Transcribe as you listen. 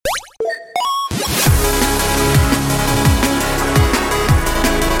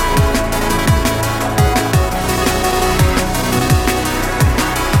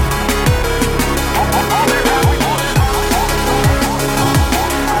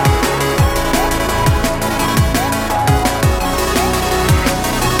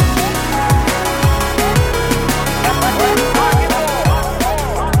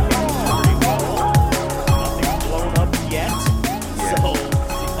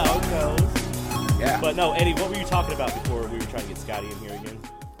But no, Eddie, what were you talking about before we were trying to get Scotty in here again?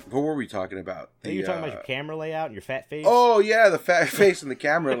 What were we talking about? You were talking about your camera layout and your fat face? Oh, yeah, the fat face and the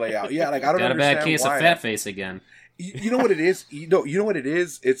camera layout. Yeah, like, I don't Got understand a bad case why. of fat face again. You know what it is? You know what it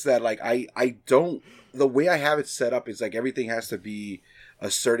is? It's that, like, I don't... The way I have it set up is, like, everything has to be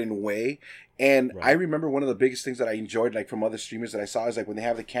a certain way. And I remember one of the biggest things that I enjoyed, like, from other streamers that I saw is, like, when they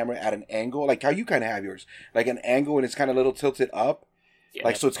have the camera at an angle, like how you kind of have yours. Like, an angle and it's kind of a little tilted up. Yeah.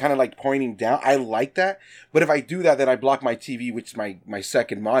 Like, so it's kind of like pointing down. I like that. But if I do that, then I block my TV, which is my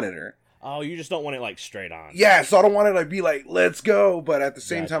second monitor. Oh, you just don't want it, like, straight on. Yeah, so I don't want it to be like, let's go. But at the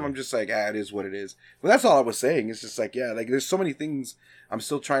same time, I'm just like, it is what it is. But that's all I was saying. It's just like, yeah, like, there's so many things I'm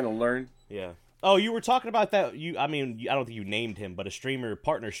still trying to learn. Yeah. Oh, you were talking about that. I don't think you named him, but a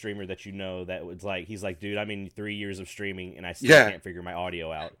partner streamer that you know that was like, he's like, dude, 3 years of streaming and I still can't figure my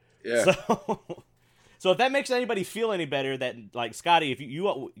audio out. Yeah. So if that makes anybody feel any better, that, like, Scotty, if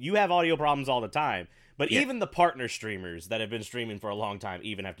you have audio problems all the time, but even the partner streamers that have been streaming for a long time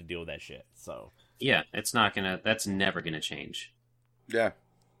even have to deal with that shit. So yeah, that's never gonna change. Yeah.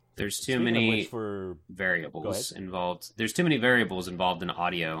 There's too many variables involved. There's too many variables involved in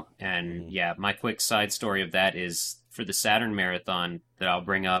audio. And yeah, my quick side story of that is for the Saturn Marathon that I'll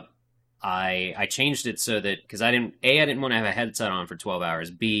bring up, I changed it so that, because I didn't want to have a headset on for 12 hours.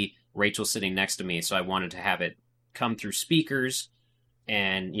 B, Rachel's sitting next to me, so I wanted to have it come through speakers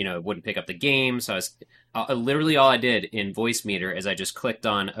and, it wouldn't pick up the game. So literally all I did in Voicemeeter is I just clicked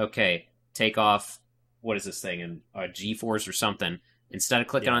on, okay, take off, what is this thing, in GeForce or something. Instead of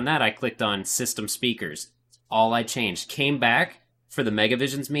clicking on that, I clicked on system speakers. All I changed. Came back for the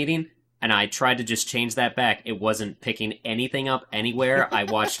Megavisions meeting, and I tried to just change that back. It wasn't picking anything up anywhere. I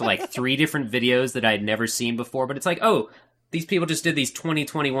watched like 3 different videos that I'd never seen before, but it's like, oh, these people just did these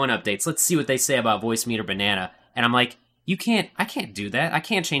 2021 updates. Let's see what they say about Voicemeeter Banana. And I'm like, I can't do that. I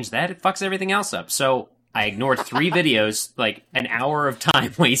can't change that. It fucks everything else up. So I ignored 3 videos, like an hour of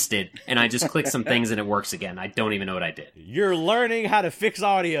time wasted, and I just clicked some things and it works again. I don't even know what I did. You're learning how to fix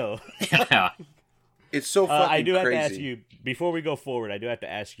audio. Yeah. It's so fucking crazy. I do have to ask you, before we go forward,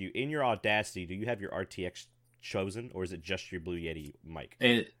 in your Audacity, do you have your RTX chosen, or is it just your Blue Yeti mic?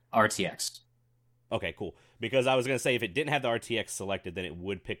 RTX. Okay, cool. Because I was going to say, if it didn't have the RTX selected, then it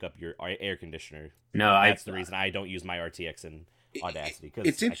would pick up your air conditioner. No, that's the reason I don't use my RTX in Audacity,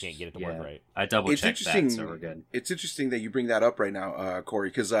 because I can't get it to work right. I double-checked that, so we're good. It's interesting that you bring that up right now, Corey,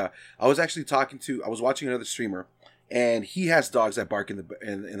 because I was actually I was watching another streamer, and he has dogs that bark in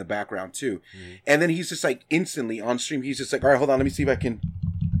the background, too. Mm-hmm. And then he's just, like, instantly on stream, he's just like, all right, hold on, let me see if I can...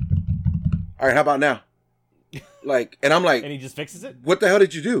 All right, how about now? Like, and I'm like... And he just fixes it? What the hell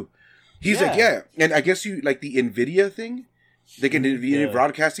did you do? He's like, yeah. And I guess you, like, the NVIDIA thing? Like, NVIDIA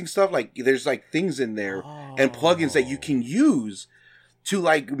broadcasting stuff, like, there's, like, things in there and plugins that you can use to,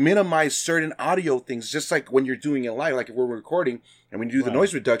 like, minimize certain audio things, just like when you're doing it live. Like, if we're recording and when you do the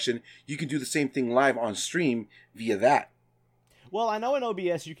noise reduction, you can do the same thing live on stream via that. Well, I know in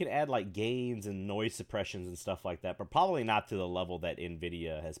OBS you can add, like, gains and noise suppressions and stuff like that, but probably not to the level that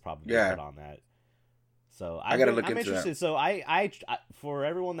NVIDIA has probably put on that. So I gotta look I'm into interested. that. So I for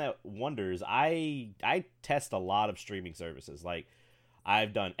everyone that wonders, I test a lot of streaming services. Like,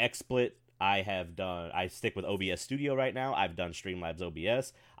 I've done XSplit. I stick with OBS Studio right now. I've done Streamlabs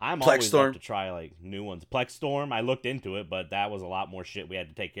OBS. I'm always up to try, like, new ones. Plexstorm, I looked into it, but that was a lot more shit we had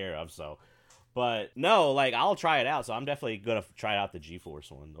to take care of. So, but no, like, I'll try it out. So I'm definitely gonna try out the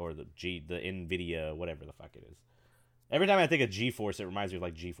GeForce one, or the NVIDIA, whatever the fuck it is. Every time I think of GeForce, it reminds me of,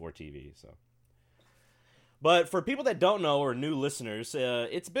 like, G4 TV. So. But for people that don't know, or new listeners,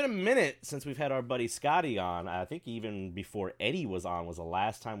 it's been a minute since we've had our buddy Scotty on. I think even before Eddie was on was the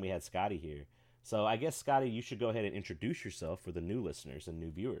last time we had Scotty here. So I guess, Scotty, you should go ahead and introduce yourself for the new listeners and new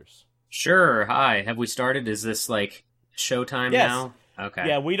viewers. Sure. Hi. Have we started? Is this, like, showtime now? Okay.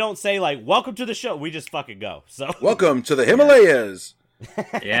 Yeah, we don't say, like, welcome to the show. We just fucking go. So welcome to the Himalayas.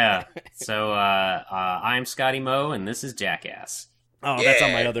 Yeah. So I'm Scotty Moe, and this is Jackass. Oh, that's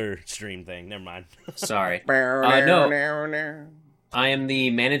on my other stream thing. Never mind. Sorry. No. I am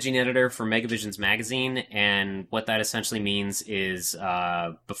the managing editor for Megavisions Magazine, and what that essentially means is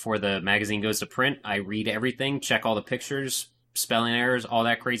before the magazine goes to print, I read everything, check all the pictures, spelling errors, all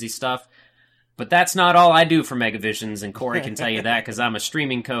that crazy stuff. But that's not all I do for Megavisions, and Corey can tell you that because I'm a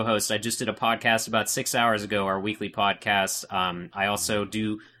streaming co-host. I just did a podcast about 6 hours ago, our weekly podcast. I also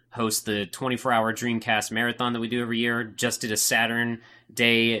do host the 24-hour Dreamcast marathon that we do every year. Just did a Saturn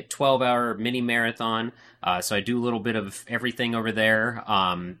Day 12-hour mini marathon. So I do a little bit of everything over there.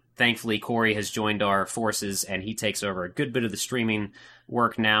 Thankfully, Corey has joined our forces, and he takes over a good bit of the streaming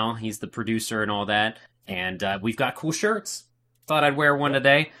work now. He's the producer and all that. And we've got cool shirts. Thought I'd wear one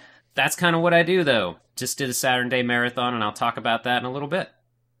today. that's kind of what I do, though. Just did a Saturn Day marathon, and I'll talk about that in a little bit.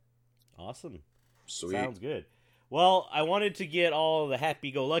 Awesome. Sweet. Sounds good. Well, I wanted to get all the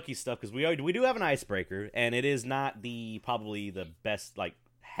happy-go-lucky stuff because we do have an icebreaker, and it is not probably the best, like,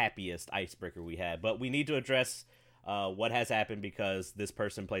 happiest icebreaker we had, but we need to address what has happened because this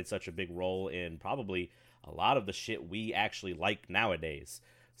person played such a big role in probably a lot of the shit we actually like nowadays.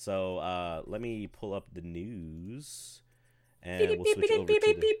 So let me pull up the news, and we'll switch over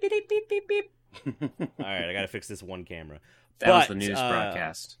to all right, I gotta fix this one camera. That was the news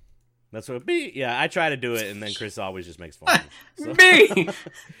broadcast. That's what yeah, I try to do it, and then Chris always just makes fun of me. Me!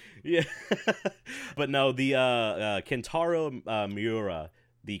 Yeah. But no, the Kentaro Miura,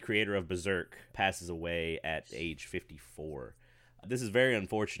 the creator of Berserk, passes away at age 54. This is very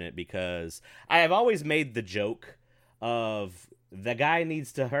unfortunate because I have always made the joke of the guy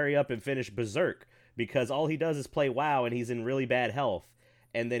needs to hurry up and finish Berserk because all he does is play WoW and he's in really bad health.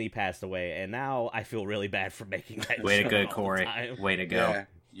 And then he passed away, and now I feel really bad for making that. Way to go, Corey! Way to go! Yeah,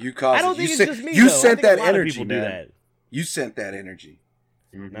 you caused. I don't think it's just me. You though. sent that a lot energy, of people man. do that. You sent that energy.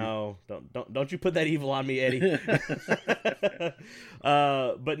 Mm-hmm. No, don't you put that evil on me, Eddie.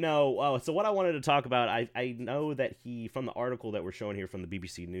 But no. So what I wanted to talk about, I know that he, from the article that we're showing here from the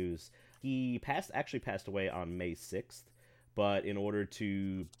BBC News, he actually passed away on May 6th. But in order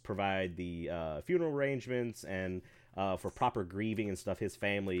to provide the funeral arrangements and for proper grieving and stuff, his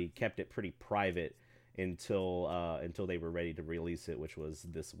family kept it pretty private until they were ready to release it, which was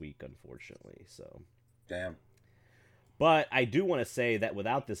this week, unfortunately. So, damn. But I do want to say that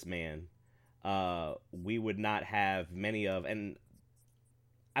without this man, we would not have many of, and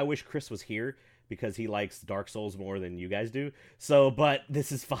I wish Chris was here because he likes Dark Souls more than you guys do. So, but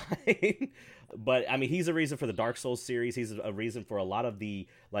this is fine. But I mean, he's a reason for the Dark Souls series. He's a reason for a lot of the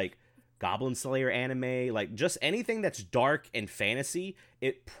like Goblin Slayer anime, like just anything that's dark and fantasy.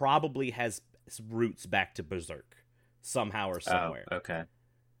 It probably has roots back to Berserk somehow or somewhere. Oh, okay.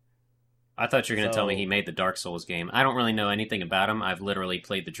 I thought you were going to tell me he made the Dark Souls game. I don't really know anything about him. I've literally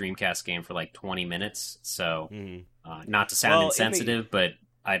played the Dreamcast game for like 20 minutes. So, not to sound insensitive, but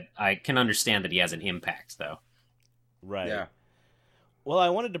I can understand that he has an impact, though. Right. Yeah. Well, I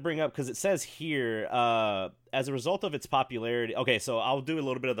wanted to bring up, because it says here, as a result of its popularity... Okay, so I'll do a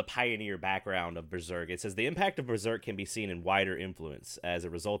little bit of the pioneer background of Berserk. It says, the impact of Berserk can be seen in wider influence. As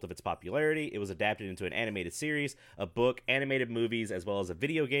a result of its popularity, it was adapted into an animated series, a book, animated movies, as well as a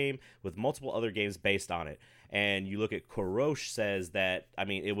video game, with multiple other games based on it. And you look at Kurosh says that, I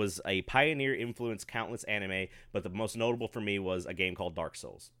mean, it was a pioneer influenced countless anime, but the most notable for me was a game called Dark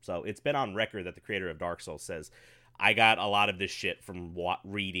Souls. So it's been on record that the creator of Dark Souls says, I got a lot of this shit from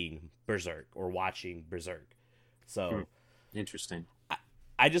reading Berserk or watching Berserk. So interesting.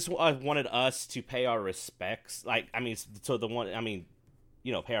 I just wanted us to pay our respects. Like, I mean, so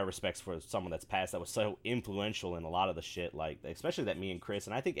pay our respects for someone that's passed that was so influential in a lot of the shit, like, especially that me and Chris,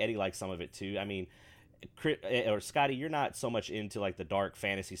 and I think Eddie likes some of it too. I mean, Chris, or Scotty, you're not so much into like the dark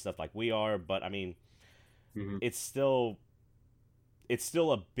fantasy stuff like we are, but I mean, it's still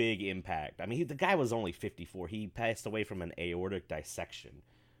a big impact. I mean, the guy was only 54. He passed away from an aortic dissection,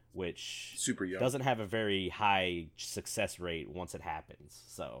 which super young. Doesn't have a very high success rate once it happens.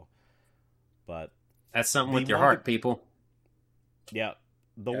 So, but that's something with your heart, people. Yeah.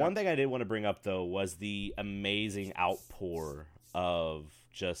 The one thing I did want to bring up, though, was the amazing outpour of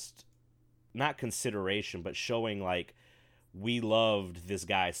just not consideration, but showing like we loved this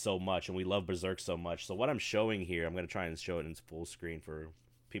guy so much and we love Berserk so much. So what I'm showing here, I'm going to try and show it in full screen for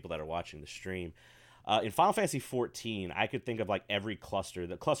people that are watching the stream. In Final Fantasy 14, I could think of like every cluster.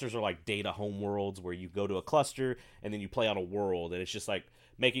 The clusters are like data homeworlds where you go to a cluster and then you play on a world, and it's just like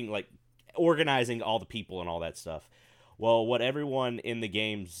organizing all the people and all that stuff. Well, what everyone in the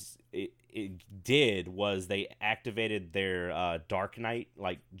games it did was they activated their Dark Knight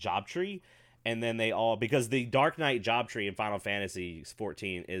like job tree. And then because the Dark Knight job tree in Final Fantasy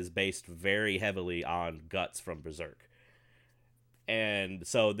 14 is based very heavily on Guts from Berserk. And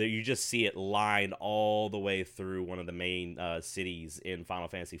so you just see it lined all the way through one of the main cities in Final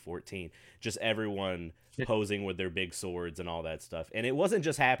Fantasy 14. Just everyone posing with their big swords and all that stuff. And it wasn't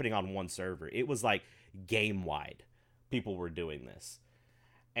just happening on one server. It was like game-wide. People were doing this.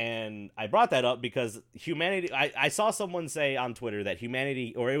 And I brought that up because humanity... I saw someone say on Twitter that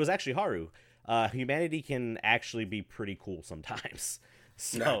humanity... Or it was actually Haru... humanity can actually be pretty cool sometimes.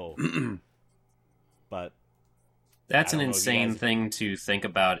 So, but that's an insane thing to think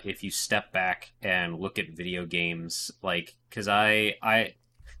about if you step back and look at video games. Like, because I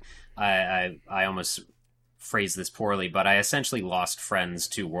almost phrased this poorly, but I essentially lost friends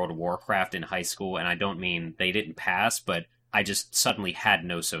to World of Warcraft in high school, and I don't mean they didn't pass, but I just suddenly had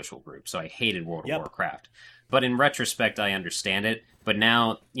no social group, so I hated World of Warcraft. But in retrospect, I understand it. But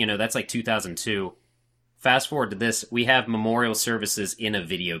now, that's like 2002. Fast forward to this, we have memorial services in a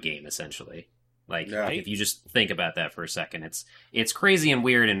video game, essentially. Like, if you just think about that for a second, it's crazy and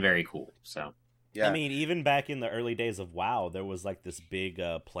weird and very cool. So, yeah. I mean, even back in the early days of WoW, there was like this big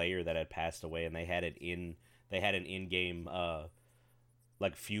player that had passed away, and they had an in-game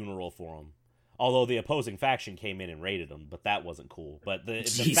like funeral for him. Although the opposing faction came in and raided them, but that wasn't cool. But the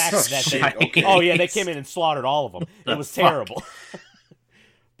fact that they came in and slaughtered all of them. It was terrible.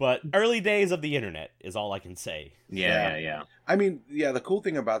 But early days of the internet is all I can say. Yeah. I mean, the cool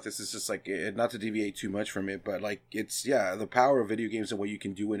thing about this is just like, not to deviate too much from it, but like it's the power of video games and what you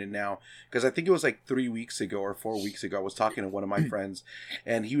can do in it now. Because I think it was like 3 weeks ago or 4 weeks ago, I was talking to one of my friends,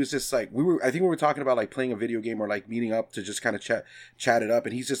 and he was just like, I think we were talking about like playing a video game or like meeting up to just kind of chat it up,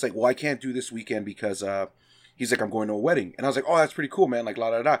 and he's just like, well, I can't do this weekend because he's like, I'm going to a wedding. And I was like, oh, that's pretty cool, man. Like,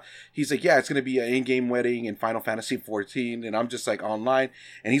 la da da. He's like, yeah, it's going to be an in-game wedding in Final Fantasy 14. And I'm just like online.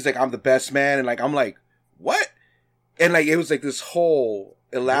 And he's like, I'm the best man. And like, I'm like, what? And like, it was like this whole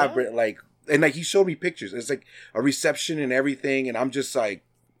elaborate, like, and like, he showed me pictures. It's like a reception and everything. And I'm just like,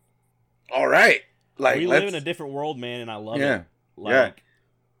 all right. Like, we live in a different world, man. And I love it. Like,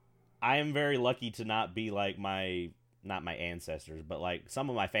 I am very lucky to not be like not my ancestors, but like some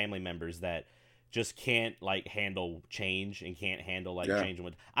of my family members that just can't like handle change and can't handle like changing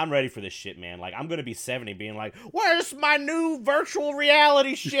with. I'm ready for this shit, man. Like, I'm gonna be 70 being like, where's my new virtual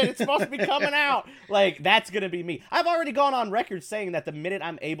reality shit? It's supposed to be coming out. Like, that's gonna be me. I've already gone on record saying that the minute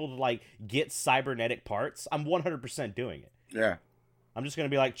I'm able to like get cybernetic parts, I'm 100% doing it. Yeah. I'm just gonna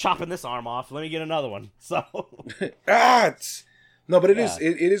be like, chopping this arm off, let me get another one. So no, but it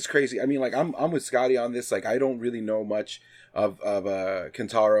is crazy. I mean, like, I'm with Scotty on this. Like, I don't really know much of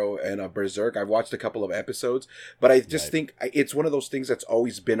Kentaro and Berserk. I've watched a couple of episodes, but I just think it's one of those things that's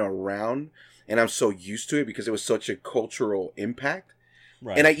always been around, and I'm so used to it because it was such a cultural impact.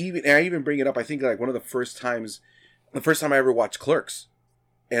 Right. And I even bring it up. I think like one of the first time I ever watched Clerks,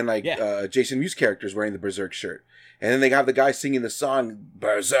 and like Jason Mewes' character's wearing the Berserk shirt. And then they have the guy singing the song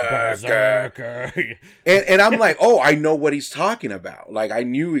Berserker. And I'm like, oh, I know what he's talking about. Like, I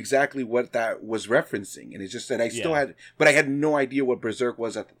knew exactly what that was referencing. And it's just that I still had, but I had no idea what Berserk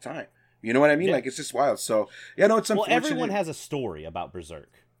was at the time. You know what I mean? Yeah. Like, it's just wild. So, it's unfortunate. Well, everyone has a story about Berserk.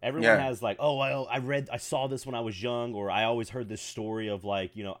 Everyone has like, oh, well, I saw this when I was young, or I always heard this story of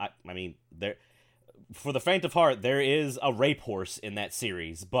like, I mean, for the faint of heart, there is a rape horse in that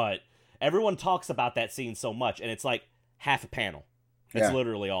series, but everyone talks about that scene so much, and it's like half a panel. It's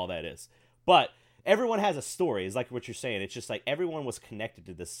literally all that is. But everyone has a story. It's like what you're saying. It's just like everyone was connected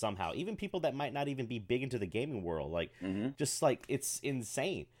to this somehow. Even people that might not even be big into the gaming world. Like, just like, it's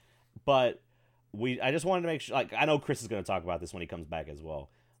insane. But I just wanted to make sure, like, I know Chris is going to talk about this when he comes back as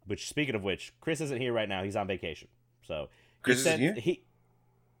well. Which, speaking of which, Chris isn't here right now. He's on vacation. So Chris isn't here?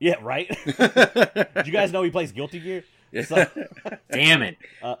 Yeah, right? Did you guys know he plays Guilty Gear? So, damn it.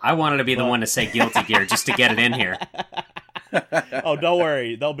 I wanted to be the one to say Guilty Gear just to get it in here. Oh, don't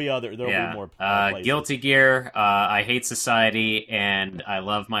worry. There'll be more places. Guilty Gear, I hate society, and I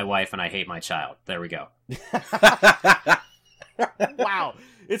love my wife, and I hate my child. There we go. Wow.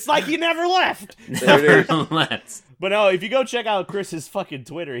 It's like you never left. Never left. But no, if you go check out Chris's fucking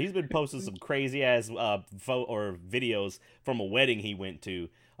Twitter, he's been posting some crazy-ass videos from a wedding he went to.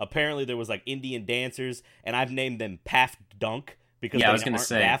 Apparently, there was like Indian dancers, and I've named them Paf Dunk because they aren't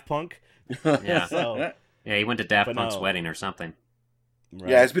Daft Punk. Yeah, he went to Daft Punk's wedding or something. Right.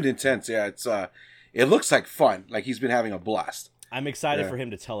 Yeah, it's been intense. Yeah, it's it looks like fun. Like he's been having a blast. I'm excited for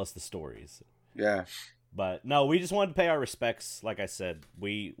him to tell us the stories. Yeah, but no, we just wanted to pay our respects. Like I said,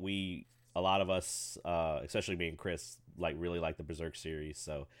 we a lot of us, especially me and Chris, like really like the Berserk series.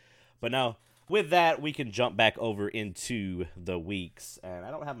 So, but no. With that, we can jump back over into the weeks. And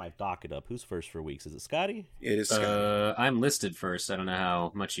I don't have my docket up. Who's first for weeks? Is it Scotty? It is Scotty. I'm listed first. I don't know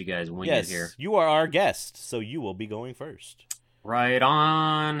how much you guys wing it here. You are our guest, so you will be going first. Right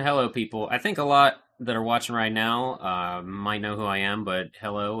on. Hello, people. I think a lot that are watching right now might know who I am, but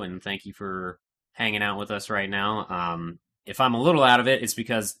hello, and thank you for hanging out with us right now. If I'm a little out of it, it's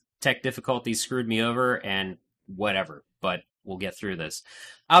because tech difficulties screwed me over and whatever, but we'll get through this.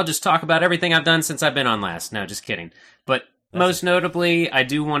 I'll just talk about everything I've done since I've been on last. No, just kidding. But most notably, I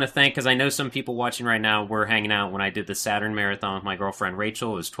do want to thank, because I know some people watching right now were hanging out when I did the Saturn Marathon with my girlfriend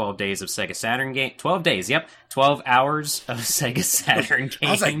Rachel. It was 12 days of Sega Saturn game. 12 days, yep. 12 hours of Sega Saturn games.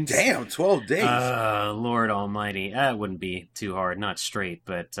 I was like, damn, 12 days. Lord almighty. That wouldn't be too hard. Not straight,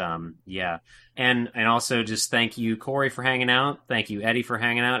 but yeah. And also just thank you, Corey, for hanging out. Thank you, Eddie, for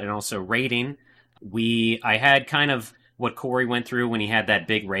hanging out, and also rating. I had kind of what Corey went through when he had that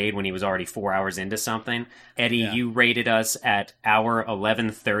big raid when he was already 4 hours into something. Eddie, you raided us at hour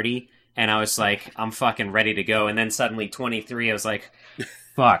 11:30, and I was like, I'm fucking ready to go. And then suddenly 23, I was like,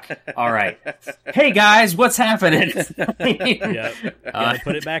 fuck. All right. Hey guys, what's happening? Gotta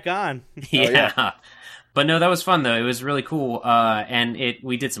put it back on. Yeah. But no, that was fun though. It was really cool. And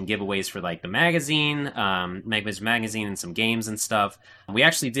we did some giveaways for like the magazine, Megamiz magazine, and some games and stuff.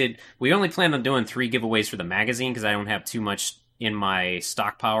 We only planned on doing 3 giveaways for the magazine because I don't have too much in my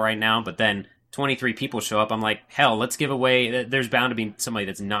stockpile right now. But then 23 people show up. I'm like, hell, let's give away. There's bound to be somebody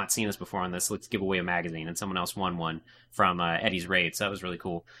that's not seen us before on this. Let's give away a magazine. And someone else won one from Eddie's raid. So that was really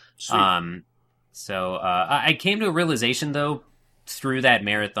cool. Sweet. So I came to a realization though through that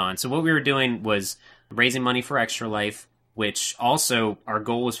marathon. So what we were doing was raising money for Extra Life, which also our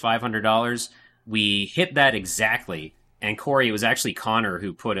goal was $500. We hit that exactly. And Corey, it was actually Connor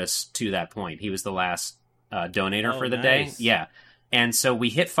who put us to that point. He was the last donator for the day. Yeah. And so we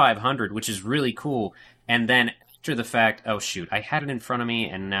hit 500, which is really cool. And then after the fact, oh shoot, I had it in front of me.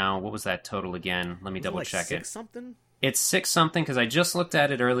 And now what was that total again? Let me double check it. Something? It's 6 something because I just looked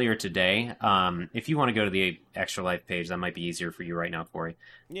at it earlier today. If you want to go to the Extra Life page, that might be easier for you right now, Corey.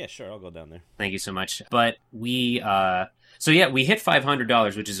 Yeah, sure. I'll go down there. Thank you so much. But we hit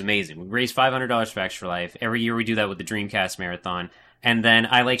 $500, which is amazing. We raised $500 for Extra Life. Every year we do that with the Dreamcast Marathon. And then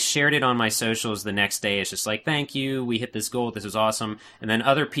I shared it on my socials the next day. It's just like, thank you. We hit this goal. This was awesome. And then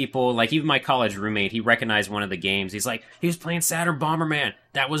other people, like even my college roommate, he recognized one of the games. He's like, he was playing Saturn Bomberman.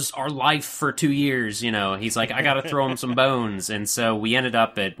 That was our life for 2 years. He's like, I got to throw him some bones. And so we ended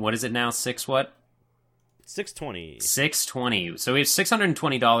up at, what is it now? 620. 620. So we have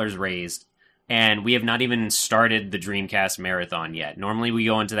 $620 raised. And we have not even started the Dreamcast Marathon yet. Normally we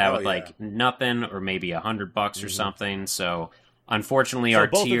go into that with nothing or maybe $100 or something. So unfortunately, our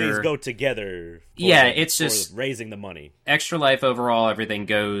both tier... of these go together. It's just raising the money. Extra Life overall, everything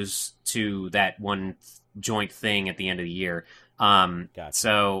goes to that one joint thing at the end of the year. Gotcha.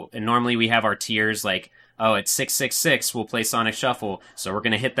 So and normally we have our tiers like, at 666 we'll play Sonic Shuffle. So we're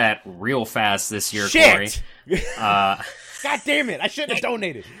gonna hit that real fast this year, Corey. God damn it! I shouldn't have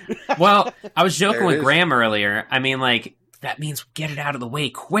donated. Well, I was joking with Graham earlier. I mean, that means get it out of the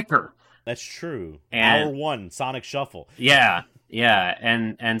way quicker. That's true. And, Hour 1, Sonic Shuffle. Yeah.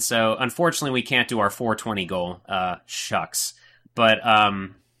 And so, unfortunately, we can't do our 420 goal. Shucks. But,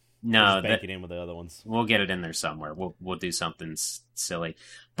 no. Bank it in with the other ones. We'll get it in there somewhere. We'll do something silly.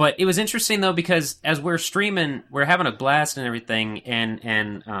 But it was interesting, though, because as we're streaming, we're having a blast and everything,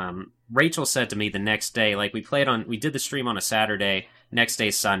 and Rachel said to me the next day, we did the stream on a Saturday, next day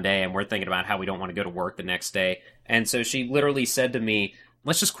Sunday, and we're thinking about how we don't want to go to work the next day. And so she literally said to me,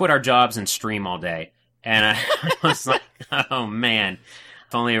 let's just quit our jobs and stream all day. And I was like, oh man,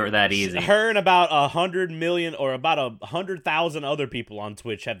 if only it were that easy. Her and about 100 million or about 100,000 other people on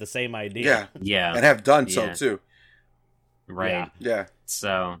Twitch have the same idea. Yeah. And have done so too. Right. Yeah.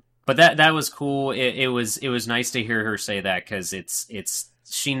 So, but that was cool. It was nice to hear her say that because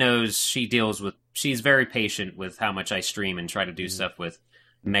she knows she's very patient with how much I stream and try to do stuff with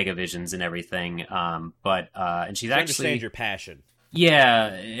Megavisions and everything. And she's actually understands your passion. Yeah,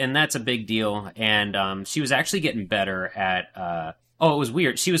 and that's a big deal. And she was actually getting better at. It was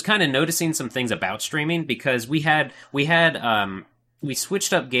weird. She was kind of noticing some things about streaming because we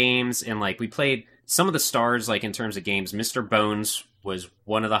switched up games and we played some of the stars in terms of games. Mr. Bones was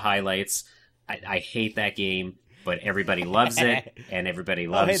one of the highlights. I hate that game. But everybody loves it, and everybody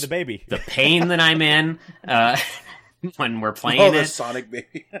loves the baby. The pain that I'm in when we're playing the Sonic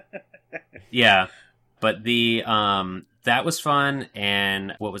baby. Yeah, but that was fun,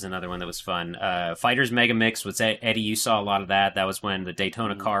 and what was another one that was fun? Fighters Mega Mix was Eddie. You saw a lot of that. That was when the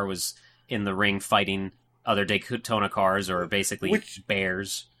Daytona car was in the ring fighting other Daytona cars, or basically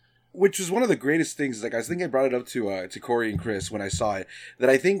bears. Which was one of the greatest things. I think I brought it up to Corey and Chris when I saw it.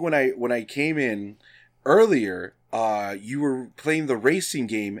 That I think when I came in earlier, you were playing the racing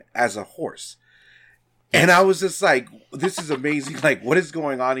game as a horse. And I was just like, this is amazing. What is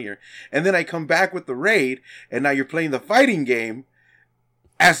going on here? And then I come back with the raid, and now you're playing the fighting game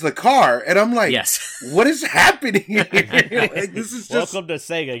as the car. And I'm like, yes. What is happening here? This is just... Welcome to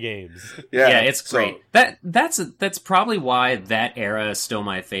Sega games. Yeah, it's great. That's probably why that era is still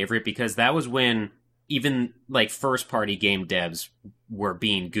my favorite, because that was when even first party game devs were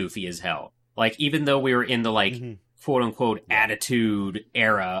being goofy as hell. Even though we were in the quote unquote attitude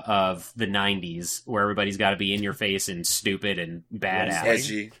era of the 90s where everybody's got to be in your face and stupid and badass.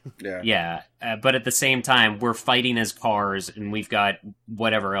 Edgy. Yeah. But at the same time, we're fighting as cars and we've got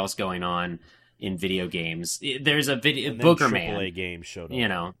whatever else going on in video games. There's a Booger Man. AAA game showed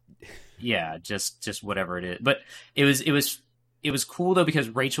up. yeah, just whatever it is. But it was cool though, because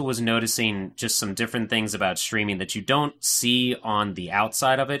Rachel was noticing just some different things about streaming that you don't see on the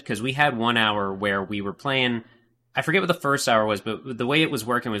outside of it. Because we had 1 hour where we were playing, I forget what the first hour was, but the way it was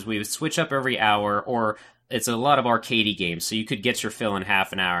working was we would switch up every hour, or it's a lot of arcadey games, so you could get your fill in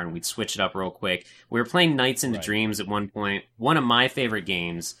half an hour, and we'd switch it up real quick. We were playing Nights into Dreams at one point, one of my favorite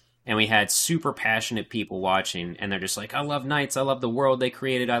games, and we had super passionate people watching, and they're just like, I love Nights, I love the world they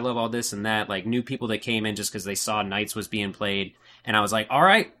created, I love all this and that, like new people that came in just because they saw Nights was being played, and I was like, all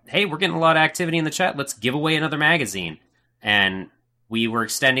right, hey, we're getting a lot of activity in the chat, let's give away another magazine. And we were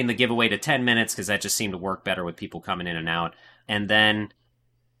extending the giveaway to 10 minutes because that just seemed to work better with people coming in and out. And then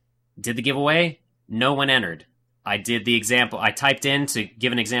did the giveaway. No one entered. I did the example. I typed in to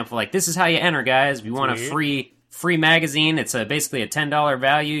give an example like, this is how you enter, guys. If you want a free magazine, it's basically a $10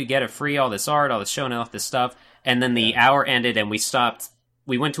 value. You get it free, all this art, all this showing off this stuff. And then the hour ended and we stopped.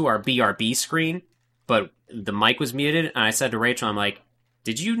 We went to our BRB screen, but the mic was muted. And I said to Rachel, I'm like,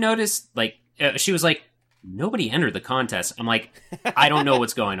 did you notice? Like, she was like, nobody entered the contest. I'm like, I don't know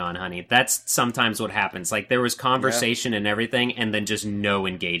what's going on, honey. That's sometimes what happens. Like, there was conversation and everything, and then just no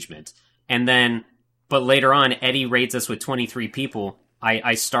engagement. And then, but later on, Eddie raids us with 23 people.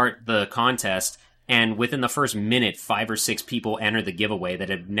 I start the contest, and within the first minute, 5 or 6 people enter the giveaway that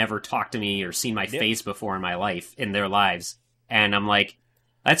had never talked to me or seen my face before in my life, in their lives. And I'm like,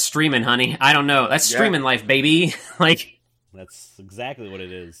 that's streaming, honey. I don't know. That's streaming life, baby. Like, that's exactly what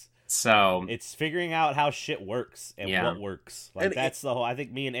it is. So it's figuring out how shit works and what works. Like, and that's the whole. I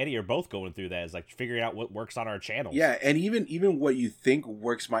think me and Eddie are both going through that. Is like figuring out what works on our channels. Yeah, and even what you think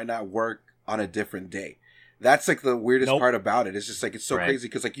works might not work on a different day. That's like the weirdest part about it. It's just like, it's so crazy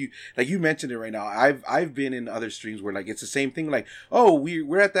because like you mentioned it right now. I've been in other streams where like it's the same thing. Like, oh,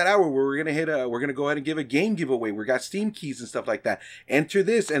 we're at that hour where we're gonna go ahead and give a game giveaway. We got Steam keys and stuff like that. Enter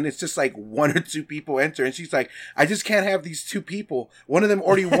this, and it's just like 1 or 2 people enter, and she's like, I just can't have these 2 people. One of them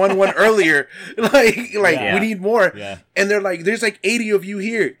already won one earlier. Like we need more. Yeah. And they're like, there's like 80 of you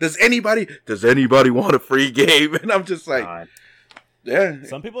here. Does anybody want a free game? And I'm just like. God. Yeah.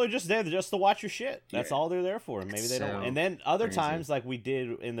 Some people are just there just to watch your shit. That's all they're there for. Maybe they don't. And then other times, like we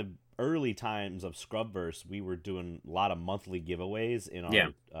did in the early times of Scrubverse, we were doing a lot of monthly giveaways in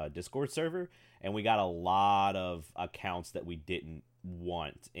our Discord server, and we got a lot of accounts that we didn't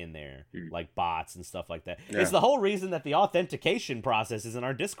want in there, like bots and stuff like that. Yeah. It's the whole reason that the authentication process is in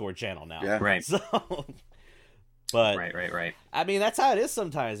our Discord channel now. Yeah. Right. So... But right. I mean, that's how it is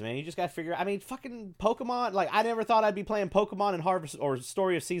sometimes, man. You just got to figure. I mean, fucking Pokemon. Like, I never thought I'd be playing Pokemon and Harvest or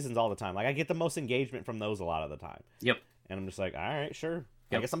Story of Seasons all the time. Like, I get the most engagement from those a lot of the time. Yep. And I'm just like, all right, sure.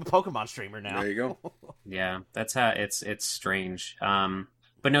 Yep. I guess I'm a Pokemon streamer now. There you go. Yeah, that's how it's strange.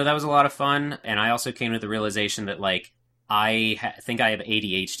 But no, that was a lot of fun, and I also came to the realization that like I think I have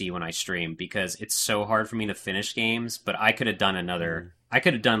ADHD when I stream because it's so hard for me to finish games. But I could have done another. I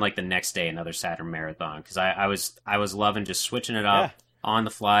could have done like the next day another Saturn marathon because I was loving just switching it up on the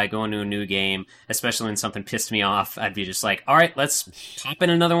fly, going to a new game, especially when something pissed me off. I'd be just like, all right, let's pop in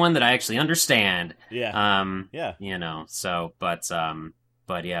another one that I actually understand. Yeah. You know. So, but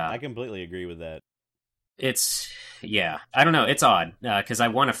yeah, I completely agree with that. I don't know. It's odd because I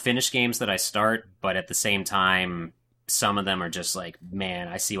want to finish games that I start, but at the same time, some of them are just like, man,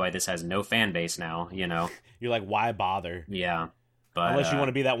 I see why this has no fan base now. You know, you're like, why bother? Yeah. But, unless you want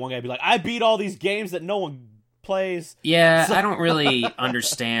to be that one guy, be like, I beat all these games that no one plays. Yeah, so... I don't really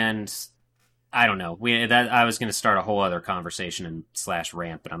understand. I don't know. I was going to start a whole other conversation and /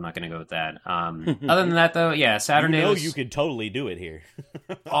 rant, but I'm not going to go with that. Other than that, though, yeah, Saturday. You could totally do it here.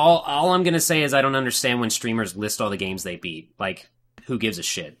 all I'm going to say is I don't understand when streamers list all the games they beat. Like, who gives a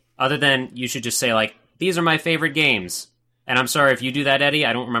shit? Other than you should just say like, these are my favorite games. And I'm sorry if you do that, Eddie.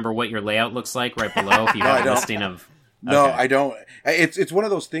 I don't remember what your layout looks like right below. If you have a listing of. No, I don't. It's one of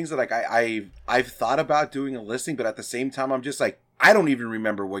those things that like I've thought about doing a listing, but at the same time I'm just like, I don't even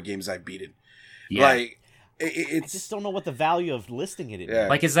remember what games I've beaten. Yeah. Like I just don't know what the value of listing it is. Yeah.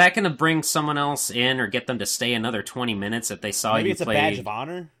 Like, is that going to bring someone else in or get them to stay another 20 minutes if they saw Maybe you it's play? a badge of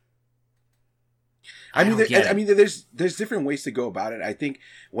honor. I mean, there's different ways to go about it. I think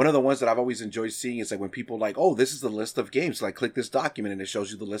one of the ones that I've always enjoyed seeing is like when people like, oh, this is the list of games. So, like, click this document and it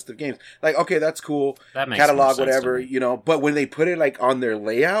shows you the list of games. Like, okay, that's cool. That makes catalog, whatever, you know. But when they put it like on their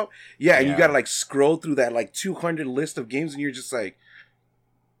layout, and you gotta like scroll through that like 200 list of games, and you're just like,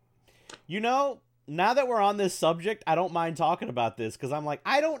 you know, now that we're on this subject, I don't mind talking about this because I'm like,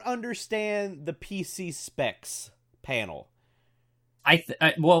 I don't understand the PC specs panel. I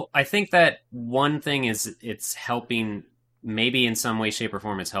think that one thing is it's helping, maybe in some way, shape, or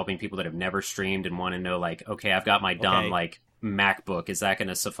form, it's helping people that have never streamed and want to know, like, okay, I've got my dumb, like, MacBook, is that going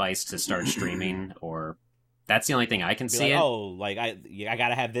to suffice to start streaming? Or that's the only thing I can see. I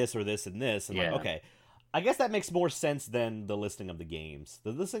gotta have this or this and this. And like, okay. I guess that makes more sense than the listing of the games.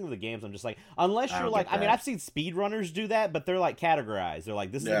 The listing of the games, I'm just like, unless you're like, I mean, I've seen speedrunners do that, but they're like categorized. They're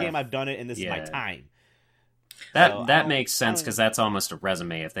like, this is a game I've done it, and this is my time. That makes sense because that's almost a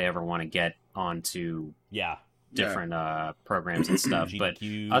resume if they ever want to get onto different programs and stuff. But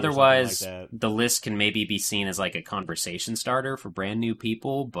otherwise, like the list can maybe be seen as like a conversation starter for brand new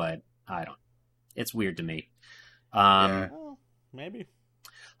people. But it's weird to me. Maybe.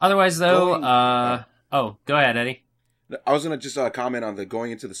 Otherwise, though, oh, go ahead, Eddie. I was going to just comment on the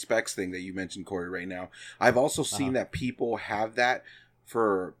going into the specs thing that you mentioned, Corey, right now. I've also seen that people have that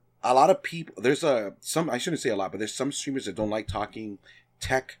for a lot of people. There's some, I shouldn't say a lot, but there's some streamers that don't like talking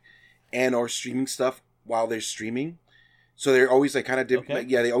tech and or streaming stuff while they're streaming. So they're always like kind of,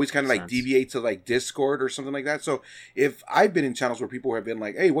 they always kind of like deviate to like Discord or something like that. So if I've been in channels where people have been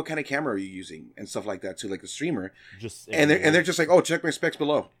like, hey, what kind of camera are you using? And stuff like that to like the streamer. And they're just like, oh, check my specs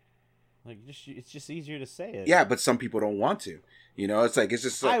below. Like, it's just easier to say it. Yeah, but some people don't want to. You know, it's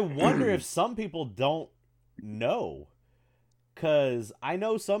just like... I wonder if some people don't know. Because I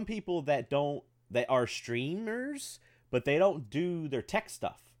know some people that are streamers, but they don't do their tech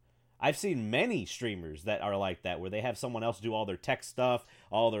stuff. I've seen many streamers that are like that, where they have someone else do all their tech stuff,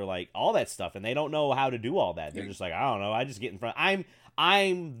 all that stuff, and they don't know how to do all that. They're just like, I don't know, I just get in front.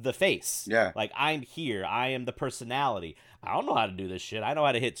 I'm the face. Yeah. Like, I'm here. I am the personality. I don't know how to do this shit. I know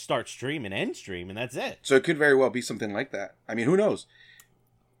how to hit start stream and end stream, and that's it. So it could very well be something like that. I mean, who knows?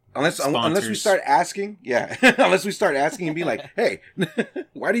 Unless we start asking, unless we start asking and be like, hey,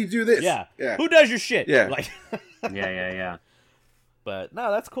 why do you do this? Yeah. Who does your shit? Yeah. Like, yeah. But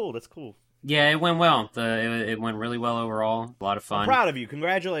no, that's cool. Yeah, it went well. It went really well overall. A lot of fun. I'm proud of you.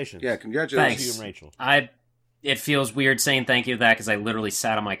 Congratulations. Yeah, congratulations. Thanks. To you and Rachel. It feels weird saying thank you to that because I literally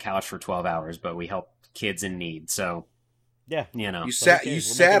sat on my couch for 12 hours, but we help kids in need. So, yeah, you know, you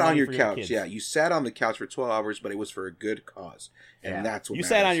sat on your couch. Yeah, you sat on the couch for 12 hours, but it was for a good cause, and that's what you matters.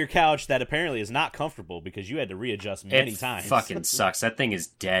 Sat on your couch that apparently is not comfortable because you had to readjust many times. Fucking sucks. That thing is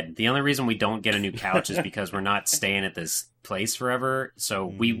dead. The only reason we don't get a new couch is because we're not staying at this place forever. So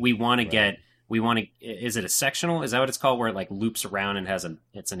we want to get. Is it a sectional? Is that what it's called? Where it like loops around and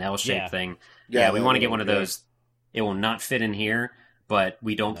it's an L-shaped thing. Yeah, we want to get one of those. It will not fit in here, but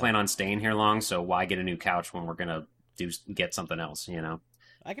we don't plan on staying here long. So why get a new couch when we're gonna get something else? You know,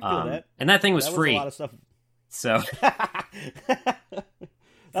 I can feel that. And that thing was free. A lot of stuff. So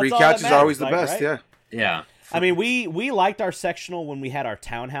free couch is always the best. Right? Yeah. I mean, we liked our sectional when we had our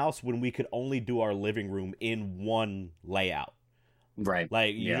townhouse when we could only do our living room in one layout. Right.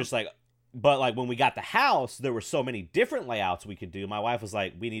 Like you're just like. But, like, when we got the house, there were so many different layouts we could do. My wife was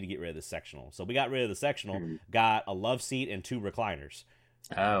like, we need to get rid of the sectional. So we got rid of the sectional, got a love seat and 2 recliners.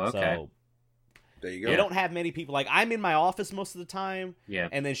 Oh, okay. So there you go. We don't have many people. Like, I'm in my office most of the time. Yeah.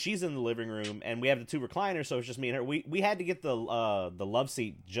 And then she's in the living room, and we have the 2 recliners, so it's just me and her. We had to get the love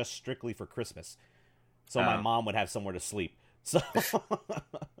seat just strictly for Christmas. So my mom would have somewhere to sleep. So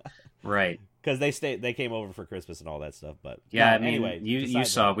right. Because they came over for Christmas and all that stuff. But yeah, no, I mean, anyway, you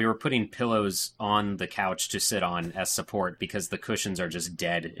saw we were putting pillows on the couch to sit on as support because the cushions are just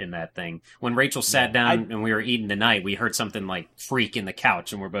dead in that thing. When Rachel sat down and we were eating tonight, we heard something like freak in the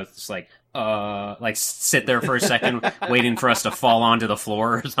couch, and we're both just like sit there for a second, waiting for us to fall onto the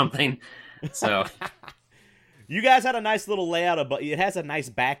floor or something. So. You guys had a nice little layout, but it has a nice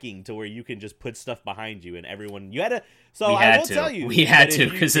backing to where you can just put stuff behind you, and everyone. You had to. So I will tell you, we had to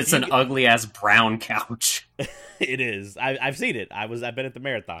because it's an ugly ass brown couch. It is. I've seen it. I've been at the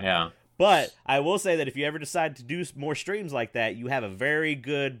marathon. Yeah. But I will say that if you ever decide to do more streams like that, you have a very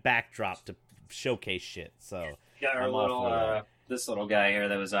good backdrop to showcase shit. So got our little this little guy here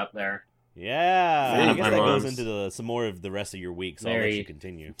that was up there. Yeah, I guess that goes into some more of the rest of your week, so I'll let you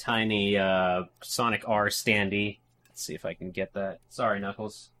continue. Tiny Sonic R standee. Let's see if I can get that. Sorry,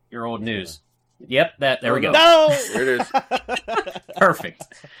 Knuckles. Your old news. Yep, there we go. No! There it is. Perfect.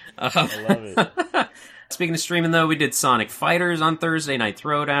 I love it. Speaking of streaming, though, we did Sonic Fighters on Thursday Night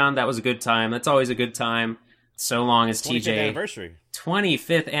Throwdown. That was a good time. That's always a good time. So long as 25th TJ... anniversary.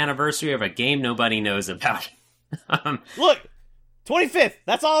 25th anniversary of a game nobody knows about. Look! 25th.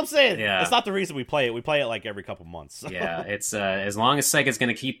 That's all I'm saying. Yeah. That's not the reason we play it. We play it like every couple months. Yeah, it's as long as Sega's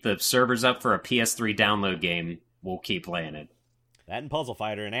going to keep the servers up for a PS3 download game, we'll keep playing it. That and Puzzle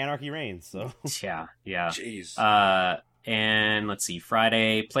Fighter and Anarchy Reigns. So yeah. Jeez. And let's see.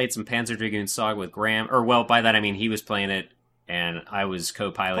 Friday played some Panzer Dragoon Saga with Graham. Or well, by that I mean he was playing it, and I was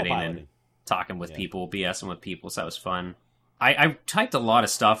co-piloting. And talking with people, BSing with people. So that was fun. I typed a lot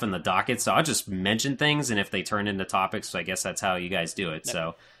of stuff in the docket, so I'll just mention things, and if they turn into topics, so I guess that's how you guys do it.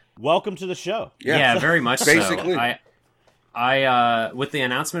 So, welcome to the show. Yeah, very much basically. so. I with the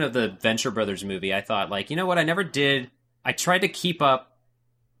announcement of the Venture Brothers movie, I thought, like, you know what? I never did. I tried to keep up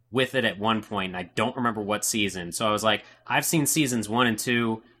with it at one point, and I don't remember what season. So I was like, I've seen seasons 1 and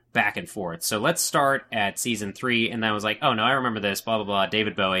 2 back and forth. So let's start at season 3. And then I was like, oh no, I remember this, blah, blah, blah,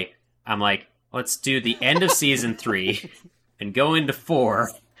 David Bowie. I'm like, let's do the end of season 3 and go into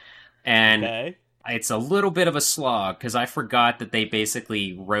 4. And it's a little bit of a slog because I forgot that they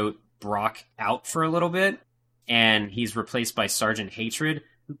basically wrote Brock out for a little bit, and he's replaced by Sergeant Hatred,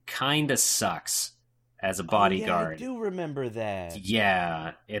 who kind of sucks as a bodyguard. I do remember that.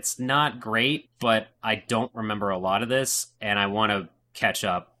 Yeah, it's not great, but I don't remember a lot of this, and I want to catch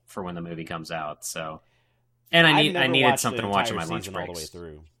up for when the movie comes out. So, and I needed something to watch on my lunch breaks. All the way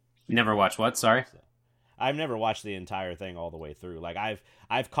through. You never watched what? Sorry. I've never watched the entire thing all the way through. Like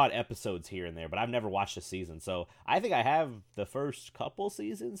I've caught episodes here and there, but I've never watched a season. So I think I have the first couple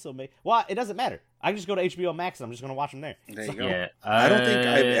seasons. So it doesn't matter. I can just go to HBO Max and I'm just going to watch them there. There you go. Yeah, I don't think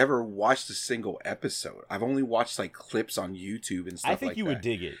I've ever watched a single episode. I've only watched like clips on YouTube and stuff like that. I think you would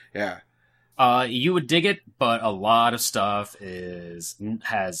dig it. Yeah. You would dig it, but a lot of stuff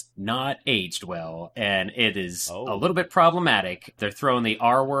has not aged well, and it is a little bit problematic. They're throwing the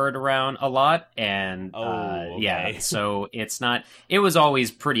R word around a lot, and yeah, so it's not. It was always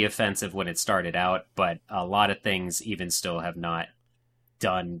pretty offensive when it started out, but a lot of things even still have not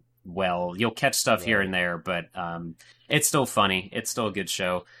done well. You'll catch stuff here and there, but it's still funny. It's still a good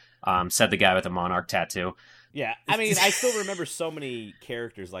show. Said the guy with the Monarch tattoo. Yeah, I mean, I still remember so many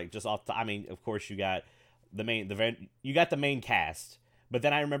characters, like, just off the... I mean, of course, you got the main cast, but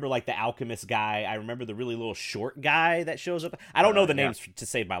then I remember, like, the alchemist guy. I remember the really little short guy that shows up. I don't know the names to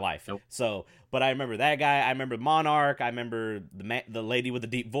save my life. Nope. So, but I remember that guy. I remember Monarch. I remember the lady with the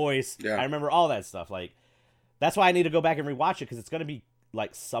deep voice. Yeah. I remember all that stuff. Like, that's why I need to go back and rewatch it, because it's going to be,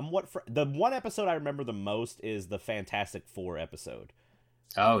 like, somewhat... The one episode I remember the most is the Fantastic Four episode.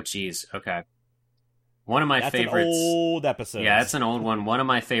 Oh, geez. Okay. One of my favorites. That's an old episode. Yeah, it's an old one. One of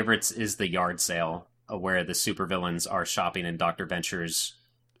my favorites is the yard sale, where the supervillains are shopping in Dr. Venture's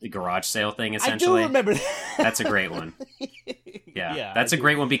garage sale thing, essentially. I do remember that. That's a great one. Yeah, that's a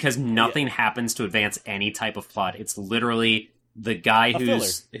great one because nothing happens to advance any type of plot. It's literally the guy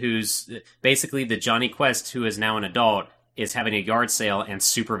who's basically the Johnny Quest, who is now an adult, is having a yard sale, and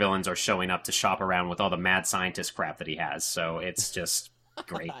supervillains are showing up to shop around with all the mad scientist crap that he has. So it's just...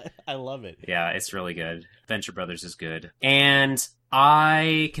 great. I love it. Yeah, it's really good. Venture Brothers is good. And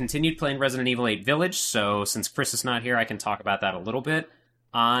I continued playing Resident Evil 8 Village, so since Chris is not here, I can talk about that a little bit.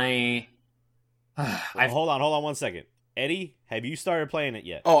 Hold on 1 second. Eddie, have you started playing it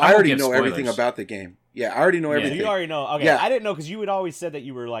yet? Oh, I already know everything about the game. Yeah, I already know everything. You already know. Okay, yeah. I didn't know because you had always said that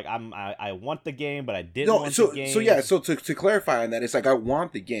you were like, I want the game, but I didn't want the game. So to clarify on that, it's like I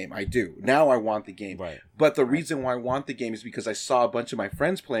want the game. I do. Now I want the game. Right. But the reason why I want the game is because I saw a bunch of my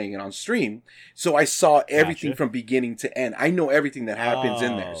friends playing it on stream. So I saw everything from beginning to end. I know everything that happens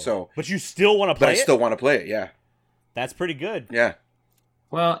in there. So, but you still want to play it? But I still want to play it, yeah. That's pretty good. Yeah.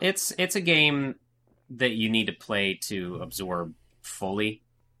 Well, it's a game that you need to play to absorb fully.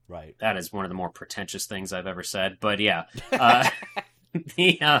 Right. That is one of the more pretentious things I've ever said. But yeah. I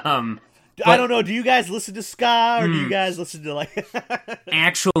don't know. Do you guys listen to ska or do you guys listen to like...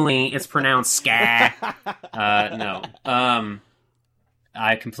 Actually, it's pronounced ska. No.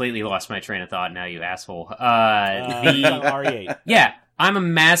 I completely lost my train of thought now, you asshole. RE8. Yeah. I'm a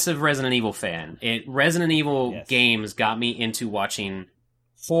massive Resident Evil fan. Resident Evil games got me into watching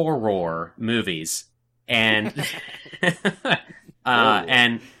horror movies. And...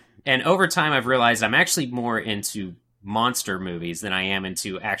 And over time, I've realized I'm actually more into monster movies than I am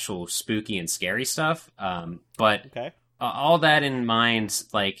into actual spooky and scary stuff. But all that in mind,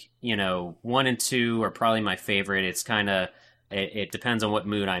 like, 1 and 2 are probably my favorite. It's kind of, it depends on what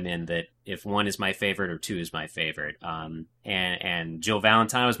mood I'm in, that if 1 is my favorite or 2 is my favorite. And Jill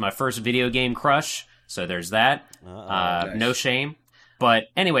Valentine was my first video game crush, so there's that. Nice. No shame. But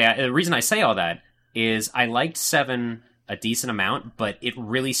anyway, the reason I say all that is I liked 7 a decent amount, but it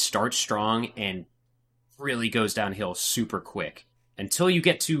really starts strong and really goes downhill super quick until you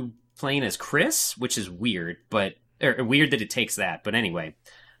get to playing as Chris, which is weird, or weird that it takes that. But anyway.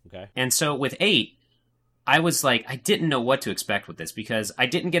 Okay. And so with 8, I was like, I didn't know what to expect with this because I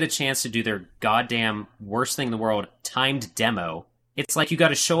didn't get a chance to do their goddamn worst thing in the world timed demo. It's like you got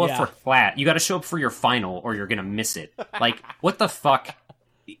to show up for flat. You got to show up for your final or you're going to miss it. Like, what the fuck?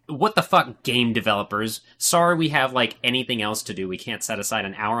 What the fuck, game developers? Sorry we have, like, anything else to do. We can't set aside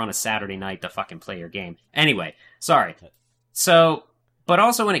an hour on a Saturday night to fucking play your game. Anyway, sorry. So, but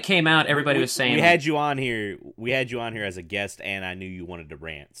also when it came out, everybody was saying we had you on here. We had you on here as a guest, and I knew you wanted to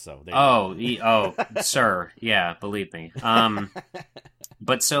rant. So sir, yeah, believe me.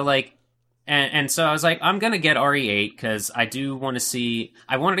 But so like, and so I was like, I'm gonna get RE8 because I do want to see.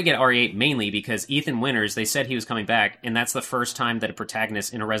 I wanted to get RE8 mainly because Ethan Winters. They said he was coming back, and that's the first time that a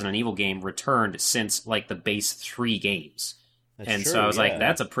protagonist in a Resident Evil game returned since like the base 3 games. That's true, so I was like,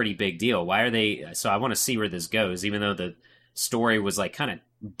 that's a pretty big deal. Why are they? So I want to see where this goes, even though the story was like kind of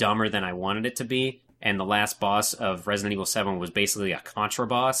dumber than I wanted it to be. And the last boss of Resident Evil 7 was basically a Contra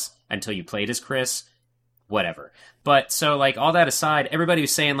boss until you played as Chris. Whatever. But so like all that aside, everybody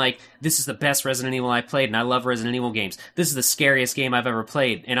was saying like, this is the best Resident Evil I played and I love Resident Evil games. This is the scariest game I've ever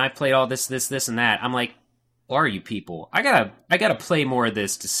played. And I played all this, and that. I'm like, who are you people? I gotta play more of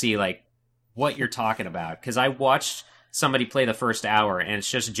this to see like what you're talking about. Cause I watched somebody play the first hour and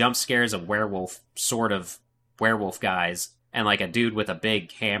it's just jump scares of sort of werewolf guys and like a dude with a big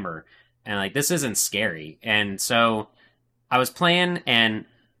hammer. And like, this isn't scary. And so I was playing and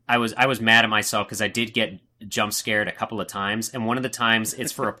I was mad at myself because I did get jump scared a couple of times. And one of the times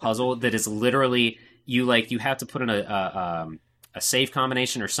it's for a puzzle that is literally you have to put in a save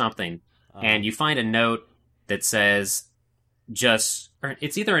combination or something. And you find a note that says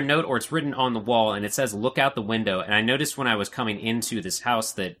it's either a note or it's written on the wall and it says, look out the window. And I noticed when I was coming into this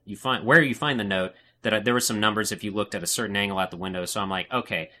house that where you find the note, that there were some numbers if you looked at a certain angle out the window. So I'm like,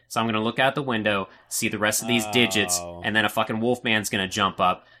 okay, so I'm going to look out the window, see the rest of these digits, and then a fucking Wolfman's going to jump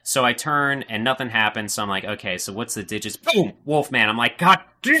up. So I turn, and nothing happens. So I'm like, okay, so what's the digits? Boom! Wolfman. I'm like, God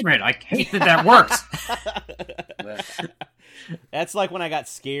damn it, I hate that works. That's like when I got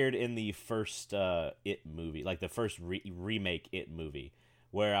scared in the first It movie, like the first remake It movie,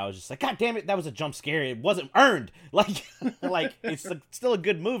 where I was just like, God damn it, that was a jump scare. It wasn't earned. Like it's still a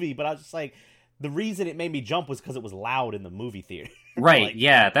good movie, but I was just like, the reason it made me jump was because it was loud in the movie theater. Right, like,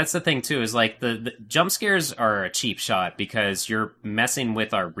 yeah, that's the thing too, is like the jump scares are a cheap shot because you're messing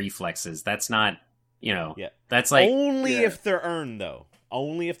with our reflexes. That's not, that's like... Only if they're earned, though.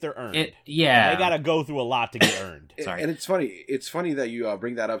 Only if they're earned. They gotta go through a lot to get earned. Sorry. And it's funny that you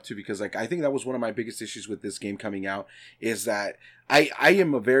bring that up too, because like I think that was one of my biggest issues with this game coming out, is that I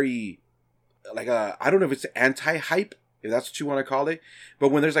am a very, like I don't know if it's anti-hype, if that's what you want to call it, but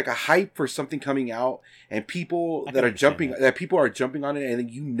when there's like a hype for something coming out and people are jumping on it, and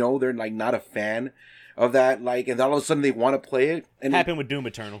then they're like not a fan of that, like, and all of a sudden they want to play it. And it happened with Doom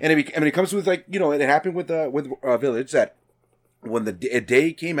Eternal, and it comes with like it happened with Village, that when the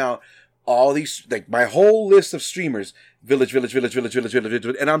day came out, all these, like, my whole list of streamers, Village,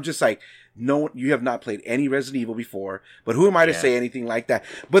 and I'm just like, no, you have not played any Resident Evil before, but who am I to say anything like that?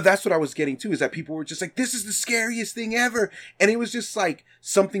 But that's what I was getting to, is that people were just like, this is the scariest thing ever, and it was just like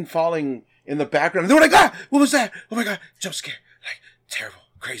something falling in the background, and they were like, ah, what was that? Oh my God, jump scare, like, terrible,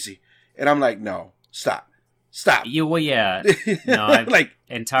 crazy, and I'm like, no, stop. No, I like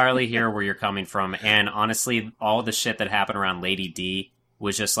entirely hear where you're coming from, and honestly, all the shit that happened around Lady D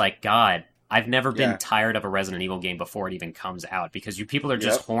was just like, God, I've never been tired of a Resident Evil game before it even comes out, because you people are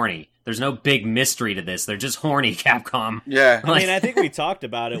just horny. There's no big mystery to this. They're just horny, Capcom. Yeah. I mean, I think we talked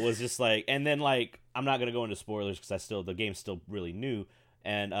about it, was just like, and then like, I'm not going to go into spoilers because the game's still really new,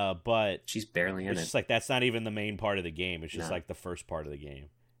 and but she's barely in it. It's just like, that's not even the main part of the game. It's just like the first part of the game.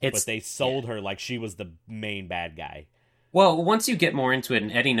 But they sold her like she was the main bad guy. Well, once you get more into it,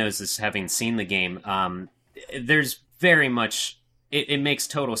 and Eddie knows this having seen the game, there's very much... It makes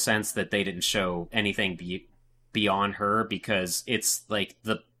total sense that they didn't show anything beyond her, because it's like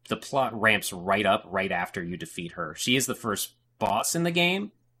the plot ramps right up right after you defeat her. She is the first boss in the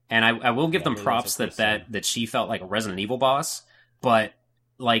game, and I will give them props that she felt like a Resident Evil boss, but...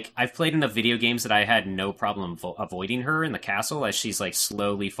 Like, I've played enough video games that I had no problem avoiding her in the castle as she's, like,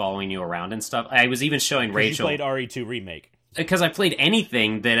 slowly following you around and stuff. I was even showing Rachel... You played RE2 Remake. Because I played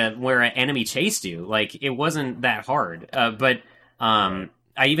anything that where an enemy chased you. Like, it wasn't that hard. But I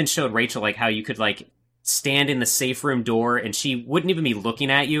even showed Rachel, like, how you could, like, stand in the safe room door and she wouldn't even be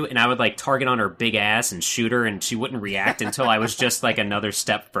looking at you, and I would, like, target on her big ass and shoot her, and she wouldn't react until I was just, like, another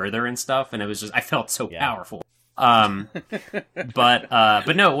step further and stuff, and it was just... I felt so powerful. But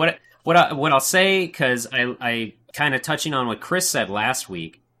no, what I'll say, because I kind of touching on what Chris said last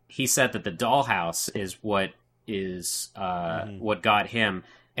week, he said that the dollhouse is what got him,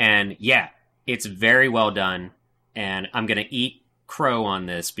 and yeah, it's very well done, and I'm gonna eat crow on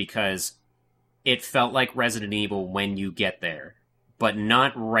this because it felt like Resident Evil when you get there, but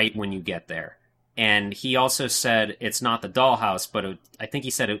not right when you get there. And he also said it's not the dollhouse, but I think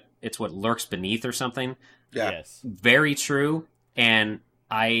he said it's what lurks beneath or something. Yeah. Yes. Very true. And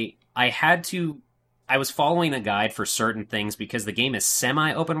I I was following a guide for certain things because the game is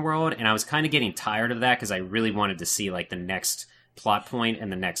semi-open world, and I was kind of getting tired of that because I really wanted to see like the next plot point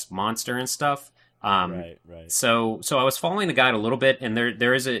and the next monster and stuff. Right. So I was following the guide a little bit, and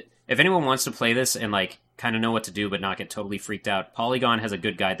there is a, if anyone wants to play this and like kind of know what to do but not get totally freaked out, Polygon has a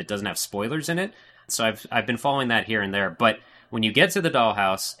good guide that doesn't have spoilers in it. So I've been following that here and there. But when you get to the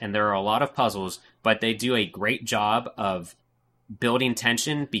dollhouse, and there are a lot of puzzles, but they do a great job of building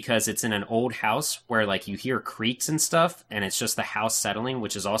tension because it's in an old house where like you hear creaks and stuff, and it's just the house settling,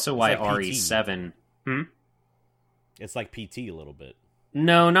 which is also why like RE7. It's like PT a little bit.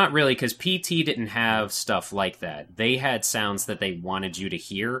 No, not really, because PT didn't have stuff like that. They had sounds that they wanted you to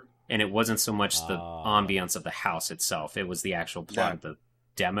hear, and it wasn't so much the ambience of the house itself. It was the actual plot of the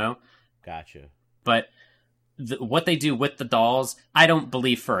demo. Gotcha. But what they do with the dolls, I don't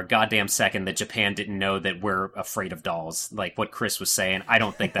believe for a goddamn second that Japan didn't know that we're afraid of dolls. Like what Chris was saying, I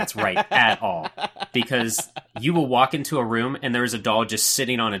don't think that's right at all. Because you will walk into a room, and there's a doll just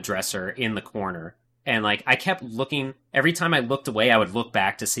sitting on a dresser in the corner. And, like, I kept looking. Every time I looked away, I would look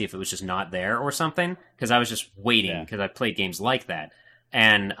back to see if it was just not there or something. Because I was just waiting, because I've played games like that.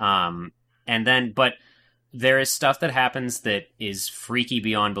 And then, but there is stuff that happens that is freaky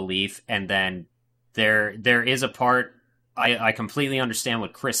beyond belief. And then there is a part, I completely understand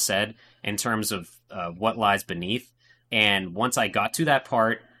what Chris said in terms of what lies beneath. And once I got to that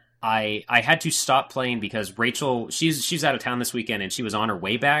part, I had to stop playing because Rachel, she's out of town this weekend, and she was on her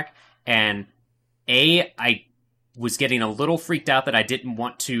way back. And I was getting a little freaked out that I didn't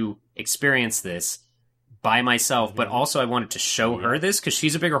want to experience this by myself, but also I wanted to show her this because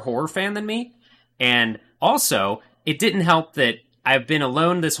she's a bigger horror fan than me. And also, it didn't help that I've been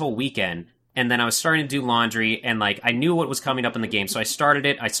alone this whole weekend, and then I was starting to do laundry, and like I knew what was coming up in the game, so I started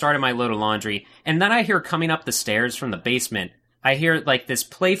it. I started my load of laundry, and then I hear coming up the stairs from the basement, I hear like this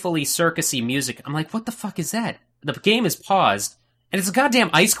playfully circusy music. I'm like, what the fuck is that? The game is paused. And it's a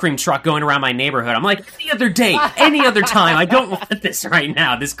goddamn ice cream truck going around my neighborhood. I'm like, any other day, any other time. I don't want this right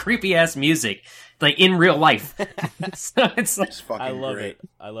now. This creepy ass music, like in real life. So it's like, I love great. it.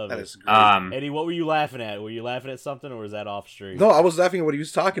 I love that it. Is great. Eddie, what were you laughing at? Were you laughing at something, or was that off stream? No, I was laughing at what he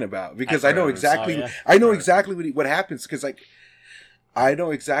was talking about because I know exactly. Oh, yeah? I know exactly what happens because like. I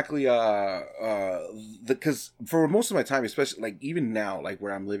know exactly, because for most of my time, especially like even now, like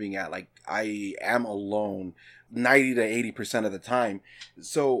where I'm living at, like I am alone 90 to 80% of the time.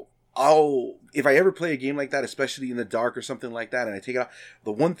 So if I ever play a game like that, especially in the dark or something like that, and I take it out,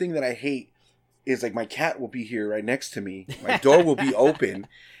 the one thing that I hate is like my cat will be here right next to me. My door will be open,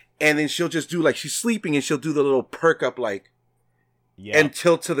 and then she'll just do like she's sleeping, and she'll do the little perk up like, and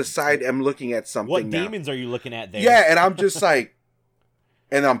tilt to the side. I'm looking at something. What demons are you looking at there? Yeah, and I'm just like.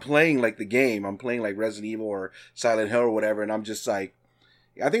 And I'm playing like the game. I'm playing like Resident Evil or Silent Hill or whatever. And I'm just like,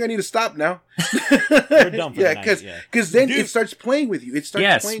 I think I need to stop now. You're done for the night. Because then it starts playing with you. It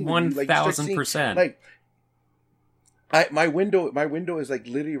starts playing with you. 1,000%. Like my window is like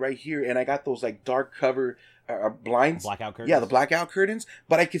literally right here, and I got those like dark cover blinds, blackout curtains. Yeah, the blackout curtains.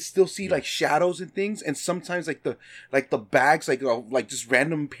 But I could still see like shadows and things, and sometimes like the bags, like just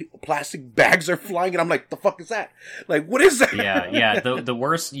random plastic bags are flying, and I'm like, the fuck is that? Like, what is that? Yeah. The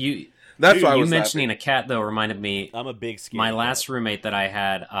worst you. That's why I you was mentioning laughing. A cat though reminded me. I'm a big scaredy My last cat. roommate that I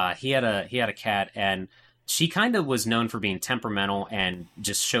had, he had a cat, and she kind of was known for being temperamental and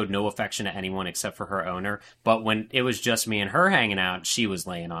just showed no affection to anyone except for her owner. But when it was just me and her hanging out, she was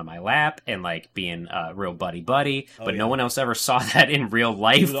laying on my lap and like being real buddy. But no one else ever saw that in real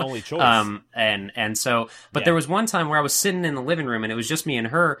life. You were the only choice. And so, but there was one time where I was sitting in the living room and it was just me and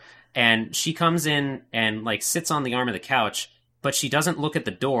her, and she comes in and like sits on the arm of the couch, but she doesn't look at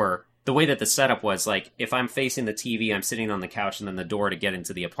the door. The way that the setup was, like, if I'm facing the TV, I'm sitting on the couch, and then the door to get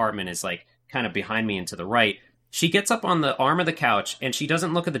into the apartment is like kind of behind me and to the right. She gets up on the arm of the couch, and she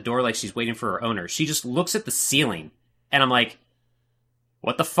doesn't look at the door like she's waiting for her owner. She just looks at the ceiling. And I'm like,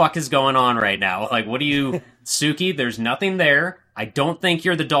 what the fuck is going on right now? Like, what are you, Suki? There's nothing there. I don't think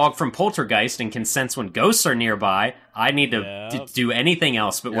you're the dog from Poltergeist and can sense when ghosts are nearby. I need to do anything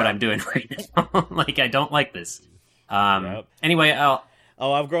else but what I'm doing right now. Like, I don't like this. Anyway,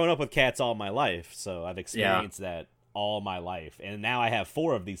 I've grown up with cats all my life, so I've experienced that all my life. And now I have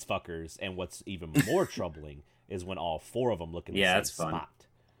 4 of these fuckers, and what's even more troubling is when all 4 of them look in the same spot.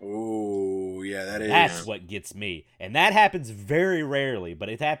 Oh, yeah, that is. That's what gets me. And that happens very rarely, but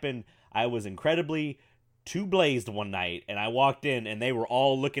it happened. I was incredibly too blazed one night, and I walked in, and they were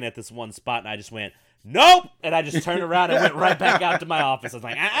all looking at this one spot, and I just went, nope! And I just turned around and went right back out to my office. I was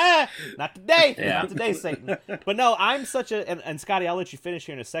like, not today. Not today, Satan. But no, I'm such a... And Scotty, I'll let you finish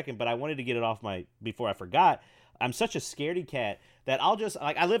here in a second, but I wanted to get it off before I forgot. I'm such a scaredy cat that I'll just,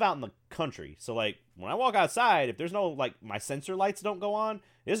 like, I live out in the country. So, like, when I walk outside, if there's no, like, my sensor lights don't go on,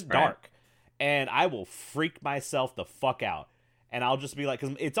 it's dark. And I will freak myself the fuck out. And I'll just be like,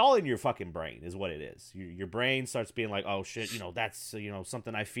 because it's all in your fucking brain is what it is. Your brain starts being like, oh, shit, that's,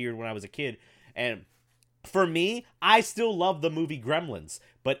 something I feared when I was a kid. And for me, I still love the movie Gremlins.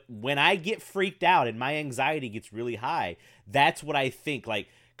 But when I get freaked out and my anxiety gets really high, that's what I think. Like,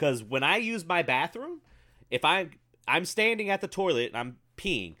 because when I use my bathroom, if I'm standing at the toilet and I'm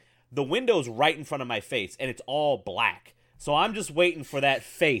peeing, the window's right in front of my face and it's all black. So I'm just waiting for that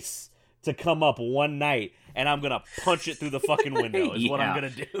face to come up one night, and I'm going to punch it through the fucking window is what I'm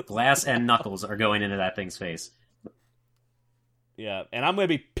going to do. Glass and knuckles are going into that thing's face. Yeah, and I'm going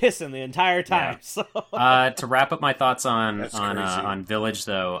to be pissing the entire time. Yeah. So. To wrap up my thoughts on Village,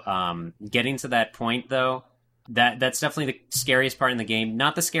 though, getting to that point, though, that's definitely the scariest part in the game.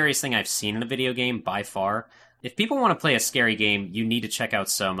 Not the scariest thing I've seen in a video game by far. If people want to play a scary game, you need to check out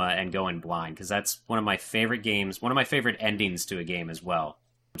Soma and go in blind, because that's one of my favorite games, one of my favorite endings to a game as well.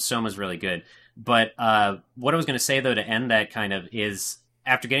 Soma's really good. But what I was going to say, though, to end that kind of is,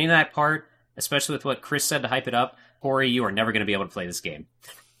 after getting to that part, especially with what Chris said to hype it up, Corey, you are never going to be able to play this game.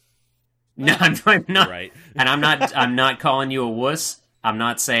 No, I'm not. Right. And I'm not calling you a wuss. I'm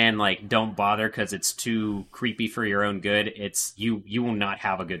not saying, like, don't bother because it's too creepy for your own good. It's you will not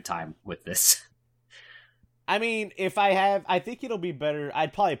have a good time with this. I mean, I think it'll be better.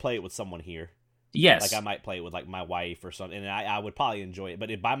 I'd probably play it with someone here. Yes. Like, I might play it with, like, my wife or something, and I would probably enjoy it.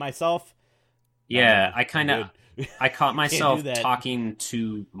 But by myself... Yeah, I caught myself talking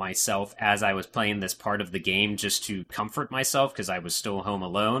to myself as I was playing this part of the game just to comfort myself because I was still home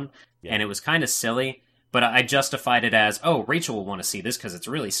alone, and it was kind of silly, but I justified it as, oh, Rachel will want to see this because it's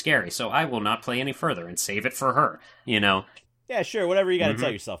really scary, so I will not play any further and save it for her, Yeah, sure, whatever you got to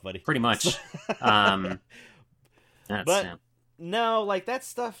tell yourself, buddy. Pretty much. No, like, that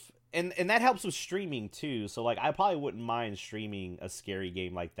stuff... And that helps with streaming, too. So, like, I probably wouldn't mind streaming a scary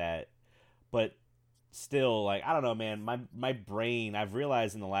game like that. But still, like, I don't know, man. My brain, I've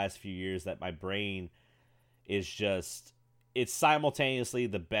realized in the last few years that my brain is just... It's simultaneously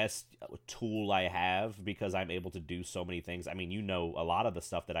the best tool I have because I'm able to do so many things. I mean, a lot of the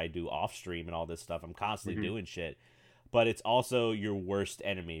stuff that I do off stream and all this stuff. I'm constantly doing shit. But it's also your worst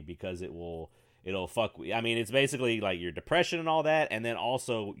enemy because it'll fuck. I mean, it's basically like your depression and all that, and then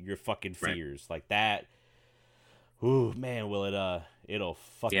also your fucking fears, like that. Ooh, man, it'll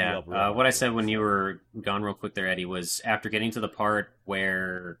fuck you up. What I said when you were gone real quick there, Eddie, was after getting to the part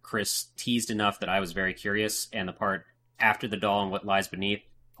where Chris teased enough that I was very curious, and the part after the doll and what lies beneath,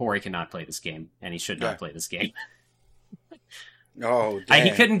 Corey cannot play this game, and he should not play this game. Oh, damn.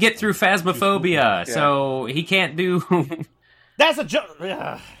 He couldn't get through Phasmophobia, so he can't do. That's a joke.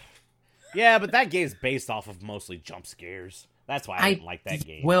 Yeah, but that game's based off of mostly jump scares. That's why I didn't like that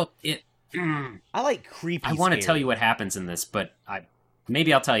game. Well, I like creepy. I want to tell you what happens in this, but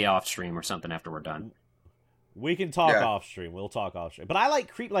maybe I'll tell you off stream or something after we're done. We can talk off stream. We'll talk off stream. But I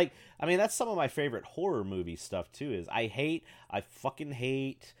like that's some of my favorite horror movie stuff too. I fucking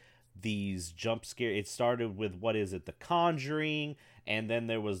hate these jump scare. It started with The Conjuring, and then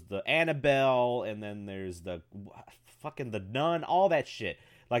there was the Annabelle, and then there's the fucking the Nun, all that shit.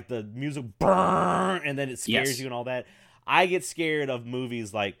 Like the music burn, and then it scares you and all that. I get scared of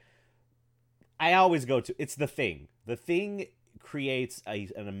movies like I always go to. It's The Thing. The Thing creates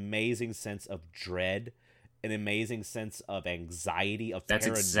an amazing sense of dread, an amazing sense of anxiety, of That's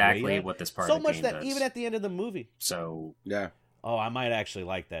paranoia. Exactly what this part of the game does. So much that even at the end of the movie. So yeah. Oh, I might actually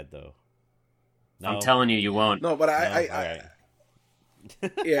like that though. No? I'm telling you, you won't. No, but I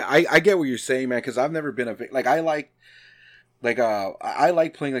yeah, I get what you're saying, man. Because I've never been I like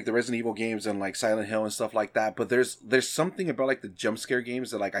playing like the Resident Evil games and like Silent Hill and stuff like that. But there's something about like the jump scare games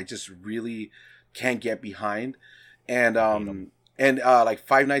that like I just really can't get behind. And like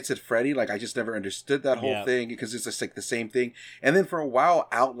Five Nights at Freddy, like I just never understood that whole thing because it's just like the same thing. And then for a while,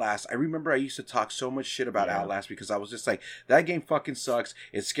 Outlast. I remember I used to talk so much shit about Outlast because I was just like, that game fucking sucks.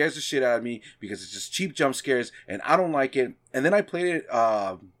 It scares the shit out of me because it's just cheap jump scares and I don't like it. And then I played it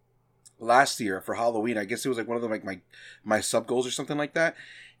last year for Halloween. I guess it was like one of the like my sub goals or something like that.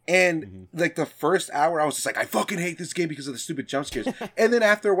 And like the first hour, I was just like, I fucking hate this game because of the stupid jump scares. And then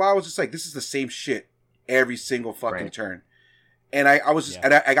after a while, I was just like, this is the same shit every single fucking turn. And I was just,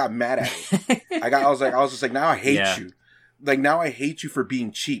 and I got mad at it. I was just like, now I hate you. Like, now I hate you for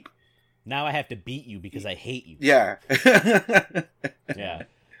being cheap. Now I have to beat you because I hate you. Yeah. Yeah.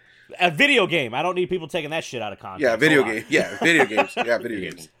 A video game. I don't need people taking that shit out of context. Yeah, video game. Yeah, video games. Yeah,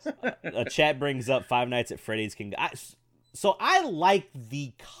 video games. A chat brings up Five Nights at Freddy's. So I like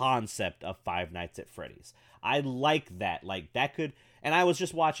the concept of Five Nights at Freddy's. I like that. Like, that could... And I was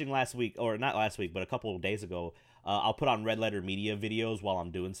just watching last week, or not last week, but a couple of days ago, I'll put on Red Letter Media videos while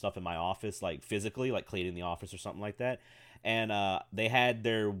I'm doing stuff in my office, like physically, like cleaning the office or something like that. And they had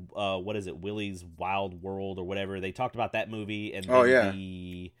their, Willy's Wild World or whatever. They talked about that movie and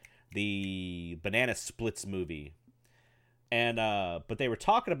the Banana Splits movie. And but they were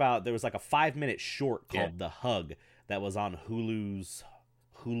talking about, there was like a 5-minute short called The Hug that was on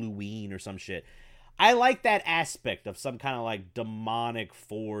Huluween or some shit. I like that aspect of some kind of like demonic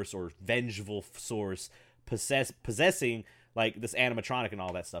force or vengeful source possessing like this animatronic and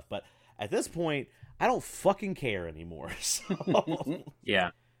all that stuff. But at this point, I don't fucking care anymore. So.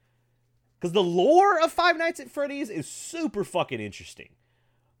 Yeah. Because the lore of Five Nights at Freddy's is super fucking interesting.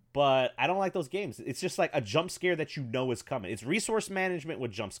 But I don't like those games. It's just like a jump scare that you know is coming. It's resource management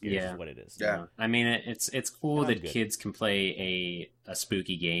with jump scares is what it is. Yeah. I mean, it's cool that kids can play a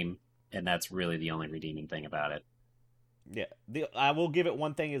spooky game. And that's really the only redeeming thing about it. Yeah, I will give it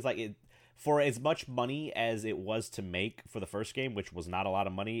one thing is like for as much money as it was to make for the first game, which was not a lot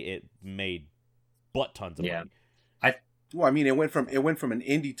of money, it made butt tons of money. Well, I mean, it went from an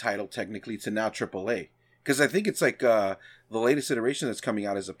indie title technically to now AAA, because I think it's like the latest iteration that's coming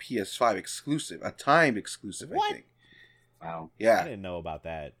out is a PS5 exclusive, a timed exclusive. What? I think. Wow. Yeah, I didn't know about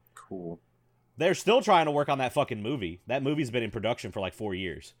that. Cool. They're still trying to work on that fucking movie. That movie's been in production for like 4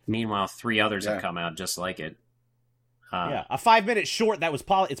 years. Meanwhile, 3 others have come out just like it. Yeah, a 5-minute short that was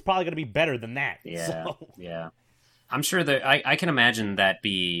it's probably going to be better than that. Yeah, so. Yeah. I'm sure that I can imagine that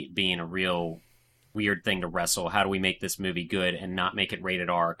being a real weird thing to wrestle. How do we make this movie good and not make it rated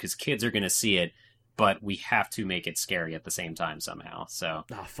R? Because kids are going to see it, but we have to make it scary at the same time somehow. So,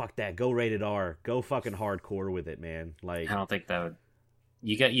 fuck that. Go rated R. Go fucking hardcore with it, man. Like, I don't think that would.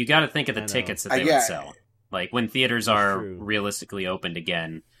 You got to think of the tickets that they would sell. Like when theaters are realistically opened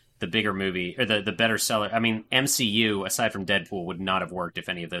again, the bigger movie or the better seller. I mean, MCU aside from Deadpool would not have worked if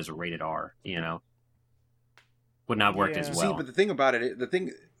any of those were rated R. You know, would not work as well. See, but the thing about it,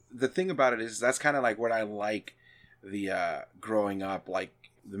 the thing about it is that's kind of like what I like the growing up, like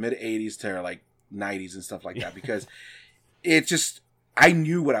the mid '80s to like '90s and stuff like that, because it just. I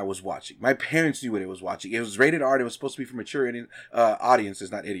knew what I was watching. My parents knew what I was watching. It was rated R. It was supposed to be for mature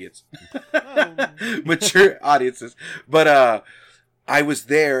audiences, not idiots. Mature audiences. But I was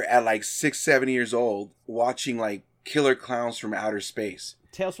there at like 6, 7 years old watching like Killer Clowns from Outer Space.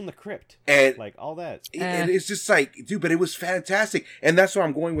 Tales from the Crypt. And like all that. It's just like, dude, but it was fantastic. And that's where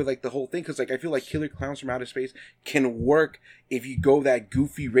I'm going with like the whole thing. Because like I feel like Killer Clowns from Outer Space can work if you go that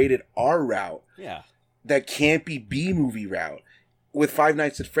goofy rated R route. Yeah. That can't be B-movie route. With Five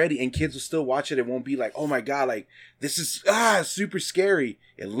Nights at Freddy, and kids will still watch it. It won't be like, oh my god, like this is super scary.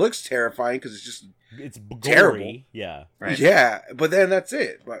 It looks terrifying because it's terrible. Yeah, right. Yeah, but then that's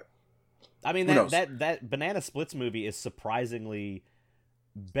it. But I mean, that Banana Splits movie is surprisingly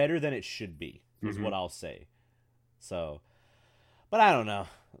better than it should be. Is what I'll say. So, but I don't know.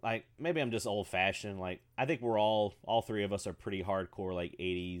 Like maybe I'm just old fashioned. Like I think we're all 3 of us are pretty hardcore like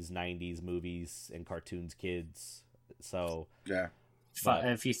 80s, 90s movies and cartoons kids. So yeah.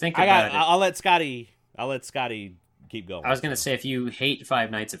 If you think about it, I'll let Scotty keep going. I was going to say, if you hate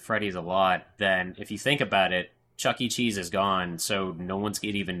Five Nights at Freddy's a lot, then if you think about it, Chuck E. Cheese is gone, so no one's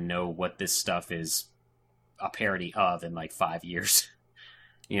going to even know what this stuff is a parody of in like 5 years.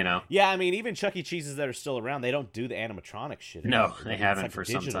 You know? Yeah, I mean, even Chuck E. Cheese's that are still around, they don't do the animatronic shit anymore. No, they haven't like for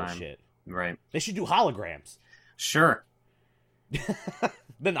some time. Shit. Right. They should do holograms. Sure.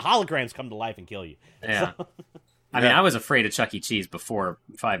 Then the holograms come to life and kill you. Yeah. So. I mean, I was afraid of Chuck E. Cheese before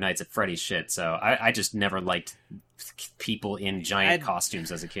Five Nights at Freddy's shit, so I just never liked people in giant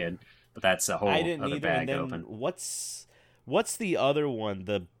costumes as a kid. But that's a whole other bag open. What's the other one?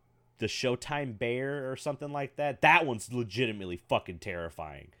 The Showtime Bear or something like that? That one's legitimately fucking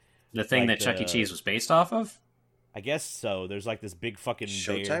terrifying. The thing that Chuck E. Cheese was based off of? I guess so. There's like this big fucking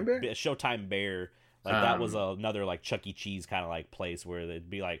Showtime Bear? Showtime Bear. Like that was another like Chuck E. Cheese kind of like place where they'd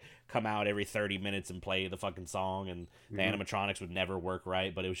be like come out every 30 minutes and play the fucking song, and the animatronics would never work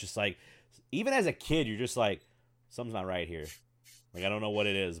right. But it was just like, even as a kid, you're just like, something's not right here. Like I don't know what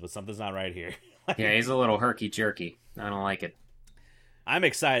it is, but something's not right here. Yeah, he's a little herky jerky. I don't like it. I'm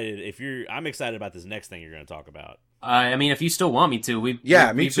excited. I'm excited about this next thing you're going to talk about. I mean, if you still want me to, we've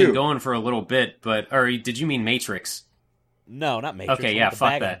been going for a little bit. But or did you mean Matrix? No, not Matrix. Okay, yeah,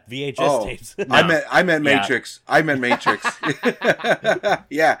 fuck that. VHS tapes. No. I meant Matrix. I meant Matrix.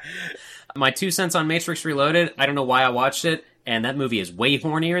 Yeah. My 2 cents on Matrix Reloaded, I don't know why I watched it, and that movie is way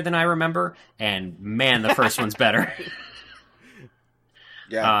hornier than I remember, and man, the first one's better.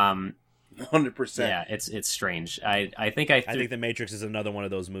 Yeah. 100%. Yeah, it's strange. I think The Matrix is another one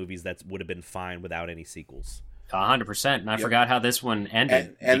of those movies that would have been fine without any sequels. 100%. And I forgot how this one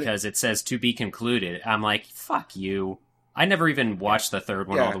ended because it says to be concluded. I'm like, fuck you. I never even watched the third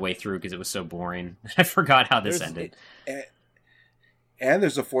one all the way through because it was so boring. I forgot how this ended. And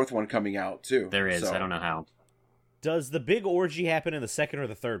there's a fourth one coming out too. There is. So. I don't know how. Does the big orgy happen in the second or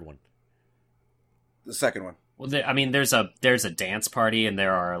the third one? The second one. Well, there's a dance party and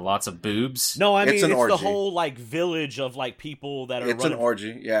there are lots of boobs. No, I mean it's the whole like village of like people that are. It's an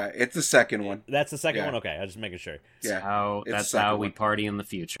orgy. Yeah, it's the second one. That's the second one. Okay, I'm just making sure. That's how we party in the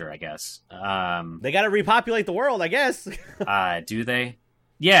future, I guess. They got to repopulate the world, I guess. Do they?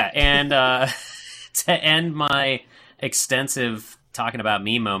 Yeah, and to end my extensive talking about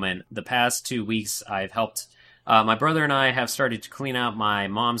me moment, the past 2 weeks I've helped. My brother and I have started to clean out my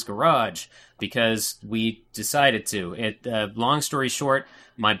mom's garage because we decided to. Long story short,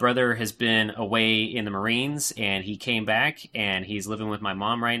 my brother has been away in the Marines, and he came back, and he's living with my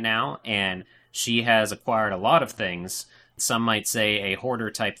mom right now, and she has acquired a lot of things. Some might say a hoarder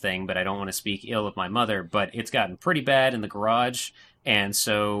type thing, but I don't want to speak ill of my mother, but it's gotten pretty bad in the garage, and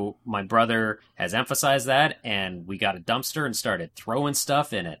so my brother has emphasized that, and we got a dumpster and started throwing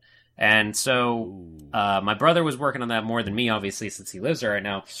stuff in it. And so my brother was working on that more than me, obviously, since he lives there right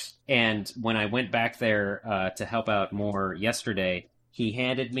now. And when I went back there to help out more yesterday, he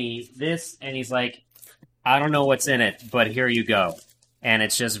handed me this, and he's like, I don't know what's in it, but here you go. And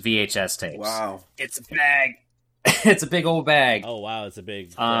it's just VHS tapes. Wow. It's a bag. It's a big old bag. Oh, wow. It's a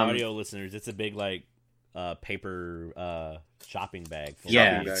big, for audio listeners, it's a big, like, paper shopping bag.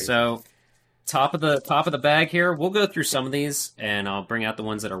 So... Top of the bag here. We'll go through some of these, and I'll bring out the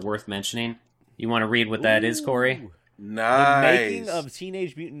ones that are worth mentioning. You want to read what that is, Corey? Nice. The Making of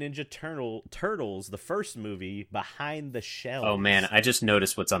Teenage Mutant Ninja Turtles, the first movie, Behind the Shells. Oh, man, I just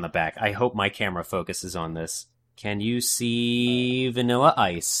noticed what's on the back. I hope my camera focuses on this. Can you see Vanilla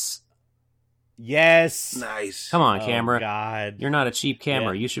Ice? Yes. Nice. Come on, camera. God. You're not a cheap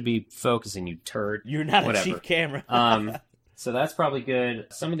camera. You should be focusing, you turd. You're not a cheap camera. So that's probably good.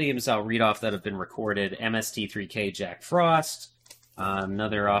 Some of the names I'll read off that have been recorded. MST3K Jack Frost.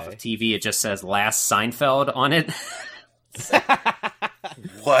 Another off of TV. It just says Last Seinfeld on it.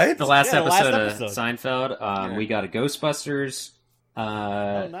 What? The last episode of Seinfeld. We got a Ghostbusters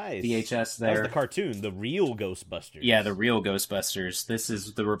nice. VHS there. That was the cartoon, the real Ghostbusters. Yeah, the real Ghostbusters. This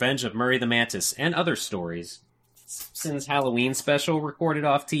is The Revenge of Murray the Mantis and other stories. Simpsons Halloween special recorded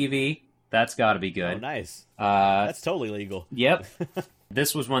off TV. That's got to be good. Oh, nice. That's totally legal. Yep.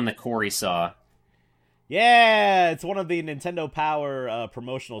 This was one that Corey saw. Yeah, it's one of the Nintendo Power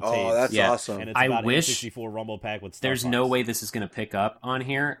promotional tapes. Oh, that's awesome. And it's about a 64 Rumble Pack with Star There's Fox. no way this is going to pick up on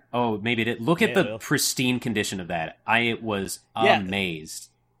here. Oh, maybe it did. Look at the pristine condition of that. I was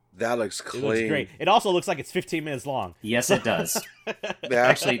amazed. That looks clean. It looks great. It also looks like it's 15 minutes long. Yes, it does.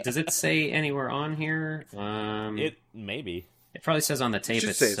 Actually, does it say anywhere on here? It maybe. It probably says on the tape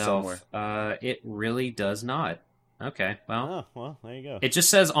itself. It really does not. Okay, well. Oh, well, there you go. It just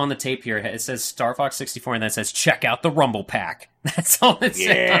says on the tape here, it says Star Fox 64, and then it says, check out the Rumble Pack. That's all it says.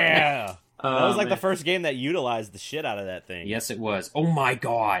 Yeah! That was like the first game that utilized the shit out of that thing. Yes, it was. Oh my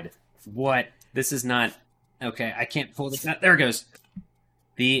god. What? This is not... Okay, I can't pull this out. There it goes.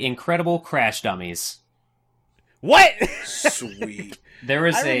 The Incredible Crash Dummies. What? Sweet. There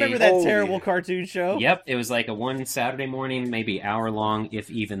was I remember that terrible cartoon show. Yep, it was like a one Saturday morning, maybe hour long, if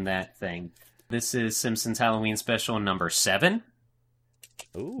even that thing. This is Simpsons Halloween Special number 7.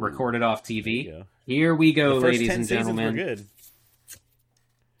 Ooh, recorded off TV. Here we go, ladies and gentlemen. Were good.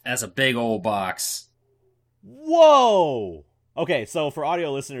 That's a big old box. Whoa! Okay, so for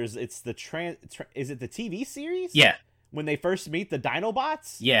audio listeners, it's the is it the TV series? Yeah. When they first meet the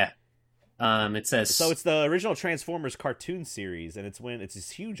Dinobots? Yeah. It says so. It's the original Transformers cartoon series, and it's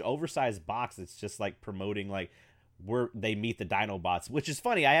this huge oversized box that's just like promoting like where they meet the Dinobots, which is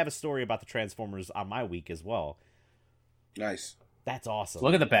funny. I have a story about the Transformers on my week as well. Nice. That's awesome.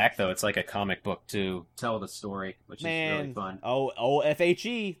 Look at the back though; it's like a comic book to tell the story, which is really fun. Oh,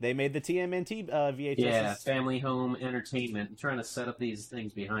 FHE, they made the TMNT VHS. Yeah, Family Home Entertainment. I'm trying to set up these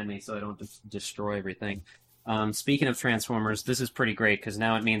things behind me so I don't destroy everything. Speaking of Transformers, this is pretty great because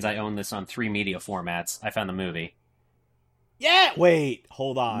now it means I own this on 3 media formats. I found the movie. Yeah! Wait,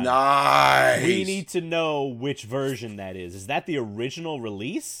 hold on. Nice! We need to know which version that is. Is that the original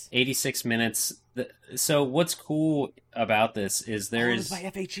release? 86 minutes. So what's cool about this is it's by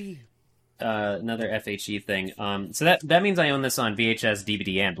FHE. Another FHE thing. So that means I own this on VHS,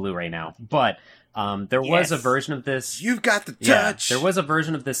 DVD, and Blu-ray now. But there was a version of this. You've got the touch. There was a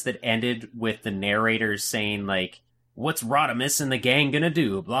version of this that ended with the narrator saying like, what's Rodimus and the gang gonna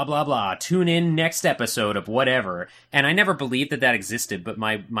do? Blah, blah, blah. Tune in next episode of whatever. And I never believed that existed, but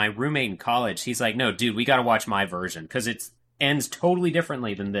my roommate in college, he's like, no, dude, we gotta watch my version, because it ends totally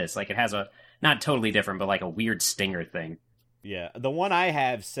differently than this. Like, it has not totally different, but like a weird stinger thing. Yeah, the one I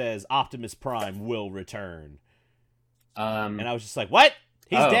have says Optimus Prime will return. And I was just like, what?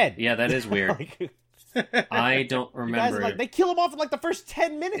 He's dead. Yeah, that is weird. I don't remember. Guys, like, they kill him off in like the first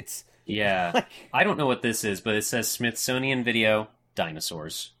 10 minutes. Yeah. I don't know what this is, but it says Smithsonian Video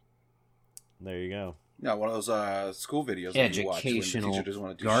Dinosaurs. There you go. Yeah, one of those school videos. Educational that you watch when the teacher doesn't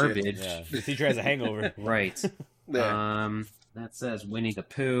want to do garbage. Shit. Yeah, the teacher has a hangover. Right. Yeah. That says Winnie the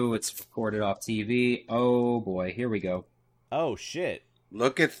Pooh. It's recorded off TV. Oh boy, here we go. Oh shit.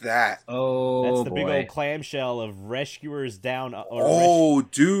 Look at that. Oh, that's the boy. big old clamshell of Rescuers Down.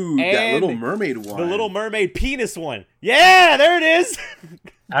 Dude, that Little Mermaid one. The Little Mermaid penis one. Yeah, there it is.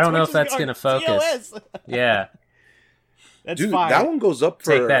 I don't know if that's going to focus. Yeah. That's dude, fine. that one goes up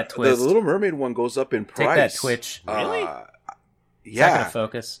for... Take that, Twist. The Little Mermaid one goes up in price. Take that, Twitch. Really? Yeah. It's not going to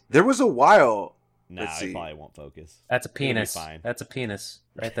focus. There was a while... Nah, it probably won't focus. That's a penis. That's a penis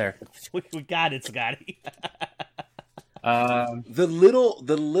right there. we got it, Scotty. The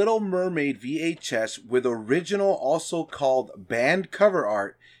Little Mermaid VHS with original, also called band cover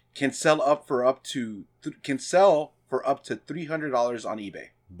art, can sell for up to $300 on eBay.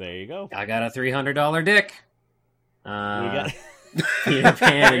 There you go. I got a $300 dick. We got Peter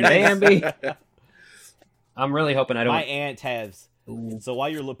Pan and Bambi. I'm really hoping I don't. My aunt has. So while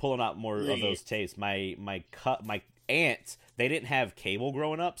you're pulling out more of those tapes, my aunts, they didn't have cable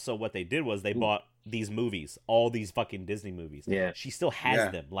growing up, so what they did was they bought these movies, all these fucking Disney movies. Yeah. She still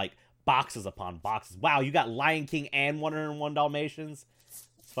has them, like boxes upon boxes. Wow, you got Lion King and 101 Dalmatians?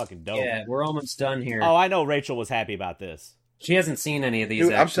 It's fucking dope. Yeah, we're almost done here. Oh, I know Rachel was happy about this. She hasn't seen any of these,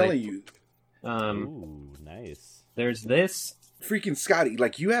 Dude, actually. I'm telling you. Ooh, nice. There's this. Freaking Scotty,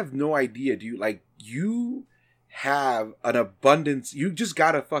 like, you have no idea, dude. Like, you have an abundance. You just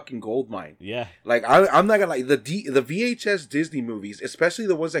got a fucking gold mine. Yeah. Like, I'm not gonna lie. The VHS Disney movies, especially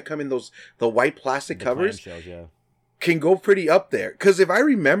the ones that come in the white plastic covers, can go pretty up there. Because if I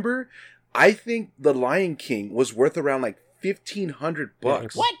remember, I think The Lion King was worth around like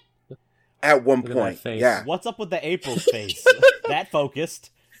 $1,500. What? At one point, yeah. What's up with the April's face? That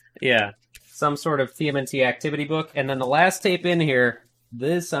focused. Yeah. Some sort of TMNT activity book. And then the last tape in here,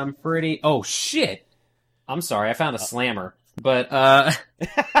 this I'm pretty... Oh, shit! I'm sorry, I found a slammer. But,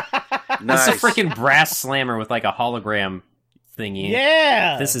 Nice. It's a freaking brass slammer with like a hologram thingy.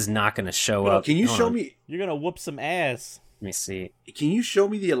 Yeah! This is not going to show up. Can you show me... You're going to whoop some ass. Let me see. Can you show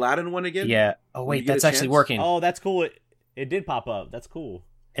me the Aladdin one again? Yeah. Oh, wait, that's actually working. Oh, that's cool. It did pop up. That's cool.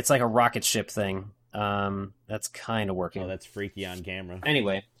 It's like a rocket ship thing. That's kind of working. Oh, that's freaky on camera.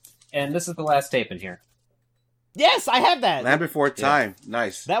 Anyway, and this is the last tape in here. Yes, I have that. Land Before Time. Yeah.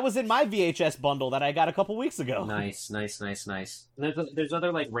 Nice. That was in my VHS bundle that I got a couple weeks ago. Nice. There's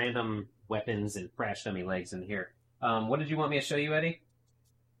other like random weapons and crash dummy legs in here. What did you want me to show you, Eddie?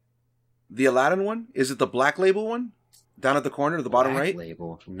 The Aladdin one? Is it the black label one? Down at the corner, the bottom right?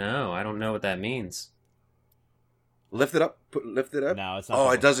 Label. No, I don't know what that means. Lift it up. Lift it up. No, it's not. Oh,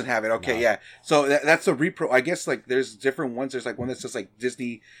 it doesn't have it. Okay, yeah. So that's a repro. I guess like there's different ones. There's like one that's just like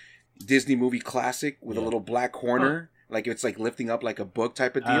Disney movie classic with a little black corner, like it's like lifting up like a book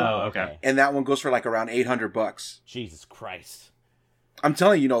type of deal. Oh, okay. And that one goes for like around $800. Jesus Christ! I'm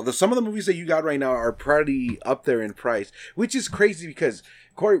telling you, some of the movies that you got right now are pretty up there in price, which is crazy because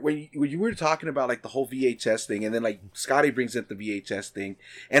Corey, when you were talking about like the whole VHS thing, and then like Scotty brings up the VHS thing,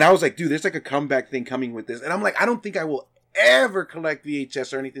 and I was like, dude, there's like a comeback thing coming with this, and I'm like, I don't think I will ever collect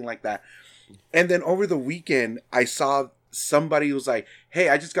VHS or anything like that. And then over the weekend, I saw somebody who was like, hey,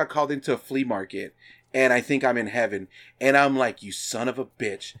 I just got called into a flea market, and I think I'm in heaven. And I'm like, you son of a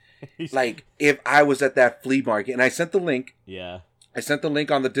bitch! Like if I was at that flea market, and I sent the link. Yeah. I sent the link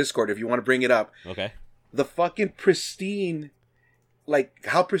on the Discord if you want to bring it up. Okay. The fucking pristine, like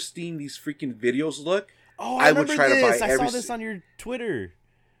how pristine these freaking videos look. Oh, I would try to buy. I saw this on your Twitter.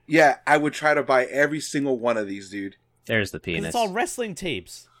 Yeah, I would try to buy every single one of these, dude. There's the penis. It's all wrestling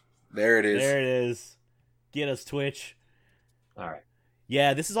tapes. There it is. There it is. Get us, Twitch. All right.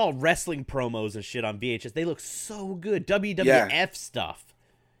 Yeah, this is all wrestling promos and shit on VHS. They look so good. WWF stuff.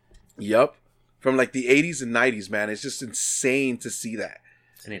 Yup. From like the 80s and 90s, man. It's just insane to see that.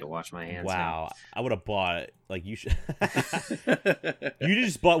 I need to wash my hands. Wow. Now. I would have bought it. Like, you should. You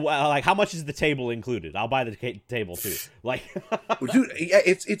just bought, like, how much is the table included? I'll buy the table too. Like, dude, yeah,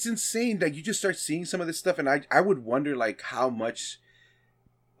 it's insane that you just start seeing some of this stuff, and I would wonder, like, how much,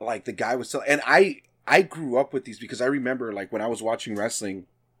 like, the guy was selling. And I grew up with these because I remember, like, when I was watching wrestling,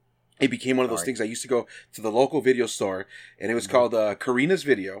 it became one of those things. I used to go to the local video store, and it was called Karina's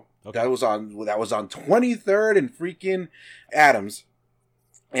Video. Okay. That was on 23rd and freaking Adams.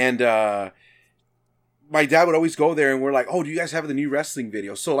 And my dad would always go there, and we're like, "Oh, do you guys have the new wrestling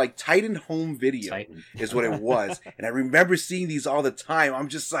video?" So like Titan Home Video is what it was. And I remember seeing these all the time. I'm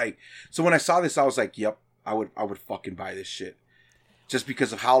just like, so when I saw this, I was like, "Yep, I would fucking buy this shit," just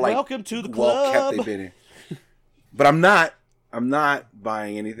because of how like welcome to the well kept they've been in. But I'm not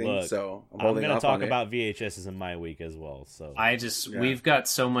buying anything. Look, so I'm going to talk about VHSs in my week as well. So we've got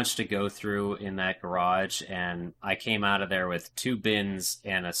so much to go through in that garage, and I came out of there with 2 bins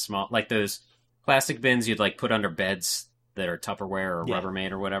and a small, like those plastic bins you'd like put under beds that are Tupperware or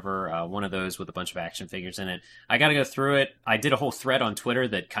Rubbermaid or whatever. One of those with a bunch of action figures in it. I got to go through it. I did a whole thread on Twitter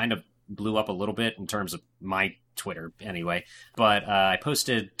that kind of blew up a little bit in terms of my Twitter anyway. But I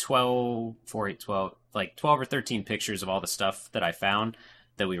posted 12 or 13 pictures of all the stuff that I found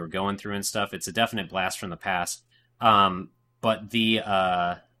that we were going through and stuff. It's a definite blast from the past. But the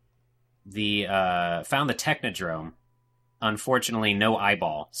found the Technodrome. Unfortunately, no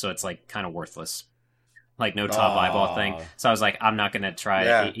eyeball, so it's like kind of worthless, like no top eyeball thing. So I was like, I'm not gonna try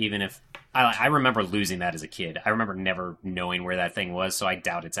it, even if I remember losing that as a kid. I remember never knowing where that thing was, so I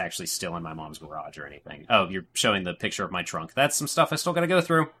doubt it's actually still in my mom's garage or anything. Oh, you're showing the picture of my trunk. That's some stuff I still gotta go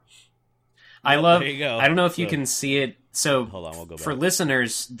through. I love. There you go. I don't know if you can see it. So hold on, we'll go back. For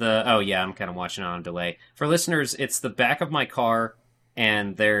listeners, I'm kind of watching on delay. For listeners, it's the back of my car,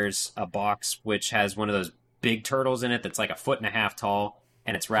 and there's a box which has one of those big turtles in it that's like 1.5 feet tall,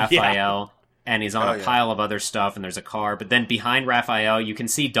 and it's Raphael, and he's on a pile of other stuff, and there's a car. But then behind Raphael, you can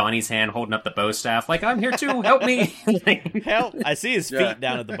see Donnie's hand holding up the bow staff, like, I'm here too, help me. Help! I see his feet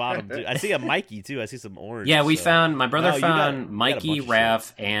down at the bottom, too. I see a Mikey, too. I see some orange. Yeah, my brother found Mikey,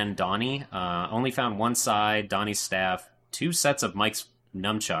 Raph, and Donnie. Only found one side, Donnie's staff, 2 sets of Mike's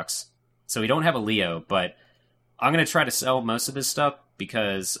nunchucks. So we don't have a Leo, but I'm going to try to sell most of this stuff,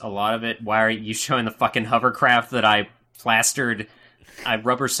 because a lot of it, why are you showing the fucking hovercraft that I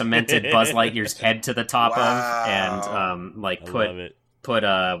rubber cemented Buzz Lightyear's head to the top of, and put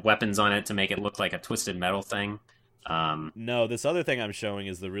weapons on it to make it look like a Twisted Metal thing. No, this other thing I'm showing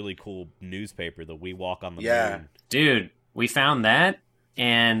is the really cool newspaper, the We Walk on the Moon. Dude, we found that,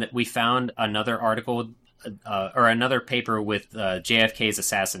 and we found another article, or another paper with JFK's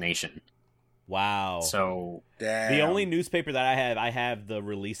assassination. Wow. So damn. The only newspaper that I have the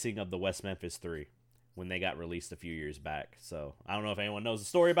releasing of the West Memphis 3 when they got released a few years back. So I don't know if anyone knows the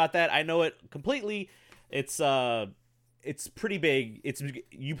story about that. I know it completely. It's pretty big.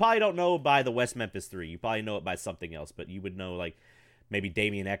 You probably don't know by the West Memphis 3. You probably know it by something else, but you would know like maybe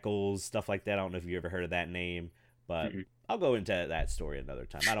Damien Eccles, stuff like that. I don't know if you ever heard of that name, but I'll go into that story another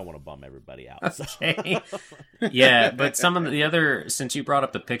time. I don't want to bum everybody out. So. Okay. Yeah, but some of the other, since you brought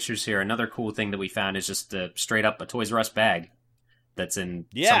up the pictures here, another cool thing that we found is just straight up a Toys R Us bag that's in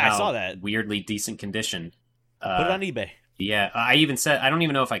I saw that. Weirdly decent condition. Put it on eBay. Yeah, I even said, I don't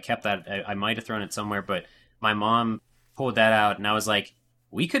even know if I kept that. I might have thrown it somewhere, but my mom pulled that out, and I was like,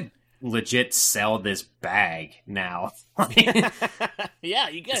 we could legit sell this bag now. Yeah,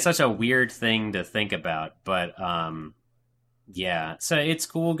 you get It's such a weird thing to think about, but yeah, so it's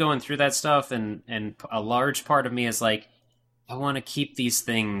cool going through that stuff, and a large part of me is like, I want to keep these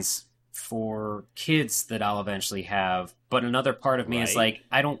things for kids that I'll eventually have, but another part of me is like,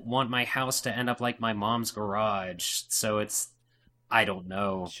 I don't want my house to end up like my mom's garage, so I don't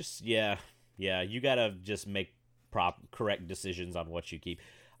know. It's just, you gotta just make correct decisions on what you keep.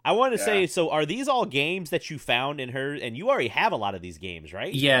 I wanted to say, so are these all games that you found in her? And you already have a lot of these games,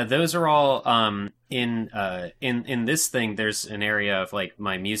 right? Yeah, those are all in this thing. There's an area of like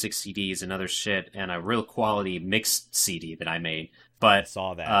my music CDs and other shit, and a real quality mixed CD that I made. But I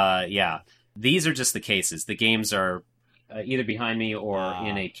saw that. Yeah, these are just the cases. The games are either behind me or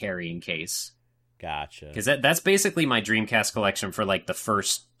in a carrying case. Gotcha. Because that's basically my Dreamcast collection for like the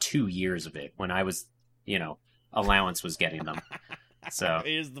first 2 years of it, when I was, allowance was getting them. So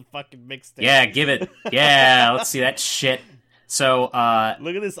here's the fucking mixtape. Yeah, give it. Yeah, let's see that shit. So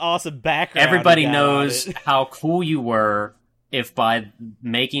look at this awesome background. Everybody knows how cool you were if by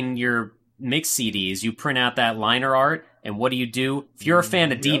making your mix CDs you print out that liner art. And what do? If you're a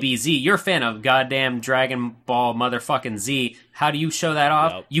fan of DBZ, you're a fan of goddamn Dragon Ball motherfucking Z. How do you show that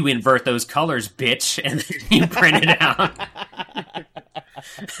off? Yep. You invert those colors, bitch, and then you print it out.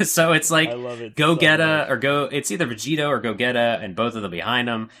 So it's like Gogeta or Go. It's either Vegito or Gogeta, and both of them behind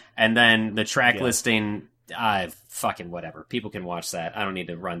them. And then the track listing, fucking whatever. People can watch that. I don't need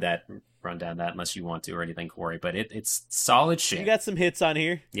to run down that unless you want to or anything, Corey. But it's solid shit. You got some hits on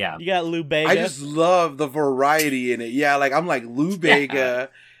here. Yeah, you got Lou Bega. I just love the variety in it. Yeah, like I'm like Lou Bega.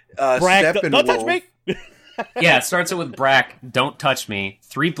 Brack, don't touch me. Yeah, it starts it with Brack, Don't Touch Me,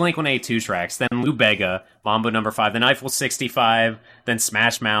 3 Blink-182 tracks, then Lou Bega, Mambo No. 5, then Eiffel 65, then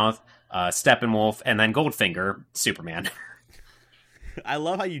Smash Mouth, Steppenwolf, and then Goldfinger, Superman. I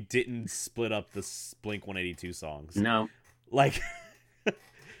love how you didn't split up the Blink-182 songs. No. Like,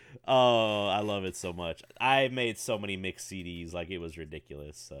 oh, I love it so much. I made so many mixed CDs, like it was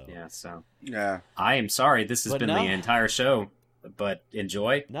ridiculous. So yeah. I am sorry, this has been the entire show. But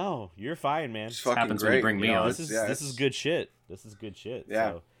enjoy. No, you're fine, man. It's fucking happens great. when you bring me on. This is good shit. This is good shit.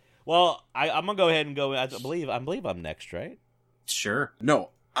 Yeah. So. Well, I'm gonna go ahead and go. I believe I'm next, right? Sure. No,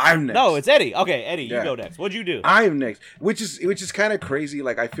 I'm next. No, it's Eddie. Okay, Eddie, you go next. What'd you do? I'm next, which is kind of crazy.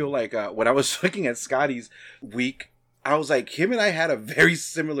 Like I feel like when I was looking at Scotty's week, I was like, him and I had a very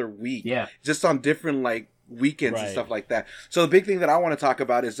similar week. Yeah. Just on different weekends and stuff like that. So the big thing that I want to talk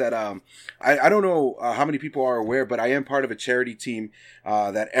about is that I don't know how many people are aware, but I am part of a charity team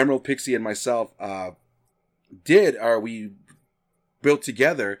that Emerald, Pixie, and myself we built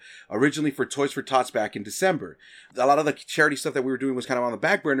together originally for Toys for Tots back in December. A lot of the charity stuff that we were doing was kind of on the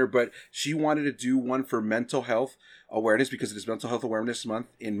back burner, but she wanted to do one for mental health awareness because it is Mental Health Awareness Month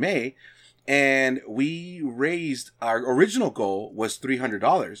in May. And we raised, our original goal was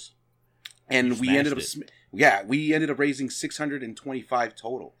 $300. And we ended up raising $625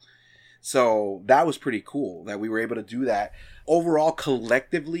 total. So that was pretty cool that we were able to do that. Overall,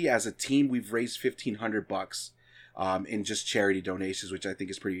 collectively as a team, we've raised $1,500 in just charity donations, which I think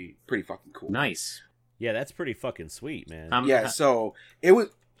is pretty fucking cool. Nice. Yeah, that's pretty fucking sweet, man. So it was.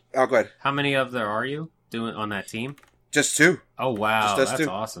 Oh, go ahead. How many of there are you doing on that team? Just 2. Oh wow, that's two.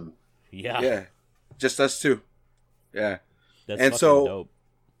 awesome. Yeah, just us 2. Yeah, that's fucking dope.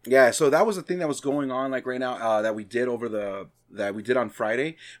 Yeah, so that was the thing that was going on right now that we did on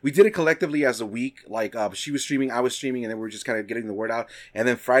Friday. We did it collectively as a week. She was streaming, I was streaming, and then we were just kind of getting the word out. And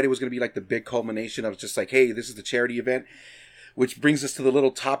then Friday was going to be the big culmination of just hey, this is the charity event. Which brings us to the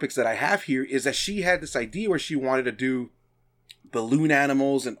little topics that I have here is that she had this idea where she wanted to do balloon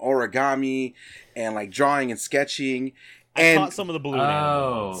animals and origami and drawing and sketching. I caught some of the balloon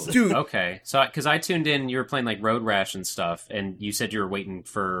animals. Dude. Okay. So, because I tuned in, you were playing Road Rash and stuff, and you said you were waiting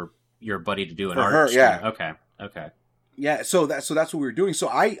for your buddy to do an art stream. Yeah. Okay. Yeah, so that's what we were doing. So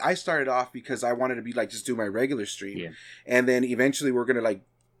I started off because I wanted to be just do my regular stream. Yeah. And then eventually we're going to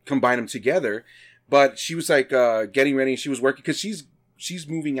combine them together. But she was getting ready and she was working because she's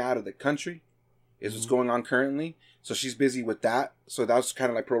moving out of the country is what's going on currently. So she's busy with that. So that was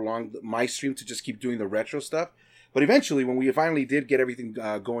kind of prolonged my stream to just keep doing the retro stuff. But eventually when we finally did get everything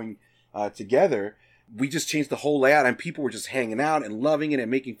going together, we just changed the whole layout and people were just hanging out and loving it and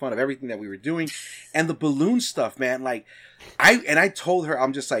making fun of everything that we were doing. And the balloon stuff, man, I told her,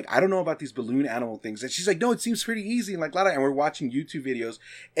 I'm just I don't know about these balloon animal things. And she's like, no, it seems pretty easy. And and we're watching YouTube videos.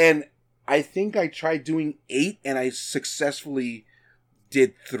 And I think I tried doing 8 and I successfully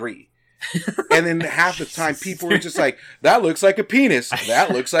did 3. And then half the time people were just that looks like a penis.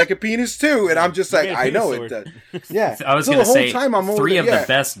 That looks like a penis too. And I'm just I know it does. Yeah. I was going to say, 3 of the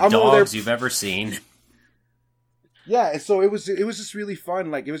best dogs you've ever seen. Yeah, so it was just really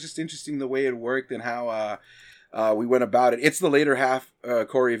fun. It was just interesting the way it worked and how we went about it. It's the later half,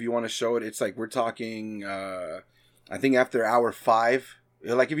 Corey, if you want to show it. It's we're talking, I think after hour 5.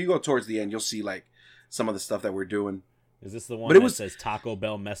 If you go towards the end, you'll see some of the stuff that we're doing. Is this the one that says Taco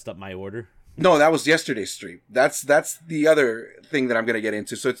Bell messed up my order? No, that was yesterday's stream. That's the other thing that I'm going to get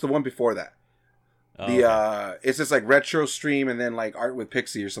into. So it's the one before that. Okay. It's just retro stream and then art with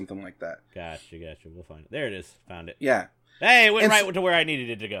Pixie or something like that. Gotcha. We'll find it. There it is. Found it. Yeah. Hey, it went right to where I needed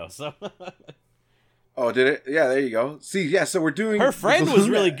it to go. So. Oh, did it? Yeah, there you go. See, yeah. So we're doing. Her friend was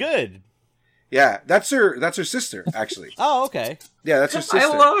really good. Yeah, that's her sister, actually. Oh, okay. Yeah, that's her sister.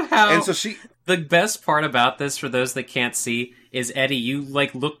 I love how. And so the best part about this, for those that can't see, is Eddie. You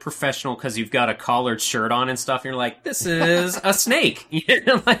look professional because you've got a collared shirt on and stuff. And you're this is a snake.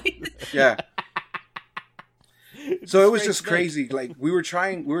 Yeah. So it was just crazy. We were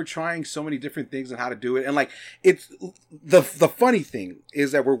trying so many different things and how to do it. And it's the funny thing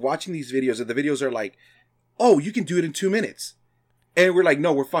is that we're watching these videos and the videos are oh, you can do it in 2 minutes. And we're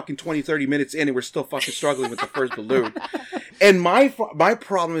no, we're fucking 20, 30 minutes in and we're still fucking struggling with the first balloon. And my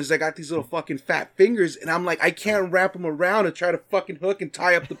problem is I got these little fucking fat fingers and I'm I can't wrap them around and try to fucking hook and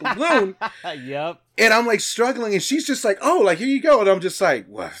tie up the balloon. Yep. And I'm struggling and she's just oh, here you go. And I'm just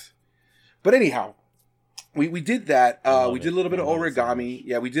what? But anyhow, We did that. We did a little bit of origami.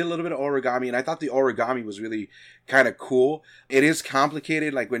 Yeah, we did a little bit of origami, and I thought the origami was really kind of cool. It is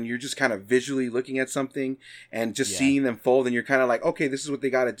complicated, like when you're just kind of visually looking at something and just seeing them fold, and you're kind of like, okay, this is what they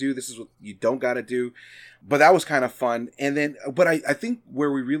got to do. This is what you don't got to do. But that was kind of fun. And then, but I think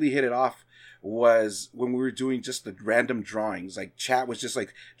where we really hit it off was when we were doing just the random drawings. Like chat was just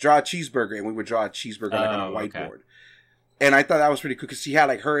like, draw a cheeseburger, and we would draw a cheeseburger like on a whiteboard. Okay. And I thought that was pretty cool because she had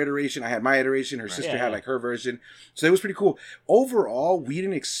like her iteration, I had my iteration, her sister had like her version. So it was pretty cool. Overall, we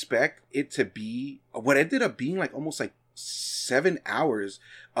didn't expect it to be what ended up being like almost like 7 hours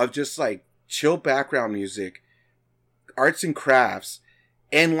of just like chill background music, arts and crafts.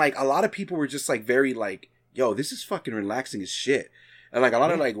 And like a lot of people were just like very like, yo, this is fucking relaxing as shit. And like a lot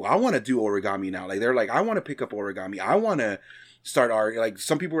of like, well, I want to do origami now. Like they're like, I want to pick up origami. I want to start art. Like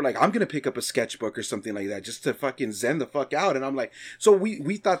some people were like, I'm gonna pick up a sketchbook or something like that just to fucking zen the fuck out. And I'm like, so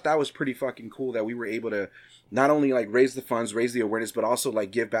we thought that was pretty fucking cool that we were able to not only like raise the funds, raise the awareness, but also like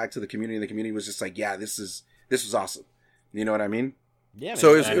give back to the community. And the community was just like, yeah, this was awesome. You know what I mean? Yeah.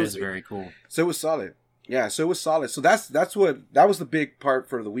 So it was very cool. So it was solid. Yeah, so it was solid. So that was the big part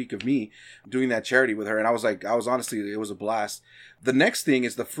for the week of me doing that charity with her. And I was honestly, it was a blast. The next thing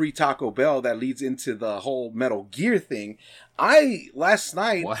is the free Taco Bell that leads into the whole Metal Gear thing. Last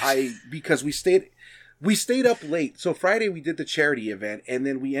night, because we stayed up late. So Friday we did the charity event, and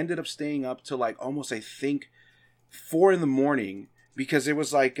then we ended up staying up till like almost, I think, 4 a.m. because it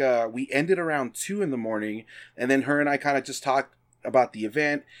was like, we ended around 2 a.m. and then her and I kind of just talked about the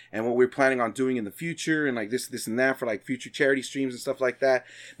event and what we're planning on doing in the future and like this and that for like future charity streams and stuff like that.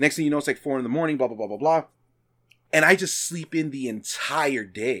 Next thing you know, it's like 4 a.m, blah, blah, blah, blah, blah. And I just sleep in the entire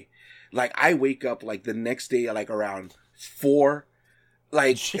day. Like I wake up like the next day, like around 4,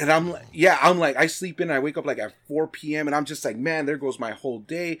 like, and I'm like, I sleep in, and I wake up like at 4 p.m. and I'm just like, man, there goes my whole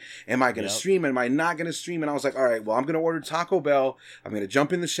day. Am I going to stream? Am I not going to stream? And I was like, all right, well, I'm going to order Taco Bell. I'm going to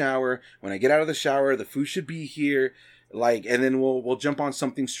jump in the shower. When I get out of the shower, the food should be here. Like, and then we'll jump on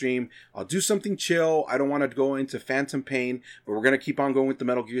something stream. I'll do something chill. I don't want to go into Phantom Pain, but we're going to keep on going with the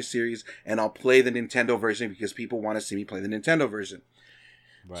Metal Gear series, and I'll play the Nintendo version because people want to see me play the Nintendo version.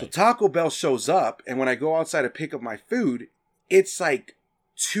 Right. So Taco Bell shows up, and when I go outside to pick up my food, it's like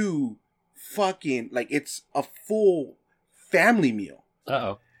it's a full family meal.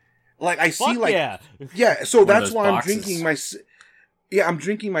 Uh-oh. Like I see so that's why I'm drinking I'm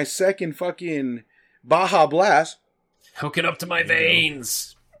drinking my second fucking Baja Blast. Hook it up to my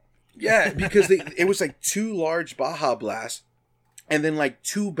veins. Yeah, because it was like 2 large Baja Blasts and then like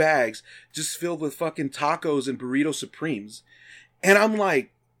 2 bags just filled with fucking tacos and burrito supremes. And I'm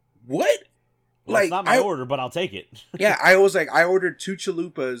like, what? Well, like, it's not my order, but I'll take it. Yeah, I was like, I ordered 2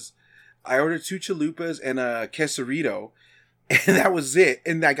 chalupas. And a quesarito. And that was it.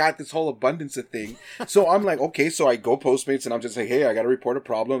 And I got this whole abundance of thing. So I'm like, okay. So I go Postmates and I'm just like, hey, I got to report a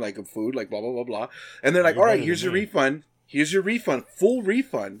problem, like of food, like blah, blah, blah, blah. And they're like, all right, here's your refund. Here's your refund. Full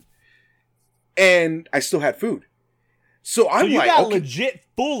refund. And I still had food. So I'm like, you got legit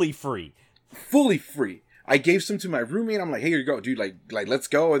fully free. Fully free. I gave some to my roommate. I'm like, hey, here you go, dude. Like, let's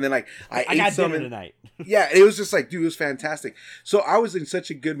go. And then like, I ate got some dinner tonight. Yeah, it was just like, dude, it was fantastic. So I was in such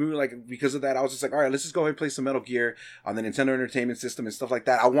a good mood, like because of that. I was just like, all right, let's just go ahead and play some Metal Gear on the Nintendo Entertainment System and stuff like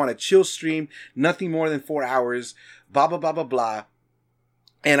that. I want a chill stream, nothing more than 4 hours. Blah blah blah blah blah.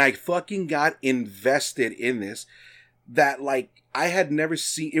 And I fucking got invested in this. That like I had never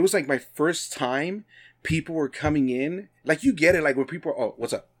seen. It was like my first time people were coming in. Like you get it, like when people are, oh,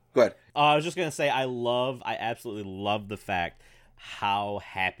 what's up? Go ahead. I was just going to say, I absolutely love the fact how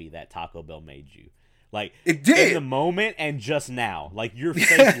happy that Taco Bell made you. Like, it did. In the moment and just now. Like, your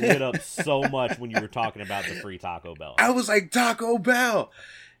face lit up so much when you were talking about the free Taco Bell. I was like, Taco Bell!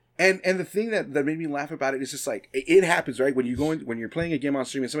 And the thing that made me laugh about it is just like, it happens, right? When you're playing a game on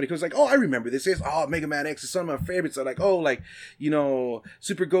stream and somebody goes like, oh, I remember this. It's, Mega Man X is some of my favorites. Are like, oh, like, you know,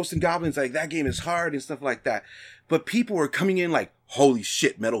 Super Ghosts and Goblins, like, that game is hard and stuff like that. But people were coming in like, holy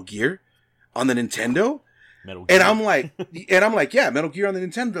shit, Metal Gear on the Nintendo? Metal Gear. And I'm like, yeah, Metal Gear on the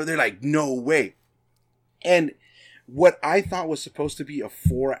Nintendo. They're like, no way. And what I thought was supposed to be a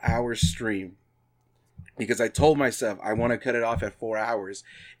 4-hour stream, because I told myself I want to cut it off at 4 hours,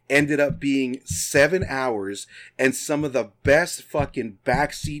 ended up being 7 hours and some of the best fucking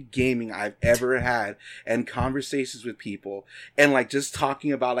backseat gaming I've ever had, and conversations with people, and like just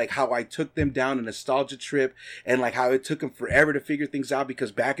talking about like how I took them down a nostalgia trip, and like how it took them forever to figure things out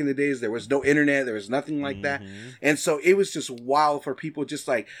because back in the days there was no internet, there was nothing like that. And so it was just wild for people, just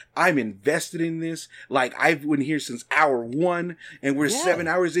like, I'm invested in this, like I've been here since hour 1 and we're 7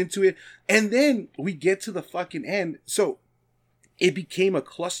 hours into it, and then we get to the fucking end. So it became a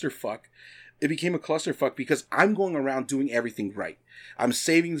clusterfuck it became a clusterfuck because I'm going around doing everything right. I'm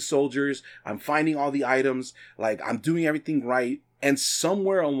saving the soldiers. I'm finding all the items. Like, I'm doing everything right. And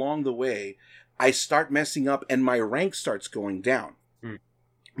somewhere along the way, I start messing up and my rank starts going down.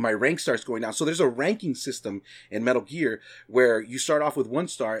 My rank starts going down. So there's a ranking system in Metal Gear where you start off with 1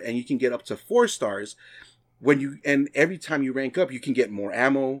 star and you can get up to 4 stars. And every time you rank up, you can get more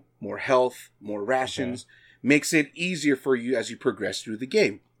ammo, more health, more rations. Okay. Makes it easier for you as you progress through the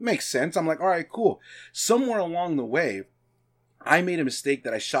game. Makes sense. I'm like, all right, cool. Somewhere along the way, I made a mistake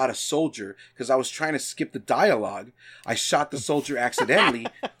that I shot a soldier because I was trying to skip the dialogue. I shot the soldier accidentally,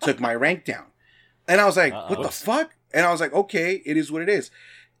 took my rank down. And I was like, what the fuck? And I was like, okay, it is what it is.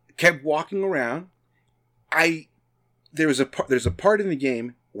 Kept walking around. There's a part in the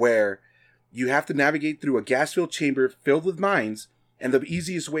game where you have to navigate through a gas-filled chamber filled with mines, and the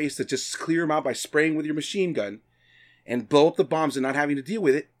easiest way is to just clear them out by spraying with your machine gun and blow up the bombs and not having to deal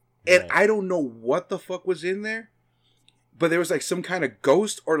with it. And I don't know what the fuck was in there, but there was like some kind of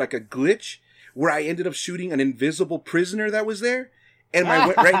ghost or like a glitch where I ended up shooting an invisible prisoner that was there, and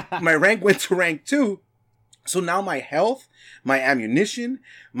my rank went to rank 2. So now my health, my ammunition,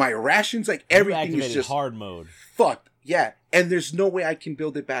 my rations, like everything is just hard mode. Fucked. Yeah. And there's no way I can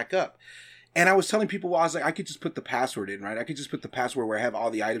build it back up. And I was telling people, I was like, I could just put the password in, right? I could just put the password where I have all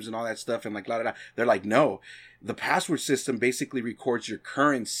the items and all that stuff and like, la, la, la. They're like, no, the password system basically records your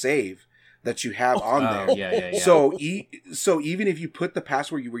current save that you have on there. Yeah. So even if you put the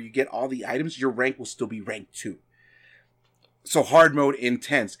password where you get all the items, your rank will still be rank 2. So hard mode,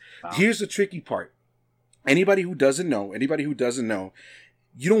 intense. Wow. Here's the tricky part. Anybody who doesn't know,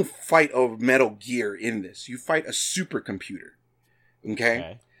 you don't fight a Metal Gear in this. You fight a supercomputer.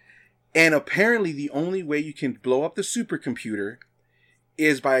 Okay? And apparently the only way you can blow up the supercomputer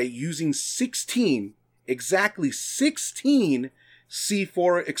is by using exactly 16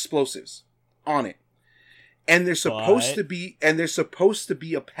 C4 explosives on it. And there's supposed to be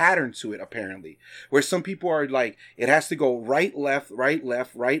a pattern to it, apparently, where some people are like, it has to go right, left, right,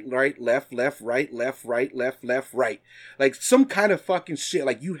 left, right, right, left, left, right, left, right, left, left, right. Like some kind of fucking shit.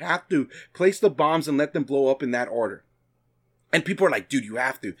 Like you have to place the bombs and let them blow up in that order. And people are like, dude, you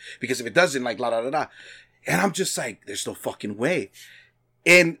have to, because if it doesn't, like, la, la, la, la. And I'm just like, there's no fucking way.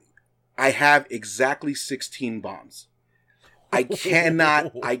 And I have exactly 16 bombs. I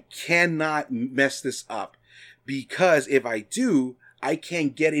cannot mess this up. Because if I do, I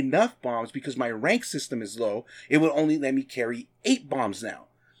can't get enough bombs because my rank system is low. It will only let me carry 8 bombs now.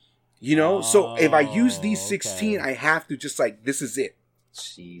 You know? So if I use these 16, I have to just like, this is it.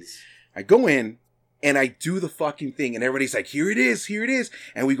 Jeez. I go in and I do the fucking thing and everybody's like, here it is.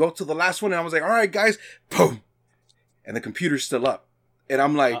 And we go to the last one and I was like, all right, guys, boom. And the computer's still up. And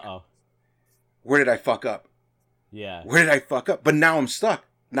I'm like, where did I fuck up? Yeah. Where did I fuck up? But now I'm stuck.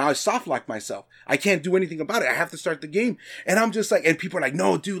 Now I soft lock myself. I can't do anything about it. I have to start the game. And I'm just like, and people are like,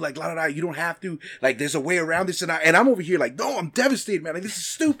 no, dude, like, la, la, la, you don't have to. Like, there's a way around this. And I'm over here like, no, I'm devastated, man. Like, this is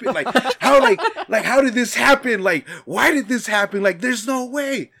stupid. Like, how did this happen? Like, why did this happen? Like, there's no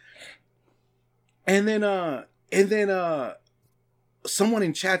way. And then, someone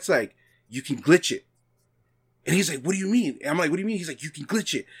in chat's like, you can glitch it. And he's like, what do you mean? And I'm like, what do you mean? He's like, you can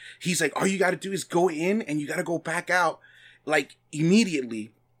glitch it. He's like, all you got to do is go in and you got to go back out like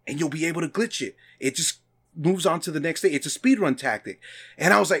immediately and you'll be able to glitch it. It just moves on to the next day. It's a speedrun tactic.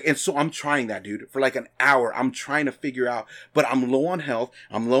 And I was like, and so I'm trying that, dude, for like an hour. I'm trying to figure out, but I'm low on health.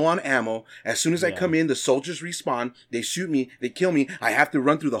 I'm low on ammo. As soon as I come in, the soldiers respawn. They shoot me. They kill me. I have to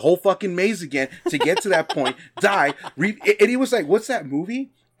run through the whole fucking maze again to get to that point, die. And he was like, what's that movie?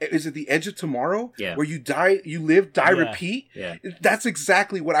 Is it The Edge of Tomorrow? Yeah. Where you die, you live, die, repeat? Yeah. That's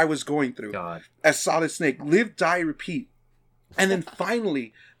exactly what I was going through. God. As Solid Snake. Live, die, repeat. And then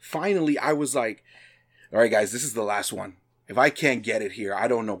finally, I was like, all right, guys, this is the last one. If I can't get it here, I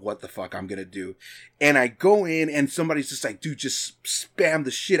don't know what the fuck I'm going to do. And I go in and somebody's just like, dude, just spam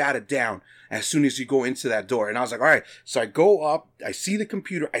the shit out of down as soon as you go into that door. And I was like, all right. So I go up, I see the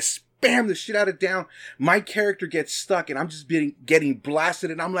computer, I spam the shit out of down. My character gets stuck and I'm just getting blasted.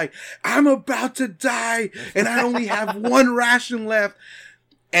 And I'm like, I'm about to die. And I only have 1 ration left.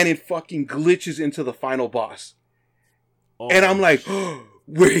 And it fucking glitches into the final boss. Oh, and I'm like, oh,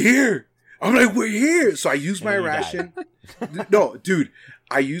 we're here. I'm like, we're here. So I used my ration. No, dude,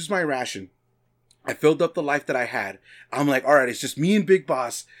 I used my ration. I filled up the life that I had. I'm like, all right, it's just me and Big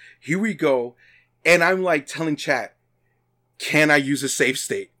Boss. Here we go. And I'm like telling chat, can I use a save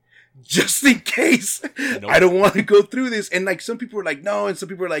state? Just in case. Nope. I don't want to go through this. And like some people were like, no. And some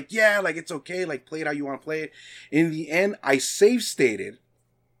people were like, yeah, like it's okay. Like play it how you want to play it. In the end, I save stated,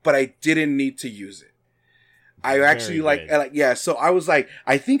 but I didn't need to use it. I actually like, yeah. So I was like,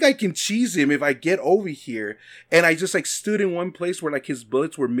 I think I can cheese him if I get over here. And I just like stood in one place where like his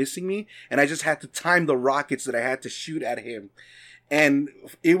bullets were missing me, and I just had to time the rockets that I had to shoot at him. And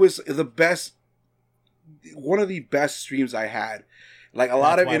it was the best, one of the best streams I had. Like a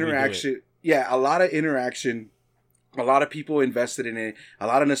lot of interaction. Yeah, a lot of interaction. A lot of people invested in it. A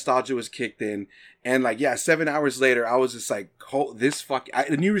lot of nostalgia was kicked in. And like, yeah, 7 hours later, I was just like,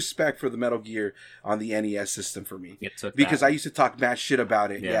 a new respect for the Metal Gear on the NES system for me. Because I used to talk mad shit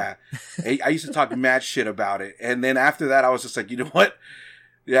about it. Yeah. I used to talk mad shit about it. And then after that, I was just like, you know what?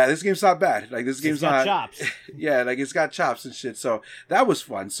 Yeah, this game's not bad. Like, this game's not... chops. Yeah, like, it's got chops and shit. So that was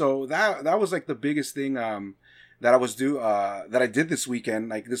fun. So that was like the biggest thing, that I did this weekend.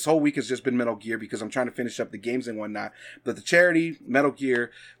 Like, this whole week has just been Metal Gear because I'm trying to finish up the games and whatnot. But the charity, Metal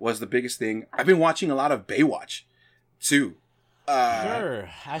Gear, was the biggest thing. I've been watching a lot of Baywatch, too. Sure,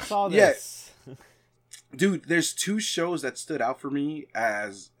 I saw this. Yeah. Dude, there's 2 shows that stood out for me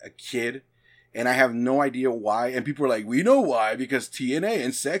as a kid, and I have no idea why. And people are like, we know why, because TNA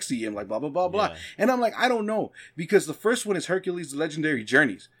and sexy and like blah, blah, blah, blah. And I'm like, I don't know. Because the first one is Hercules, The Legendary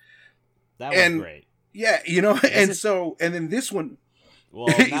Journeys. That was great. Yeah, you know, and then this one. Well,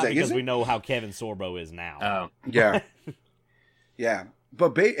 not because we know how Kevin Sorbo is now. Oh, yeah, yeah.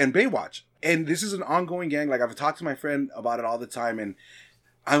 But Baywatch, and this is an ongoing gang. Like, I've talked to my friend about it all the time, and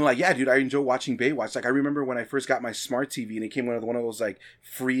I'm like, yeah, dude, I enjoy watching Baywatch. Like, I remember when I first got my smart TV, and it came with one of those like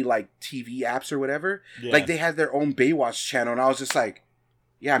free like TV apps or whatever. Yeah. Like, they had their own Baywatch channel, and I was just like,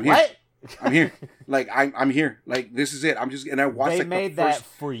 yeah, I'm here. What? I'm here. Like, I'm here. Like, this is it. And I watched. They made that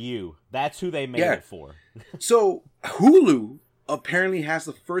for you. That's who they made it for. So Hulu apparently has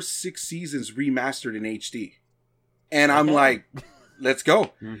the first 6 seasons remastered in HD, and I'm like, let's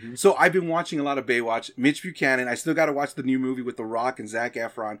go. Mm-hmm. So I've been watching a lot of Baywatch. Mitch Buchanan. I still got to watch the new movie with The Rock and Zac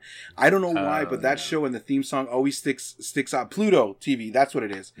Efron. I don't know why, but that show and the theme song always sticks out. Pluto TV. That's what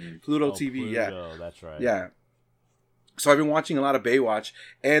it is. Pluto TV. Pluto, yeah, that's right. Yeah. So I've been watching a lot of Baywatch,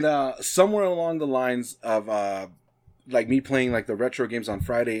 and somewhere along the lines of like me playing like the retro games on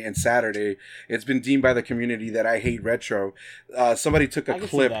Friday and Saturday, it's been deemed by the community that I hate retro. Somebody took a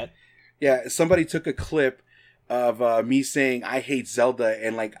clip. Yeah, somebody took a clip of me saying I hate Zelda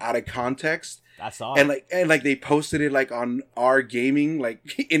and like out of context. I saw it. And like they posted it like on our gaming, like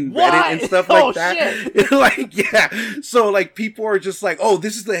in Reddit and stuff like that. Like, yeah. So like people are just like, oh,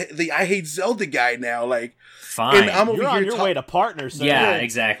 this is the I hate Zelda guy now. Like, fine. And I'm over You're here on your way to partners. So yeah,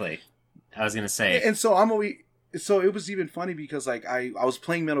 exactly. I was gonna say. And so so it was even funny because like I was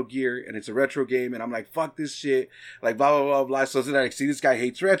playing Metal Gear and it's a retro game and I'm like, fuck this shit, like blah blah blah blah. So then I see this guy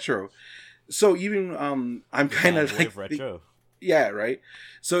hates retro. So even I'm kind of like retro. Yeah, right.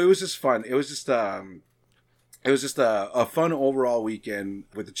 So it was just fun. It was just a fun overall weekend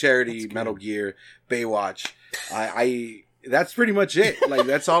with the charity, Metal Gear, Baywatch. I that's pretty much it. Like,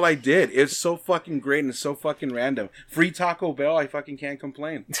 that's all I did. It's so fucking great and it's so fucking random. Free Taco Bell, I fucking can't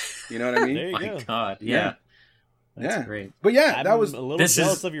complain. You know what I mean? There you go. My God, yeah. That's great. But yeah, I'm that was a little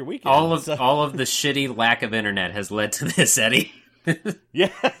jealous of your weekend. All of the shitty lack of internet has led to this, Eddie.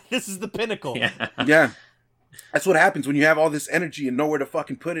 Yeah, this is the pinnacle. Yeah. That's what happens when you have all this energy and nowhere to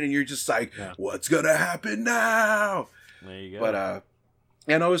fucking put it, and you're just like, what's gonna happen now? There you go. But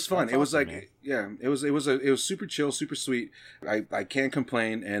yeah, no, it was fun. That's it was awesome, like, man. yeah, it was super chill, super sweet. I can't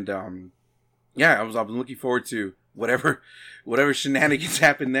complain, and yeah, I've been looking forward to whatever shenanigans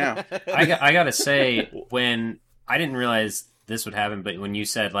happen now. I gotta say, when I didn't realize this would happen, but when you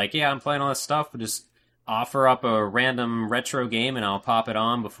said like, yeah, I'm playing all this stuff, but just offer up a random retro game and I'll pop it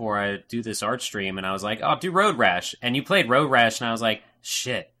on before I do this art stream, and I was like, oh, do Road Rash, and you played Road Rash, and I was like,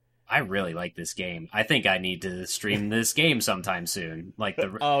 shit, I really like this game. I think I need to stream this game sometime soon. Like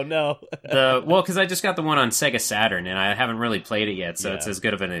the oh no, well, because I just got the one on Sega Saturn and I haven't really played it yet, so it's as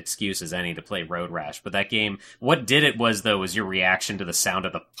good of an excuse as any to play Road Rash. But that game, what did it was your reaction to the sound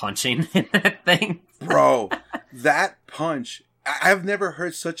of the punching in that thing, bro. That punch, I've never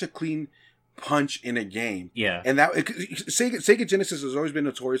heard such a clean punch in a game. Yeah. And that Sega Genesis has always been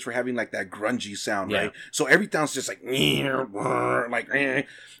notorious for having like that grungy sound, right? So every sound's just like and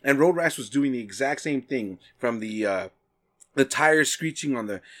Road Rash was doing the exact same thing, from the tires screeching on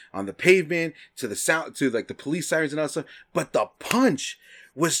the pavement to the sound to like the police sirens and all that stuff. But the punch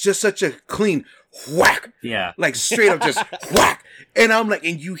was just such a clean whack. Yeah. Like straight up just whack. And I'm like,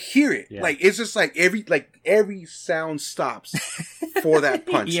 and you hear it. Yeah. Like, it's just like every sound stops for that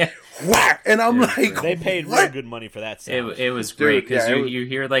punch. Yeah. Whack. And I'm like, they paid real good money for that sound. It was great because you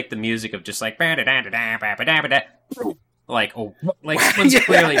hear like the music of just like like someone's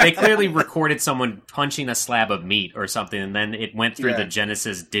they clearly recorded someone punching a slab of meat or something, and then it went through the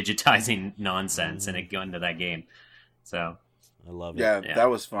Genesis digitizing nonsense, and it got into that game. So I love it. Yeah, that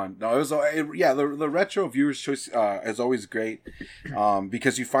was fun. No, it was the retro viewers choice is always great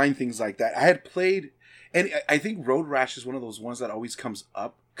because you find things like that. I had played, and I think Road Rash is one of those ones that always comes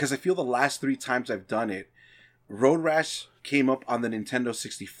up because I feel the last 3 times I've done it, Road Rash came up on the Nintendo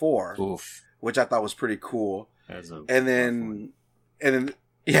 64, which I thought was pretty cool. And then the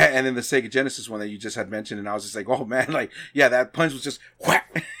Sega Genesis one that you just had mentioned, and I was just like, oh man, like that punch was just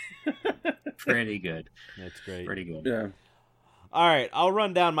whack. Pretty good. That's great. Pretty good. Yeah. All right, I'll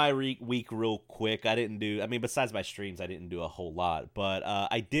run down my week real quick. Besides my streams, I didn't do a whole lot, but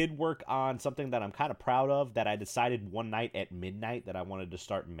I did work on something that I'm kind of proud of that I decided one night at midnight that I wanted to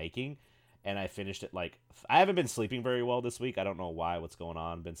start making, and I finished it I haven't been sleeping very well this week. I don't know what's going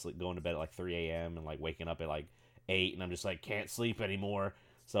on. Been going to bed at 3 a.m. and waking up at 8, and I'm just can't sleep anymore.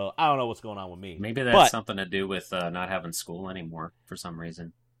 So I don't know what's going on with me. Maybe that's something to do with not having school anymore for some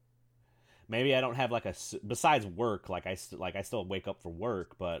reason. Maybe I don't have besides work, I still wake up for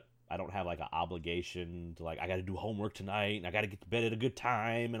work, but I don't have an obligation to I got to do homework tonight and I got to get to bed at a good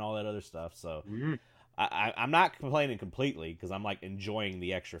time and all that other stuff. So I'm not complaining completely because I'm enjoying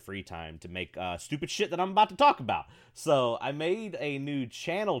the extra free time to make stupid shit that I'm about to talk about. So I made a new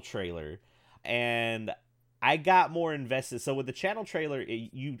channel trailer and I got more invested. So with the channel trailer,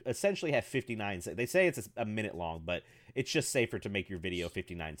 you essentially have 59 seconds. They say it's a minute long, but it's just safer to make your video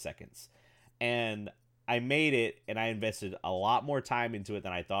 59 seconds. And I made it, and I invested a lot more time into it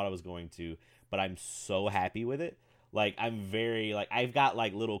than I thought I was going to, but I'm so happy with it. I'm very, I've got,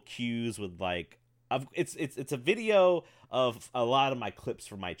 little cues with, it's a video of a lot of my clips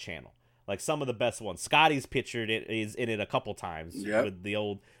from my channel. Some of the best ones. Scotty's pictured it, is in it a couple times with the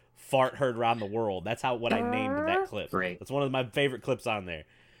old fart heard around the world. That's what I named that clip. Great. That's one of my favorite clips on there.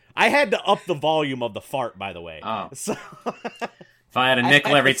 I had to up the volume of the fart, by the way. Oh. So... If I had a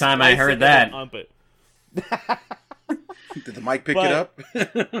nickel every time I heard that. Did the mic pick it up?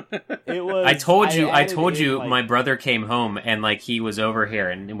 It was. I told you. My brother came home and he was over here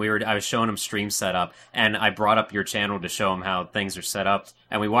and I was showing him stream setup and I brought up your channel to show him how things are set up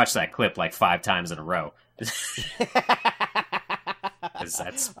and we watched that clip 5 times in a row.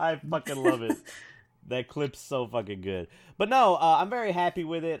 I fucking love it. That clip's so fucking good. But no, I'm very happy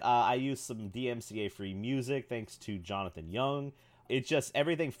with it. I used some DMCA free music thanks to Jonathan Young. It just,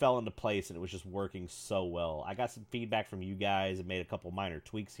 everything fell into place and it was just working so well. I got some feedback from you guys and made a couple minor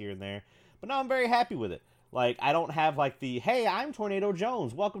tweaks here and there. But no, I'm very happy with it. I don't have the, hey, I'm Tornado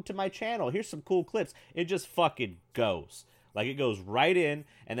Jones. Welcome to my channel. Here's some cool clips. It just fucking goes. It goes right in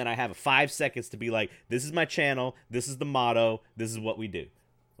and then I have 5 seconds to be this is my channel. This is the motto. This is what we do.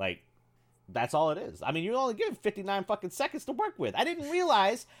 That's all it is. I mean, you only give 59 fucking seconds to work with. I didn't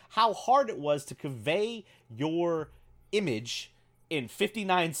realize how hard it was to convey your image in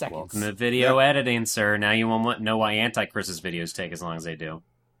 59 seconds. Welcome to video editing, sir. Now you won't know why Antichris's videos take as long as they do.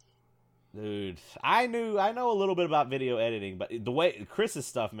 Dude, I know a little bit about video editing, but the way Chris's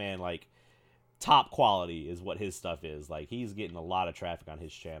stuff, man, top quality is what his stuff is. He's getting a lot of traffic on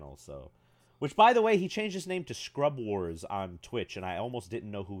his channel, so... Which, by the way, he changed his name to Scrub Wars on Twitch, and I almost didn't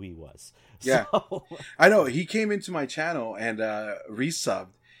know who he was. Yeah. So... I know. He came into my channel and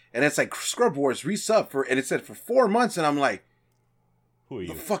resubbed, and it's Scrub Wars resub and it said for 4 months, and I'm like, who are you?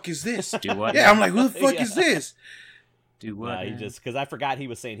 The fuck is this? Do what? Yeah, I'm like, who the fuck is this? Do what? Nah, because I forgot he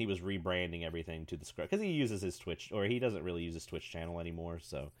was saying he was rebranding everything to the Scrub, because he uses his Twitch, or he doesn't really use his Twitch channel anymore,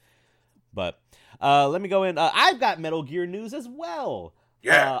 so. But let me go in. I've got Metal Gear news as well.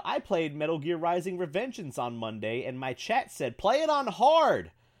 Yeah. I played Metal Gear Rising: Revengeance on Monday, and my chat said, play it on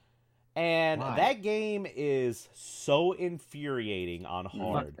hard. And that game is so infuriating on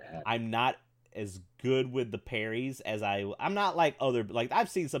hard. I'm not as good with the parries as I'm not I've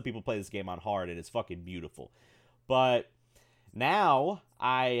seen some people play this game on hard, and it's fucking beautiful. But now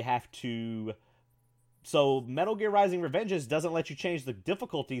I have to... So Metal Gear Rising: Revengeance doesn't let you change the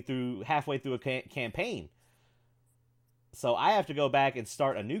difficulty halfway through a campaign. So I have to go back and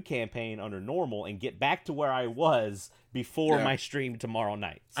start a new campaign under normal and get back to where I was before my stream tomorrow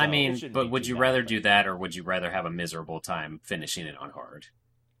night. So but would you rather do that, or would you rather have a miserable time finishing it on hard?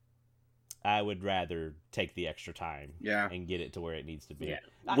 I would rather take the extra time and get it to where it needs to be. Yeah.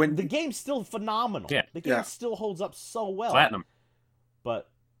 The game's still phenomenal. Yeah. The game still holds up so well. Platinum. But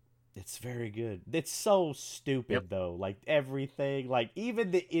It's very good. It's so stupid though. Like everything, like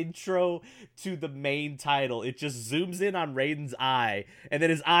even the intro to the main title, it just zooms in on Raiden's eye, and then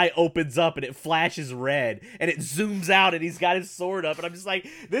his eye opens up and it flashes red, and it zooms out and he's got his sword up, and I'm just like,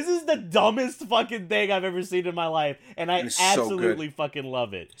 this is the dumbest fucking thing I've ever seen in my life, and I absolutely fucking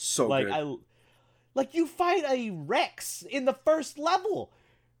love it. So like good. Like you fight a Rex in the first level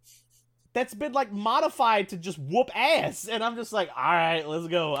that's been like modified to just whoop ass, and I'm just like, all right, let's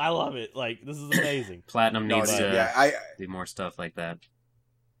go. I love it. Like, this is amazing. Platinum needs to do more stuff like that.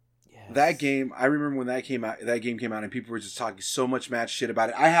 Yes. That game, I remember when that game came out, and people were just talking so much mad shit about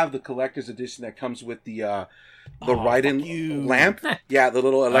it. I have the collector's edition that comes with the Raiden lamp. Yeah, the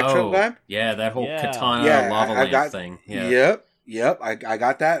little electric lamp. Yeah, that whole katana lava lamp thing. Yeah. Yep. I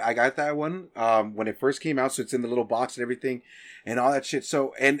got that. I got that one when it first came out, so it's in the little box and everything. And all that shit.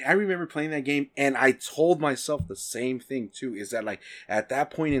 So, and I remember playing that game, and I told myself the same thing too. Is that like at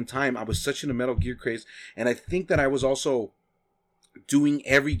that point in time, I was such in a Metal Gear craze, and I think that I was also doing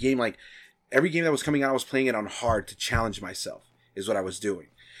every game that was coming out, I was playing it on hard to challenge myself. Is what I was doing,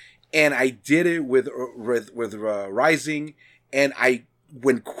 and I did it with Rising, and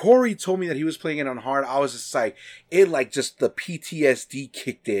when Corey told me that he was playing it on hard, I was just like, just the PTSD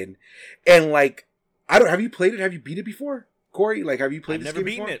kicked in, and like, have you played it? Have you beat it before? Corey, like, have you played this game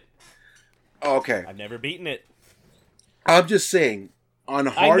before? I've never beaten it. Oh, okay. I've never beaten it. I'm just saying, on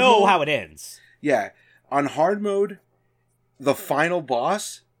hard I know mode, how it ends. Yeah. On hard mode, the final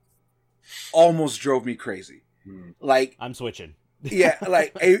boss almost drove me crazy. Like, I'm switching. Yeah,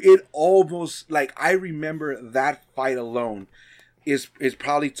 like, it almost, like, I remember that fight alone it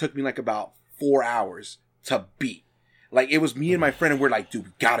probably took me, like, about 4 hours to beat. Like, it was me and my friend, and we're like, dude,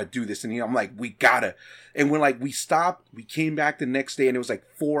 we gotta do this. And I'm like, we gotta. And when, like, we stopped, we came back the next day, and it was, like,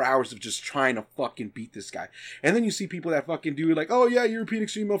 4 hours of just trying to fucking beat this guy. And then you see people that fucking do it, like, oh, yeah, European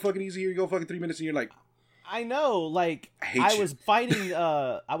Extreme mode, fucking easy, here you go, fucking 3 minutes, and you're like... I know, like, I was fighting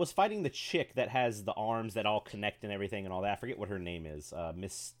the chick that has the arms that all connect and everything and all that. I forget what her name is,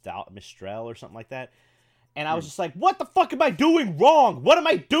 Mistral or something like that. And I was just like, what the fuck am I doing wrong? What am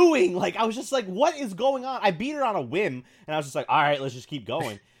I doing? Like, I was just like, what is going on? I beat her on a whim, and I was just like, all right, let's just keep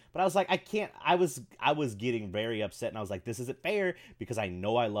going. But I was like, I can't. I was getting very upset, and I was like, this isn't fair, because I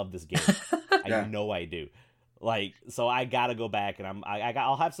know I love this game. I know I do. Like, so I gotta go back, and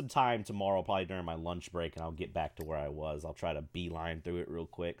I'll have some time tomorrow, probably during my lunch break, and I'll get back to where I was. I'll try to beeline through it real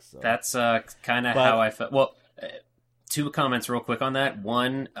quick. So that's kind of how I felt. Well. Two comments real quick on that.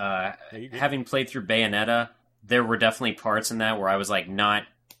 One, having played through Bayonetta, there were definitely parts in that where I was like, not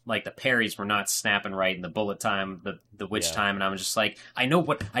like the parries were not snapping right, and the bullet time, the witch time, and I was just like, I know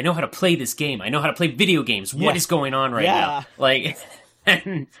how to play this game. I know how to play video games. What is going on right now? Like,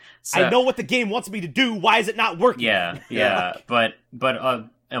 and so, I know what the game wants me to do. Why is it not working? Yeah. But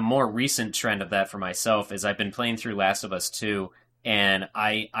a more recent trend of that for myself is I've been playing through Last of Us 2. And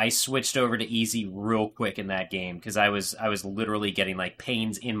I switched over to easy real quick in that game because I was literally getting like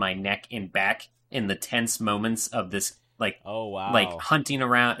pains in my neck and back in the tense moments of this, like, oh wow, like hunting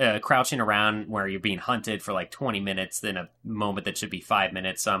around, crouching around where you're being hunted for like 20 minutes, then a moment that should be 5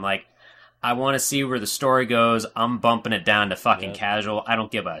 minutes. So I'm like, I want to see where the story goes. I'm bumping it down to fucking casual. I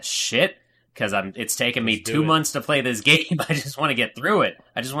don't give a shit because it's taken me 2 months to play this game. I just want to get through it.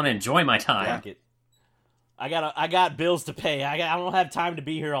 I just want to enjoy my time. I got bills to pay. I don't have time to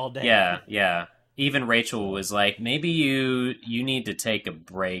be here all day. Yeah. Even Rachel was like, maybe you need to take a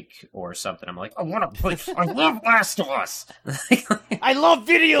break or something. I'm like, I want to play. I love Last of Us. I love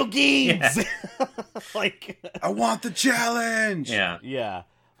video games. Yeah. Like, I want the challenge. Yeah.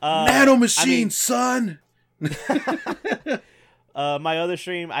 Nano machine, son. My other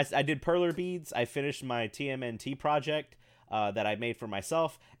stream, I did Perler Beads. I finished my TMNT project. That I made for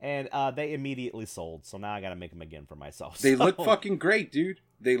myself, and they immediately sold. So now I gotta make them again for myself. They look fucking great, dude.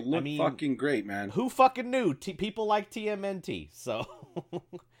 They look fucking great, man. Who fucking knew? People like TMNT. So,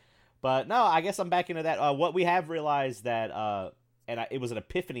 but no, I guess I'm back into that. What we have realized that, it was an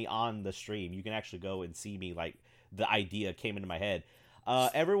epiphany on the stream. You can actually go and see me, like, the idea came into my head.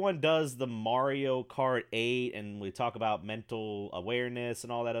 Everyone does the Mario Kart 8, and we talk about mental awareness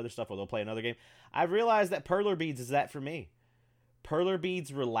and all that other stuff, or they'll play another game. I've realized that Perler Beads is that for me. Perler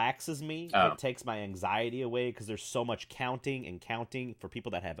Beads relaxes me. It takes my anxiety away because there's so much counting for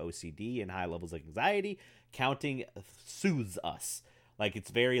people that have OCD and high levels of anxiety. Counting soothes us. Like,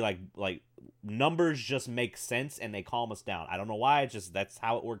 it's very like numbers just make sense and they calm us down. I don't know why. It's just that's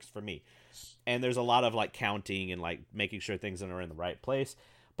how it works for me. And there's a lot of like counting and like making sure things are in the right place.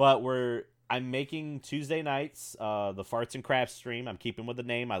 But I'm making Tuesday nights the Farts and Crafts stream. I'm keeping with the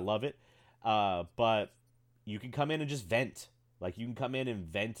name. I love it. But you can come in and just vent. Like, you can come in and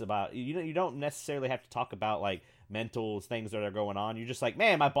vent about, you don't necessarily have to talk about, like, mental things that are going on. You're just like,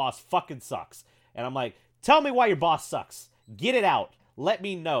 man, my boss fucking sucks. And I'm like, tell me why your boss sucks. Get it out. Let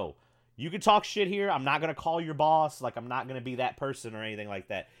me know. You can talk shit here. I'm not going to call your boss. Like, I'm not going to be that person or anything like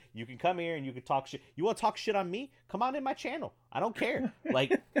that. You can come here and you can talk shit. You want to talk shit on me? Come on in my channel. I don't care.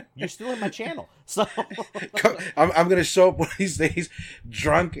 Like, you're still in my channel. So I'm going to show up one of these days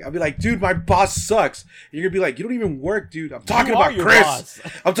drunk. I'll be like, dude, my boss sucks. You're going to be like, you don't even work, dude. I'm talking about Chris.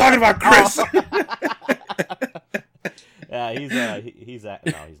 I'm talking about Chris. Yeah, he's no, he's not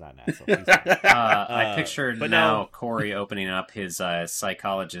an asshole. I pictured now Corey opening up his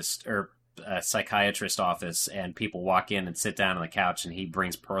psychiatrist office, and people walk in and sit down on the couch, and he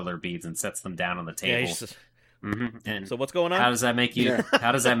brings perler beads and sets them down on the table. Yeah, mm-hmm. And so what's going on? How does that make you? Yeah.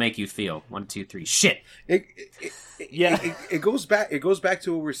 How does that make you feel? 1, 2, 3. Shit. It goes back. It goes back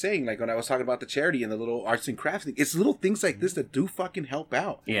to what we were saying. Like when I was talking about the charity and the little arts and crafts thing. It's little things like this that do fucking help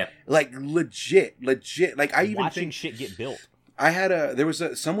out. Yeah. Like legit. Like I even watching shit get built. I had there was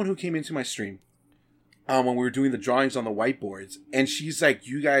someone who came into my stream when we were doing the drawings on the whiteboards, and she's like,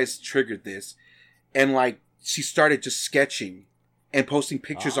 "You guys triggered this," and like she started just sketching and posting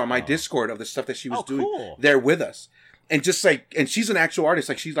pictures on my Discord of the stuff that she was doing there with us. And just like, and she's an actual artist.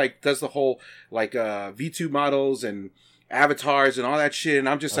 Like she's like, does the whole like, VTube models and avatars and all that shit. And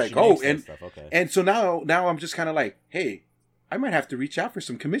I'm just like, and so now I'm just kind of like, hey, I might have to reach out for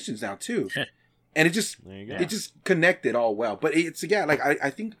some commissions now too. And it just connected all well. But it's, yeah, like I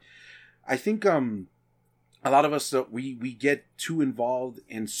think a lot of us, we get too involved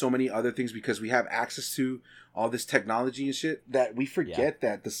in so many other things because we have access to all this technology and shit that we forget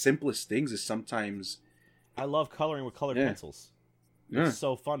that the simplest things is sometimes. I love coloring with colored pencils. It's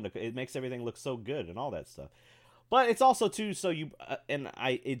so fun. It makes everything look so good and all that stuff. But it's also too, so you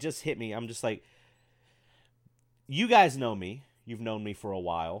it just hit me. I'm just like, you guys know me. You've known me for a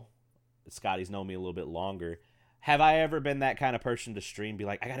while. Scotty's known me a little bit longer. Have I ever been that kind of person to stream, be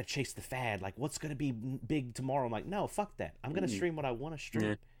like, I gotta chase the fad, like what's gonna be big tomorrow? I'm like, no, fuck that. I'm gonna stream what I want to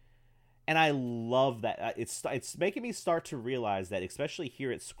stream. And I love that. It's making me start to realize that, especially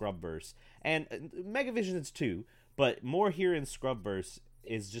here at Scrubverse, and Megavisions too, but more here in Scrubverse,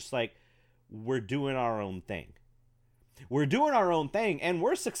 is just like, we're doing our own thing. We're doing our own thing, and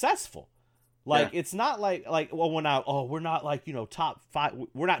we're successful. Like, it's not like, well, we're not like, top 5.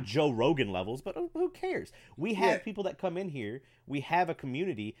 We're not Joe Rogan levels, but who cares? We have people that come in here. We have a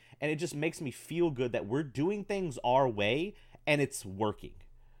community, and it just makes me feel good that we're doing things our way, and it's working.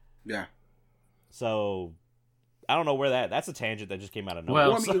 Yeah. So, I don't know where that's a tangent that just came out of nowhere.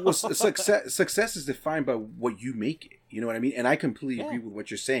 Well, I mean, success is defined by what you make it. You know what I mean? And I completely agree with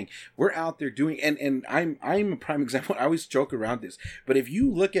what you're saying. We're out there doing, and I'm a prime example. I always joke around this, but if you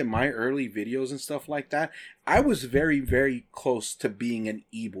look at my early videos and stuff like that, I was very, very close to being an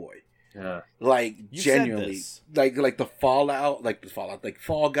e-boy. Yeah. Like, you genuinely, like the Fallout, like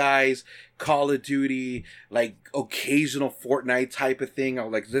Fall Guys, Call of Duty, like occasional Fortnite type of thing. I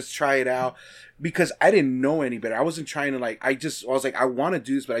was like, let's try it out, because I didn't know any better. I wasn't trying to I was like, I want to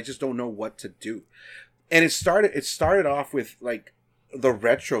do this, but I just don't know what to do. And it started off with like the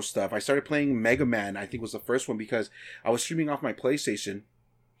retro stuff. I started playing Mega Man, I think was the first one, because I was streaming off my PlayStation.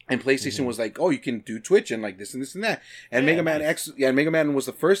 And PlayStation was like, oh, you can do Twitch and like this and this and that. And Mega Man X, Mega Man was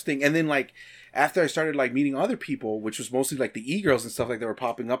the first thing. And then like after I started like meeting other people, which was mostly like the e-girls and stuff like that were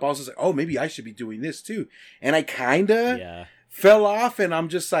popping up, I was just like, oh, maybe I should be doing this too. And I kind of fell off, and I'm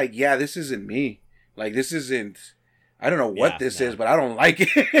just like, yeah, this isn't me. Like, this isn't, I don't know what this is, but I don't like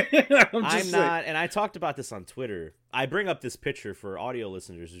it. I'm not, and I talked about this on Twitter. I bring up this picture for audio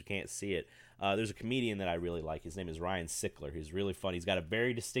listeners who can't see it. There's a comedian that I really like. His name is Ryan Sickler. He's really funny. He's got a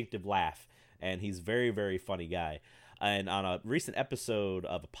very distinctive laugh, and he's very, very funny guy. And on a recent episode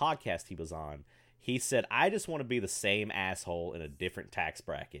of a podcast he was on, he said, I just want to be the same asshole in a different tax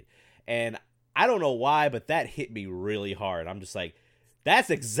bracket. And I don't know why, but that hit me really hard. I'm just like,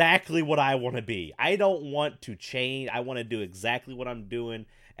 that's exactly what I want to be. I don't want to change. I want to do exactly what I'm doing.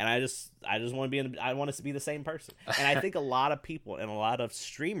 And I just want to be I want to be the same person. And I think a lot of people and a lot of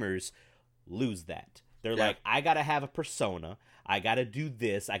streamers lose that. They're like, I gotta have a persona, I gotta do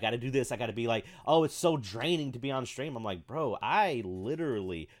this, I gotta be like, oh, it's so draining to be on stream. I'm like, bro, I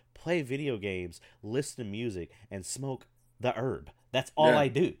literally play video games, listen to music, and smoke the herb. That's all I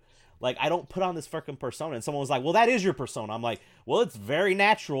do. Like, I don't put on this freaking persona. And someone was like, well, that is your persona. I'm like, well, it's very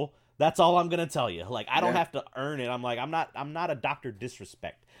natural. That's all I'm gonna tell you. Like, I don't have to earn it. I'm like, I'm not a Dr.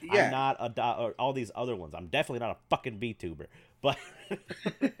 Disrespect. I'm not all these other ones. I'm definitely not a fucking VTuber. But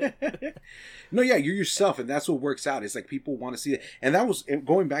No, yeah, you're yourself, and that's what works out. It's like people want to see it, and that was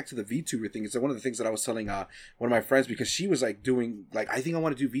going back to the VTuber thing. It's like one of the things that I was telling one of my friends, because she was like doing like, I think I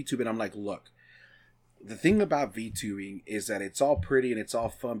want to do VTube, and I'm like, look, the thing about VTubing is that it's all pretty and it's all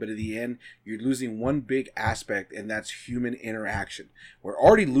fun, but at the end, you're losing one big aspect, and that's human interaction. We're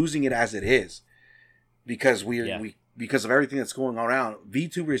already losing it as it is because because of everything that's going around.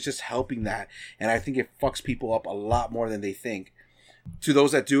 VTuber is just helping that, and I think it fucks people up a lot more than they think. To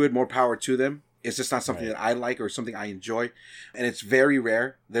those that do it, more power to them. It's just not something that I like or something I enjoy. And it's very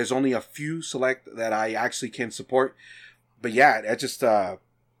rare. There's only a few select that I actually can support. But yeah, it just,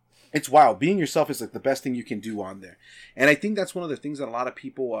 it's wild. Being yourself is like the best thing you can do on there. And I think that's one of the things that a lot of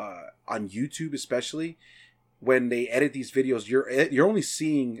people on YouTube, especially when they edit these videos, you're only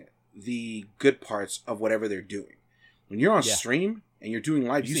seeing the good parts of whatever they're doing. When you're on stream and you're doing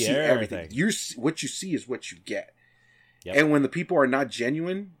live, you see everything. What you see is what you get. Yep. And when the people are not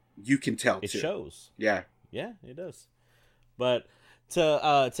genuine, you can tell it too. It shows. Yeah. Yeah, it does. But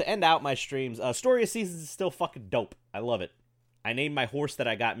to end out my streams, Story of Seasons is still fucking dope. I love it. I named my horse that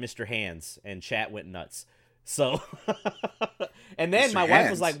I got Mr. Hands, and chat went nuts. So, and then my wife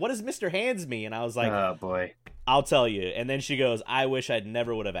was like, "What does Mr. Hands mean?" And I was like, "Oh boy, I'll tell you." And then she goes, "I wish I'd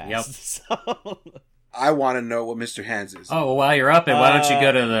never would have asked." Yep. So, I want to know what Mr. Hands is. Oh, well, while you're up, and why don't you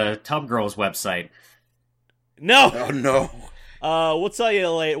go to the Tub Girls website? No. Oh no. We'll tell you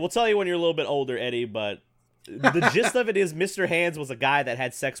later. We'll tell you when you're a little bit older, Eddie. But the gist of it is, Mr. Hands was a guy that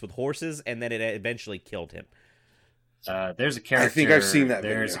had sex with horses, and then it eventually killed him. There's a character. I think I've seen that.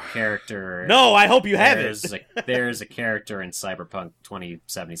 There's video. A character. No, I hope you haven't. There's a character in Cyberpunk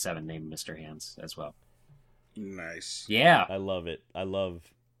 2077 named Mr. Hands as well. Nice. Yeah, I love it.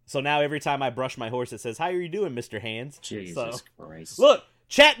 So now every time I brush my horse, it says, "How are you doing, Mr. Hands?" Jesus Christ! Look.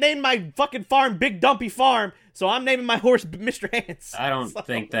 Chat named my fucking farm Big Dumpy Farm, so I'm naming my horse Mr. Hands. I don't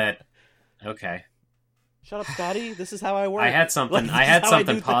think that. Okay. Shut up, Scotty. This is how I work. I had something. I had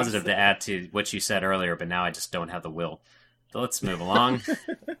something positive to add to what you said earlier, but now I just don't have the will. So let's move along.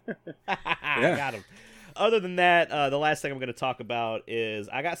 I got him. Other than that, the last thing I'm going to talk about is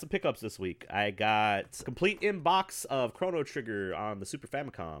I got some pickups this week. I got complete inbox of Chrono Trigger on the Super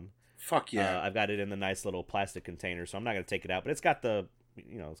Famicom. Fuck yeah! I've got it in the nice little plastic container, so I'm not going to take it out. But it's got the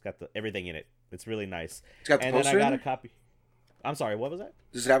everything in it. It's really nice. It's got the and poster then I got in a copy. I'm sorry, what was that?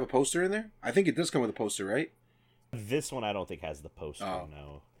 Does it have a poster in there? I think it does come with a poster, right? This one I don't think has the poster,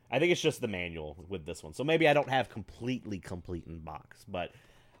 no. I think it's just the manual with this one. So maybe I don't have complete inbox, but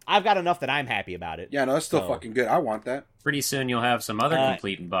I've got enough that I'm happy about it. Yeah, no, that's still fucking good. I want that. Pretty soon you'll have some other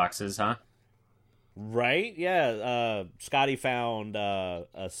complete inboxes, huh? Right? Yeah. Scotty found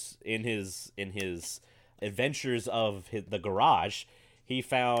us in his adventures of the garage. He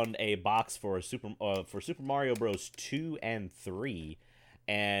found a box for Super Mario Bros. 2 and 3,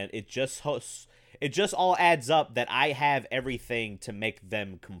 and it just all adds up that I have everything to make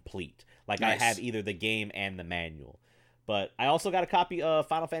them complete. Like nice. I have either the game and the manual. But I also got a copy of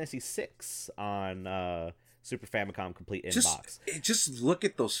Final Fantasy VI on Super Famicom Complete Inbox. Just look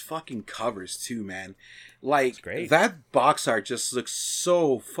at those fucking covers too, man. Like that box art just looks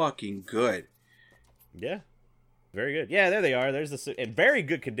so fucking good. Yeah. Very good. Yeah, there they are. There's in very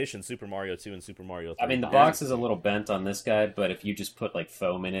good condition Super Mario 2 and Super Mario 3. I mean, the box is a little bent on this guy, but if you just put like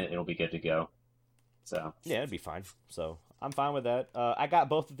foam in it, it'll be good to go. So yeah, it'd be fine. So I'm fine with that. I got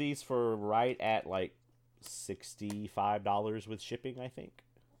both of these for right at like $65 with shipping, I think.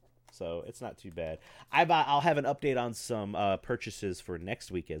 So it's not too bad. I'll have an update on some purchases for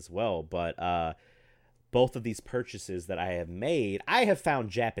next week as well. But both of these purchases that I have made, I have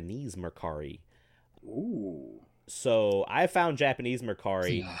found Japanese Mercari. Ooh. So I found Japanese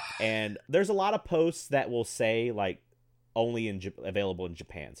Mercari, and there's a lot of posts that will say like only available in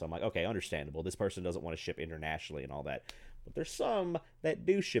Japan. So I'm like, okay, understandable. This person doesn't want to ship internationally and all that. But there's some that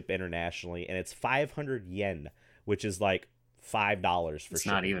do ship internationally, and it's 500 yen, which is like $5 for shipping. It's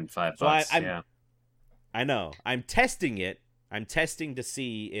not even $5. So yeah. I know. I'm testing it. I'm testing to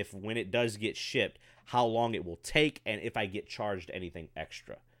see if when it does get shipped, how long it will take, and if I get charged anything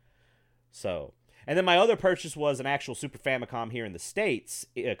extra. So. And then my other purchase was an actual Super Famicom here in the States,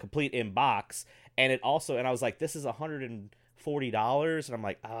 a complete in box, and it also, and I was like, this is $140, and I'm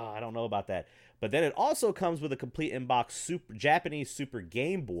like, I don't know about that. But then it also comes with a complete in box Japanese Super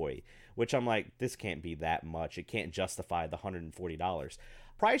Game Boy, which I'm like, this can't be that much. It can't justify the $140.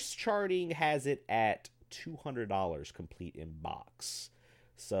 Price charting has it at $200 complete in box.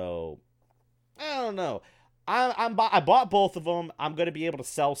 So I don't know. I bought both of them. I'm going to be able to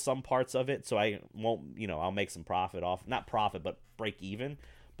sell some parts of it, so I won't, I'll make some profit off, not profit, but break even.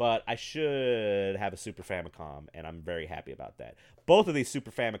 But I should have a Super Famicom, and I'm very happy about that. Both of these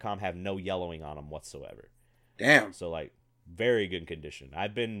Super Famicom have no yellowing on them whatsoever. Damn. So, like, very good condition.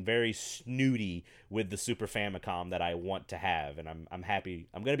 I've been very snooty with the Super Famicom that I want to have, and I'm happy.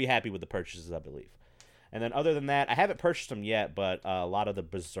 I'm going to be happy with the purchases, I believe. And then other than that, I haven't purchased them yet, but a lot of the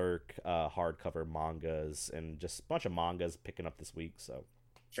Berserk hardcover mangas and just a bunch of mangas picking up this week. So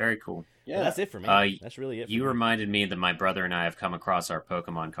very cool. Yeah, but that's it for me. That's really it. You reminded me that my brother and I have come across our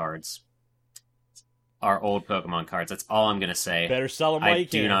Pokemon cards, our old Pokemon cards. That's all I'm going to say. Better sell them while you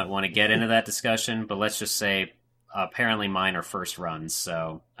can. I do not want to get into that discussion, but let's just say apparently mine are first runs,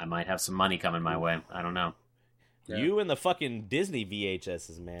 so I might have some money coming my way. I don't know. Yeah. You and the fucking Disney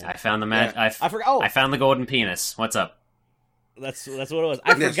VHSs, man. I found the I forgot. Oh, I found the golden penis. What's up? That's what it was.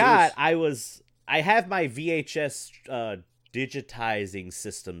 I forgot. I have my VHS digitizing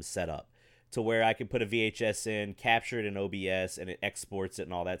system set up to where I can put a VHS in, capture it in OBS, and it exports it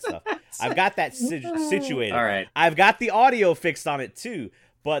and all that stuff. I've got that situated. All right. I've got the audio fixed on it too.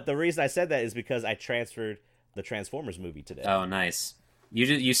 But the reason I said that is because I transferred the Transformers movie today. Oh, nice.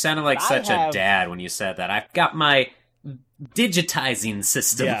 You sounded like such a dad when you said that. I've got my digitizing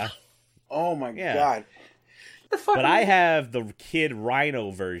system. Yeah. Oh my god. The fuck but I have the Kid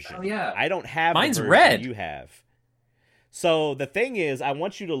Rhino version. Oh yeah. I don't have mine's the version red. You have. So the thing is, I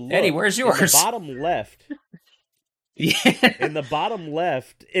want you to look. Eddie, where's yours? In the bottom left. Yeah. In the bottom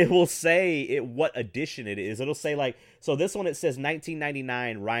left, it will say what edition it is. It'll say like, so this one it says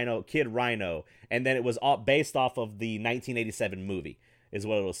 1999 Rhino, Kid Rhino, and then it was all based off of the 1987 movie. Is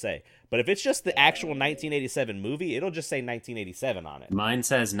what it'll say. But if it's just the actual 1987 movie, it'll just say 1987 on it. Mine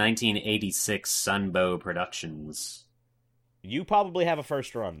says 1986 Sunbow Productions. You probably have a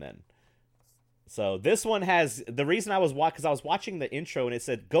first run then. So this one has, the reason I was because I was watching the intro and it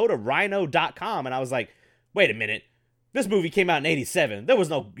said go to rhino.com and I was like, wait a minute. This movie came out in 87. There was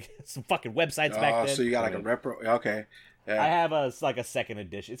no some fucking websites back then. Oh, so you got like a repro. Okay. Yeah. I have a second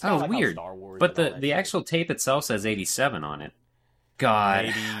edition. It's kind of like weird. Star Wars. But the actual tape itself says 87 on it. God,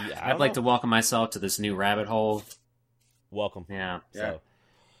 maybe, I'd like to welcome myself to this new rabbit hole. Welcome. Yeah. So,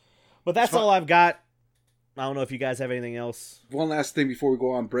 but that's all I've got. I don't know if you guys have anything else. One last thing before we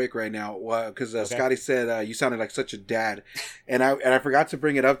go on break right now, because Scotty said you sounded like such a dad, and I forgot to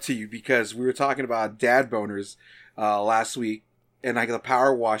bring it up to you because we were talking about dad boners last week and like the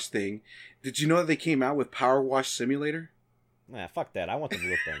Power Wash thing. Did you know that they came out with Power Wash Simulator? Nah, fuck that. I want the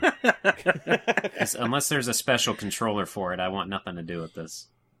real thing. Unless there's a special controller for it, I want nothing to do with this.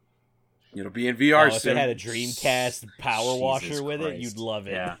 It'll be in VR soon. If it had a Dreamcast Power Washer with Christ. it, you'd love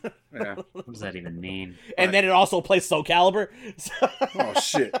it. Yeah. What does that even mean? And then it also plays Soul Calibur. Oh,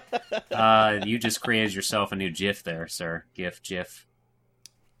 shit. You just created yourself a new GIF there, sir. GIF.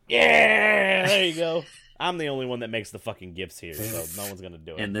 Yeah, there you go. I'm the only one that makes the fucking GIFs here, so no one's going to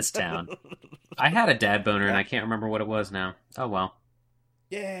do it. In this town. I had a dad boner, and I can't remember what it was now. Oh, well.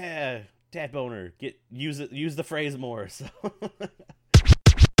 Yeah, dad boner. Use the phrase more. So.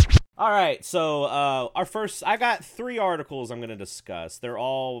 All right, so I got 3 articles I'm going to discuss. They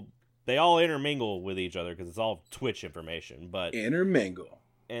all intermingle with each other because it's all Twitch information. But intermingle.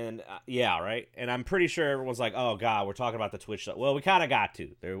 And yeah, right. And I'm pretty sure everyone's like, "Oh God, we're talking about the Twitch stuff." Well, we kind of got to.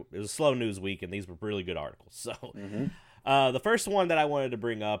 It was a slow news week, and these were really good articles. So, the first one that I wanted to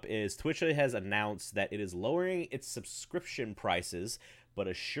bring up is Twitch has announced that it is lowering its subscription prices, but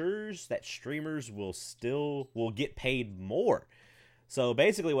assures that streamers will get paid more. So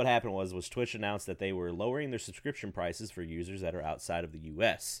basically, what happened was Twitch announced that they were lowering their subscription prices for users that are outside of the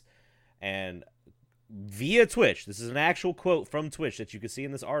U.S. and via Twitch, this is an actual quote from Twitch that you can see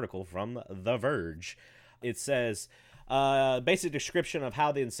in this article from The Verge. It says, basic description of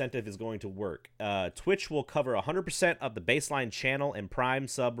how the incentive is going to work. Twitch will cover 100% of the baseline channel and Prime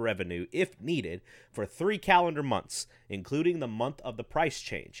sub revenue, if needed, for 3 calendar months, including the month of the price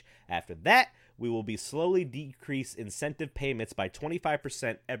change. After that, we will be slowly decrease incentive payments by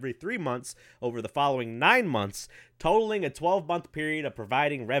 25% every 3 months over the following 9 months, totaling a 12-month period of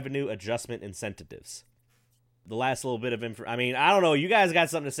providing revenue adjustment incentives. The last little bit of info. I mean, I don't know. You guys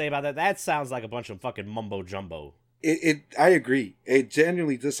got something to say about that? That sounds like a bunch of fucking mumbo jumbo. I agree. It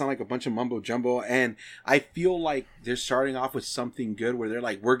genuinely does sound like a bunch of mumbo jumbo, and I feel like they're starting off with something good where they're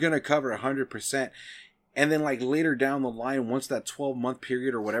like, we're gonna cover 100%. And then, like, later down the line, once that 12-month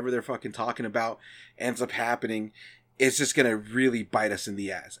period or whatever they're fucking talking about ends up happening, it's just going to really bite us in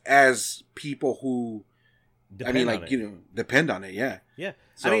the ass. As people who, depend on it, yeah. Yeah.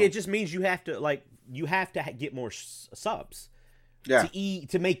 So, I mean, it just means you have to get more subs. Yeah.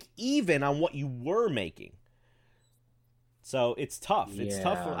 To make even on what you were making. So it's tough. Yeah. It's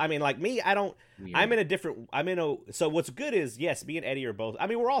tough. I mean, like me, I'm in a different, so what's good is, yes, me and Eddie are both, I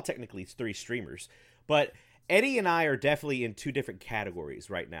mean, we're all technically 3 streamers, but Eddie and I are definitely in 2 different categories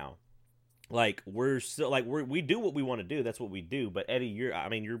right now. Like, we're still, like, we do what we want to do. That's what we do. But Eddie,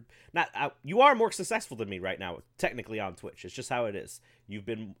 you're not, you are more successful than me right now, technically on Twitch. It's just how it is. You've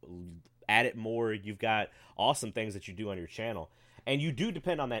been at it more. You've got awesome things that you do on your channel. And you do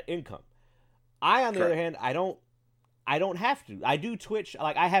depend on that income. On the other hand, I don't have to. I do Twitch.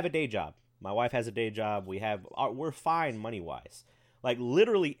 Like, I have a day job. My wife has a day job. We're fine money-wise. Like,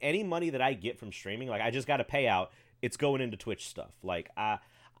 literally any money that I get from streaming, like, I just got to pay out. It's going into Twitch stuff. Like,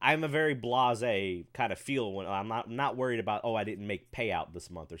 I'm a very blasé kind of feel when I'm not worried about, I didn't make payout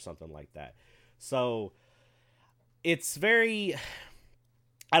this month or something like that. So it's very,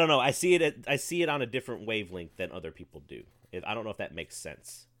 I don't know. I see it on a different wavelength than other people do. I don't know if that makes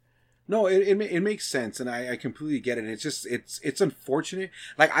sense. No, it makes sense, and I completely get it. It's just it's unfortunate.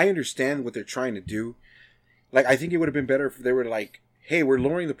 Like, I understand what they're trying to do. Like, I think it would have been better if they were like, hey, we're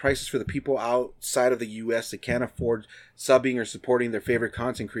lowering the prices for the people outside of the U.S. that can't afford subbing or supporting their favorite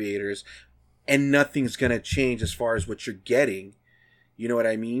content creators, and nothing's going to change as far as what you're getting. You know what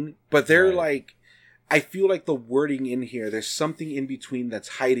I mean? But they're like, I feel like the wording in here, there's something in between that's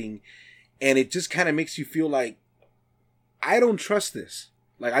hiding, and it just kind of makes you feel like, I don't trust this.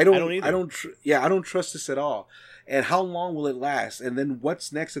 Like, I don't trust this at all. And how long will it last? And then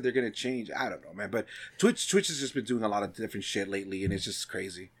what's next that they're going to change? I don't know, man. But Twitch has just been doing a lot of different shit lately, and it's just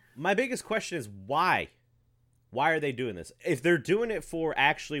crazy. My biggest question is why? Why are they doing this? If they're doing it for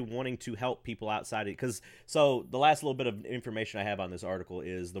actually wanting to help people outside it, so the last little bit of information I have on this article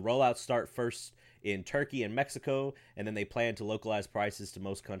is the rollouts start first in Turkey and Mexico, and then they plan to localize prices to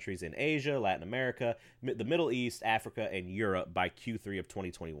most countries in Asia, Latin America, the Middle East, Africa, and Europe by Q3 of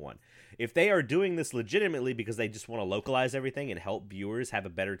 2021. If they are doing this legitimately because they just want to localize everything and help viewers have a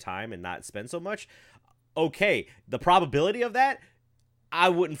better time and not spend so much, okay, the probability of that, I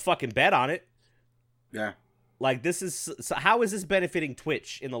wouldn't fucking bet on it. Yeah. Like, so how is this benefiting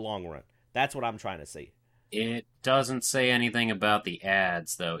Twitch in the long run? That's what I'm trying to see. It doesn't say anything about the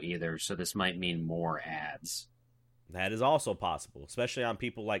ads, though, either, so this might mean more ads. That is also possible, especially on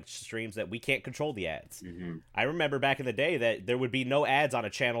people like streams that we can't control the ads. Mm-hmm. I remember back in the day that there would be no ads on a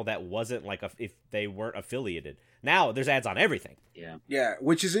channel that wasn't like if they weren't affiliated. Now there's ads on everything. Yeah,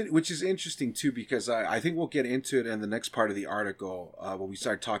 which is interesting too, because I think we'll get into it in the next part of the article when we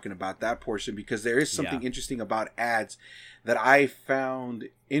start talking about that portion, because there is something interesting about ads that I found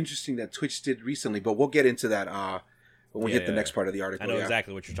interesting that Twitch did recently. But we'll get into that when we hit the next part of the article. I know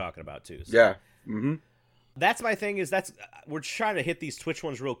exactly what you're talking about too. So. Yeah. Mm-hmm. That's my thing. We're trying to hit these Twitch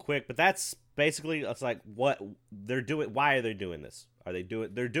ones real quick, but that's basically, it's like what they're doing. Why are they doing this?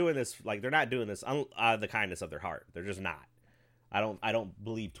 They're doing this like they're not doing this out of the kindness of their heart. They're just not. I don't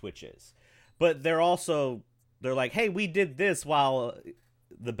believe Twitch is, but they're like, hey, we did this while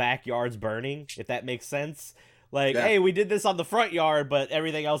the backyard's burning. If that makes sense. Like, hey, we did this on the front yard, but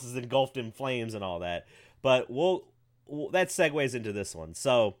everything else is engulfed in flames and all that. But that segues into this one.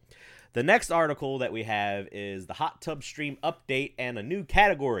 So. The next article that we have is the hot tub stream update and a new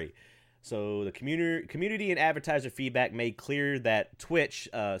category. So the community and advertiser feedback made clear that Twitch,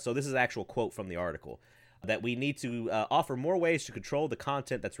 so this is an actual quote from the article, that we need to offer more ways to control the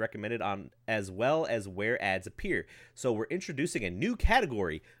content that's recommended on, as well as where ads appear. So we're introducing a new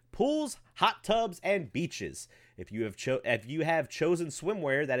category: pools, hot tubs, and beaches. If you have chosen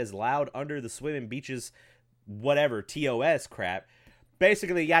swimwear that is allowed under the swim and beaches, whatever TOS crap.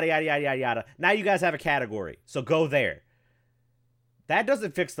 Basically, yada, yada, yada, yada, yada. Now you guys have a category, so go there. That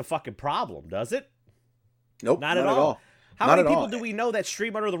doesn't fix the fucking problem, does it? Nope, not at all. How many people do we know that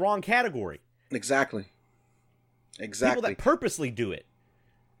stream under the wrong category? Exactly. People that purposely do it.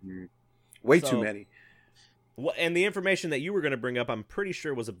 Way too many. And the information that you were going to bring up, I'm pretty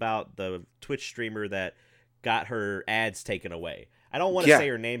sure was about the Twitch streamer that got her ads taken away. I don't want to say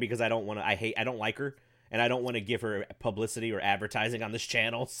her name because I don't like her. And I don't want to give her publicity or advertising on this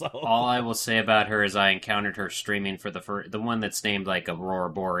channel. So all I will say about her is I encountered her streaming for the one that's named like Aurora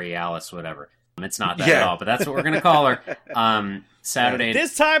Borealis, whatever. It's not that at all, but that's what we're gonna call her. Saturday,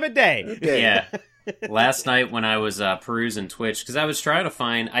 this time of day. Yeah. Last night when I was perusing Twitch, because I was trying to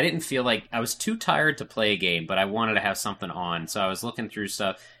find, I didn't feel like, I was too tired to play a game, but I wanted to have something on. So I was looking through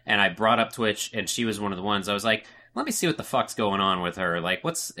stuff, and I brought up Twitch, and she was one of the ones. I was like, let me see what the fuck's going on with her. Like,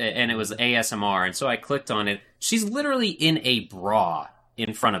 and it was ASMR, and so I clicked on it. She's literally in a bra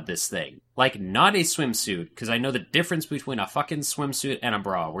in front of this thing. Like, not a swimsuit, because I know the difference between a fucking swimsuit and a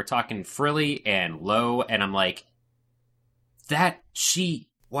bra. We're talking frilly and low, and I'm like,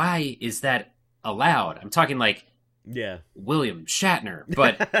 why is that allowed? I'm talking like, William Shatner,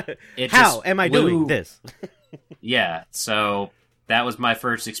 but how am I doing this? Yeah, so that was my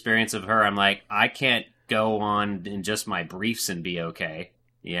first experience of her. I'm like, I can't go on in just my briefs and be okay,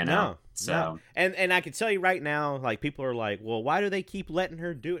 No. And I can tell you right now, like, people are like, well, why do they keep letting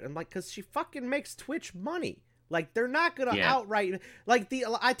her do it? I'm like, because she fucking makes Twitch money. Like, they're not gonna outright, like,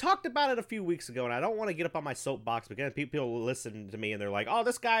 I talked about it a few weeks ago, and I don't want to get up on my soapbox because people listen to me and they're like, oh,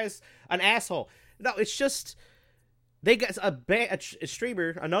 this guy's an asshole. No, it's just they got a streamer,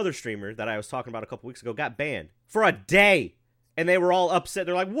 another streamer that I was talking about a couple weeks ago, got banned for a day. And they were all upset.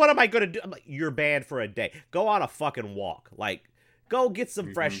 They're like, what am I going to do? I'm like, you're banned for a day. Go on a fucking walk. Like, go get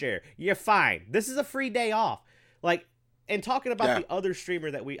some fresh air. You're fine. This is a free day off. Like, and talking about the other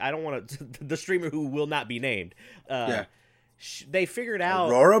streamer that I don't want to, the streamer who will not be named. They figured out.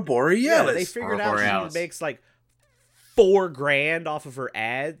 Aurora Borealis. Yeah, they figured out she makes like $4,000 off of her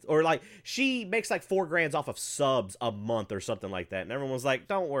ads. Or like, she makes like $4,000 off of subs a month or something like that. And everyone was like,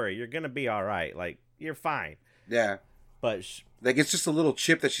 don't worry. You're going to be all right. Like, you're fine. Yeah. But like, it's just a little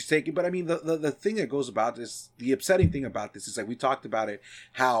chip that she's taking. But I mean, the thing that goes about this, the upsetting thing about this is, like, we talked about it,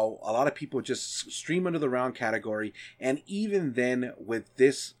 how a lot of people just stream under the round category. And even then, with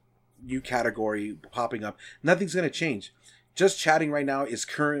this new category popping up, nothing's going to change. Just Chatting right now is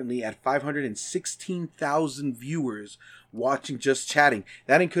currently at 516,000 viewers watching Just Chatting.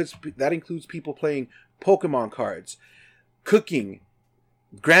 That includes people playing Pokemon cards, cooking,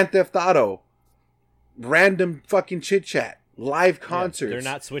 Grand Theft Auto, random fucking chit chat, live concerts. They're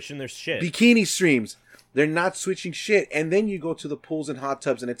not switching their shit. Bikini streams. They're not switching shit. And then you go to the pools and hot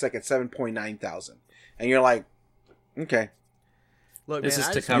tubs and it's like at 7,900. And you're like, okay. Look, this is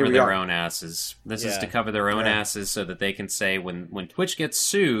to cover their own asses. This is to cover their own asses so that they can say, when Twitch gets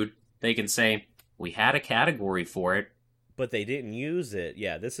sued, they can say, we had a category for it. But they didn't use it.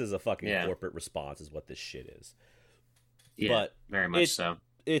 Yeah, this is a fucking corporate response is what this shit is. Yeah, but very much so.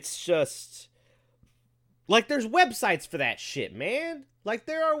 It's just... like, there's websites for that shit, man. Like,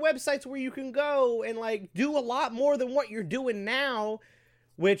 there are websites where you can go and, like, do a lot more than what you're doing now,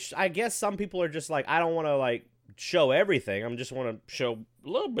 which I guess some people are just like, I don't want to, like, show everything. I just want to show a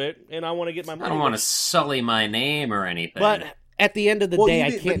little bit, and I want to get my money. I don't want to sully my name or anything. But at the end of the day,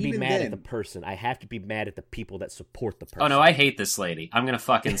 I can't be mad at the person. I have to be mad at the people that support the person. Oh, no, I hate this lady. I'm going to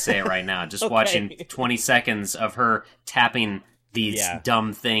fucking say it right now. Just watching 20 seconds of her tapping these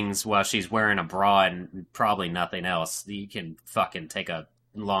dumb things while she's wearing a bra and probably nothing else. You can fucking take a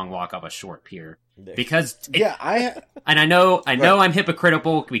long walk up a short pier. Because I know I'm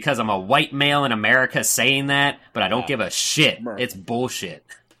hypocritical because I'm a white male in America saying that, but I don't give a shit. It's bullshit.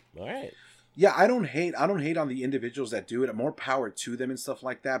 All right. Yeah, I don't hate on the individuals that do it. More power to them and stuff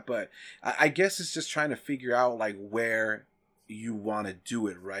like that. But I guess it's just trying to figure out, like, where you want to do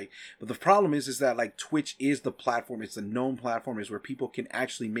it, right? But the problem is that, like, Twitch is the platform. It's the known platform, is where people can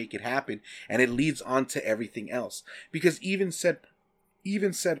actually make it happen, and it leads on to everything else. Because even said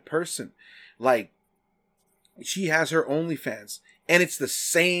person, like, she has her OnlyFans, and it's the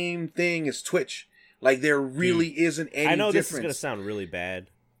same thing as Twitch. Like, there really isn't any difference. I know this is going to sound really bad,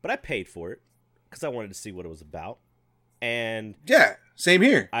 but I paid for it because I wanted to see what it was about. And yeah, same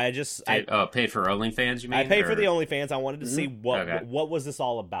here. I paid for OnlyFans. You mean? I paid for the OnlyFans. I wanted to see what was this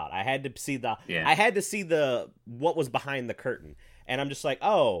all about. I had to see what was behind the curtain, and I'm just like,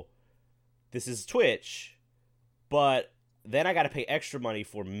 oh, this is Twitch, but then I got to pay extra money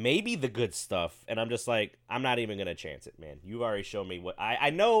for maybe the good stuff, and I'm just like, I'm not even gonna chance it, man. You've already shown me what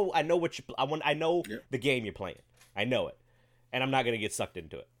I know. I know what you. I know the game you're playing. I know it, and I'm not gonna get sucked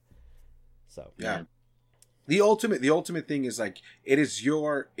into it. So yeah. The ultimate thing is, like, it is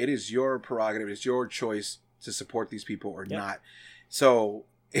your prerogative. It's your choice to support these people or not. So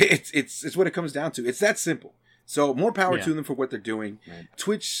it's what it comes down to. It's that simple. So more power to them for what they're doing. Right.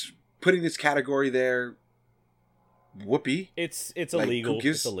 Twitch putting this category there, whoopee. It's illegal.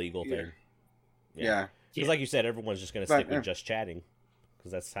 It's a legal thing. Yeah. Because like you said, everyone's just going to stick with Just Chatting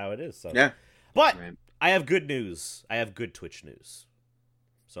because that's how it is. So yeah. But I have good news. I have good Twitch news.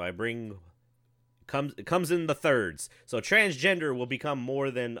 So I bring... It comes in the thirds. So transgender will become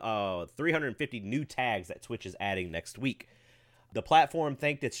more than 350 new tags that Twitch is adding next week. The platform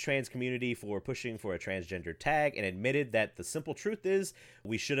thanked its trans community for pushing for a transgender tag and admitted that the simple truth is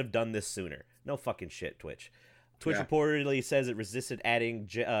we should have done this sooner. No fucking shit, Twitch. Twitch reportedly says it resisted adding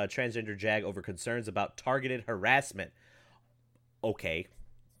transgender JAG over concerns about targeted harassment. Okay.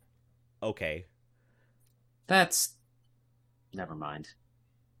 That's... never mind.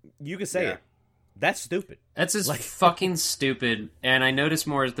 You can say it. That's stupid. That's just fucking stupid. And I notice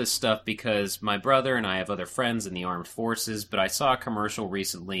more of this stuff because my brother and I have other friends in the armed forces, but I saw a commercial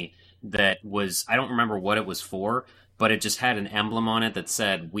recently that was, I don't remember what it was for, but it just had an emblem on it that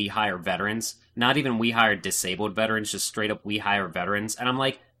said, "We hire veterans." Not even "we hire disabled veterans," just straight up "we hire veterans." And I'm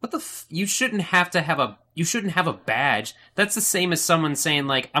like, what the you shouldn't have a badge. That's the same as someone saying,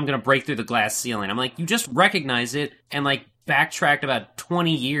 like, "I'm gonna break through the glass ceiling." I'm like, you just recognize it and, like, backtracked about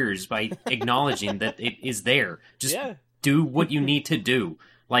 20 years by acknowledging that it is there. Just do what you need to do.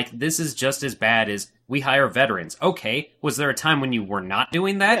 Like, this is just as bad as "we hire veterans." Okay, was there a time when you were not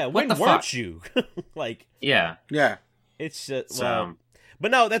doing that? Yeah, what when weren't you? Like, yeah. It's just, well,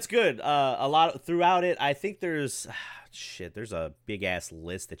 but no, that's good. A lot throughout it. I think there's there's a big ass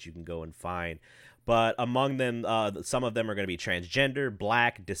list that you can go and find. But among them, some of them are going to be transgender,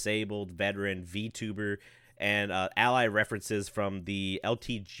 black, disabled, veteran, VTuber, and ally references from the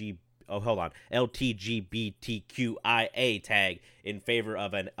LGBTQIA tag in favor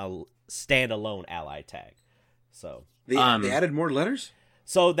of a standalone ally tag. So they added more letters.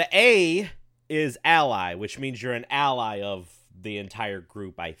 So the A is ally, which means you're an ally of the entire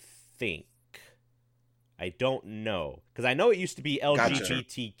group, I think. I don't know, because I know it used to be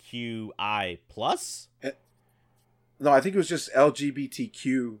LGBTQI plus. No, I think it was just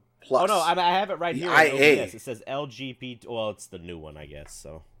LGBTQ plus. Oh no, I have it right here. IA. It says LGBT. Well, it's the new one, I guess.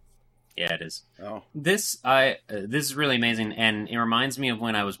 So. Yeah, it is. Oh, this is really amazing, and it reminds me of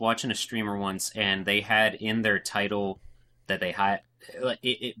when I was watching a streamer once, and they had in their title that they had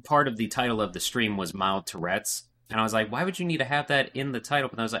part of the title of the stream was mild Tourette's, and I was like, why would you need to have that in the title?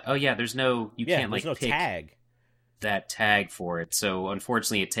 But I was like, oh yeah, there's no pick tag that tag for it. So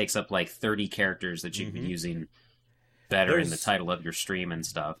unfortunately, it takes up like 30 characters that you'd be using better in the title of your stream and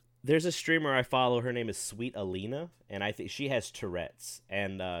stuff. There's a streamer I follow. Her name is Sweet Alina, and I think she has Tourette's,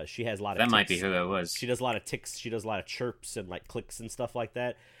 and she has a lot of. That tics. Might be who that was. She does a lot of tics. She does a lot of chirps and like clicks and stuff like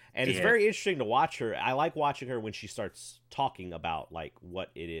that. And it's very interesting to watch her. I like watching her when she starts talking about like what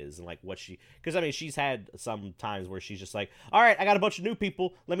it is and like what because I mean she's had some times where she's just like, all right, I got a bunch of new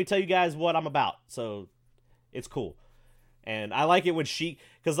people. Let me tell you guys what I'm about. So it's cool. And I like it when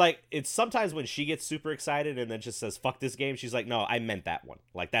because like it's sometimes when she gets super excited and then just says, fuck this game. She's like, no, I meant that one.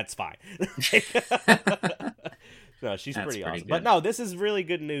 Like, that's fine. No, she's pretty awesome. Good. But no, this is really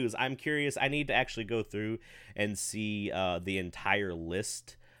good news. I'm curious. I need to actually go through and see the entire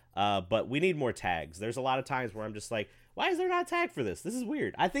list. But we need more tags. There's a lot of times where I'm just like, why is there not a tag for this? This is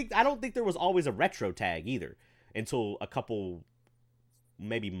weird. I don't think there was always a retro tag either until a couple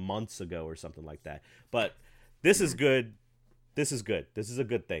maybe months ago or something like that. But this is good. This is good. This is a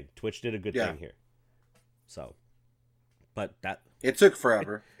good thing. Twitch did a good thing here. So, but it took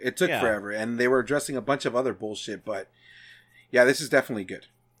forever. It took forever, and they were addressing a bunch of other bullshit. But yeah, this is definitely good.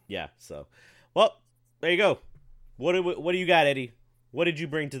 Yeah. So, well, there you go. What do you got, Eddie? What did you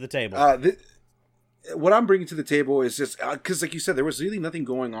bring to the table? What I'm bringing to the table is just because, like you said, there was really nothing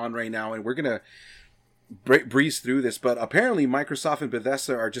going on right now, and we're gonna breeze through this. But apparently, Microsoft and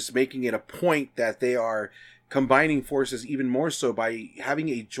Bethesda are just making it a point that they are combining forces even more so by having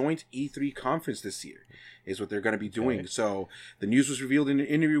a joint E3 conference this year is what they're going to be doing. Okay. So the news was revealed in an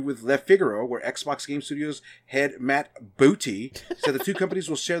interview with Le Figaro, where Xbox Game Studios head Matt Booty said the two companies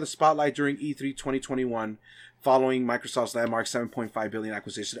will share the spotlight during E3 2021 following Microsoft's landmark $7.5 billion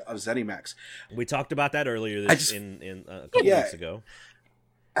acquisition of ZeniMax. We talked about that earlier in a couple weeks ago.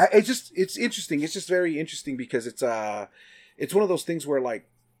 It's interesting. It's just very interesting because it's one of those things where like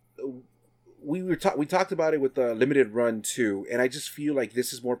we talked about it with the Limited Run too, and I just feel like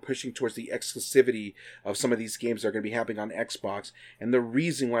this is more pushing towards the exclusivity of some of these games that are going to be happening on Xbox, and the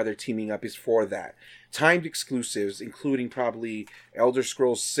reason why they're teaming up is for that. Timed exclusives, including probably Elder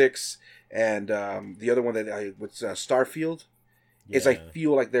Scrolls 6 and the other one that Starfield, is I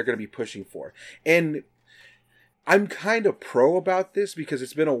feel like they're going to be pushing for. And I'm kind of pro about this because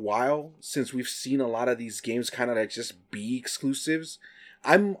it's been a while since we've seen a lot of these games kind of like just be exclusives.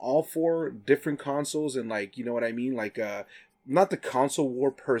 I'm all for different consoles and like, you know what I mean? Like, not the console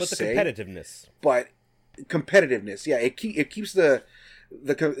war per se. But the competitiveness. But competitiveness. Yeah, it keeps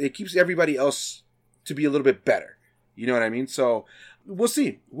it keeps everybody else to be a little bit better. You know what I mean? So we'll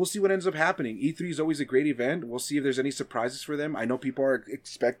see. We'll see what ends up happening. E3 is always a great event. We'll see if there's any surprises for them. I know people are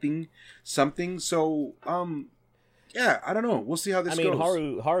expecting something. So, yeah, I don't know. We'll see how this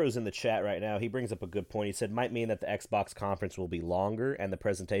goes. Haru's in the chat right now. He brings up a good point. He said, might mean that the Xbox conference will be longer and the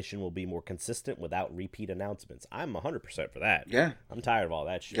presentation will be more consistent without repeat announcements. I'm 100% for that. Yeah. I'm tired of all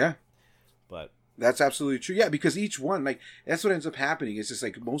that shit. Yeah. But that's absolutely true. Yeah, because each one, like, that's what ends up happening. It's just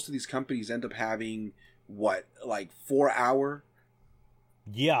like most of these companies end up having, 4-hour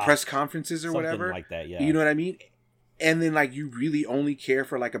press conferences or something whatever. like that, yeah. You know what I mean? And then like you really only care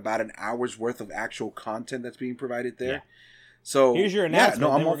for like about an hour's worth of actual content that's being provided there. Yeah. So here's your announcement.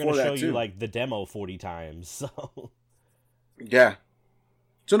 I'm then all we're going for to show that you too. like the demo 40 times. So yeah.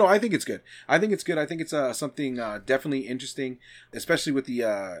 So no, I think it's good. I think it's something definitely interesting, especially with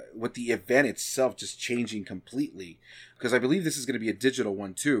the event itself just changing completely, because I believe this is going to be a digital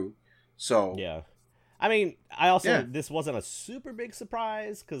one too. So yeah, I mean, this wasn't a super big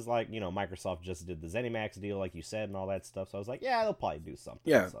surprise because like Microsoft just did the ZeniMax deal like you said and all that stuff. So I was like, yeah, they'll probably do something.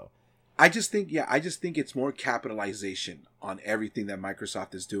 Yeah. So I just think it's more capitalization on everything that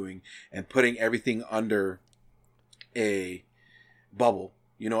Microsoft is doing and putting everything under a bubble.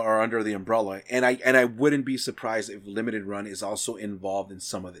 Or under the umbrella, and I wouldn't be surprised if Limited Run is also involved in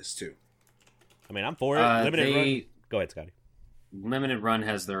some of this too. I mean, I'm for it. Limited Run. Go ahead, Scotty. Limited Run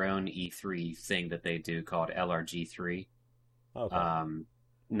has their own E3 thing that they do called LRG3. Okay. And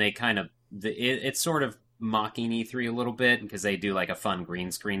they kind of it's sort of mocking E3 a little bit because they do like a fun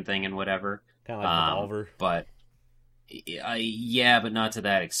green screen thing and whatever. Kind of like Devolver. But yeah, but not to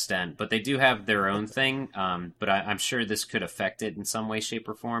that extent. But they do have their own thing. But I'm sure this could affect it in some way, shape,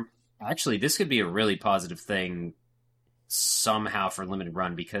 or form. Actually, this could be a really positive thing somehow for Limited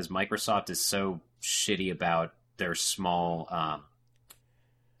Run because Microsoft is so shitty about their small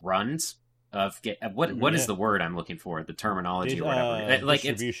runs of what is the word I'm looking for? The terminology or whatever. Like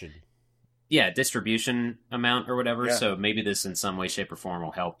distribution. Distribution amount or whatever. Yeah. So maybe this in some way, shape, or form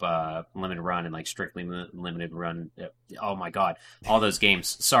will help Limited Run and like Strictly Limited Run. Oh my god, all those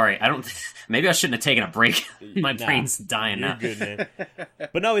games. Sorry, maybe I shouldn't have taken a break. My brain's dying now. Good, man.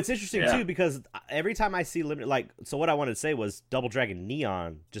 But no, it's interesting too because every time I see Limited, so what I wanted to say was Double Dragon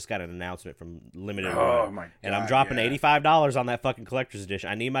Neon just got an announcement from Limited Run. My god! And I'm dropping $85 on that fucking collector's edition.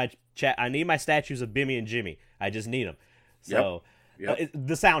 I need my statues of Bimmy and Jimmy. I just need them. So. Yep.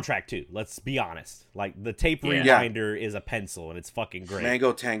 The soundtrack too. Let's be honest. Like the tape rewinder is a pencil and it's fucking great.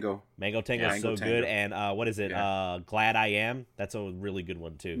 Mango Tango is so good. And what is it? Glad I Am. That's a really good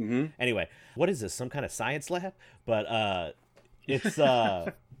one too. Mm-hmm. Anyway, what is this? Some kind of science lab? But it's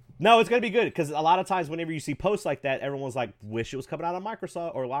no, it's gonna be good because a lot of times whenever you see posts like that, everyone's like, "Wish it was coming out on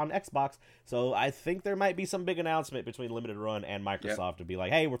Microsoft or on Xbox." So I think there might be some big announcement between Limited Run and Microsoft to be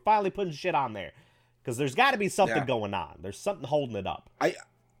like, "Hey, we're finally putting shit on there." Because there's got to be something going on. There's something holding it up.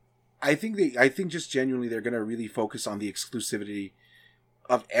 I think just genuinely they're going to really focus on the exclusivity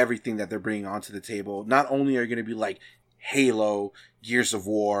of everything that they're bringing onto the table. Not only are you going to be like Halo, Gears of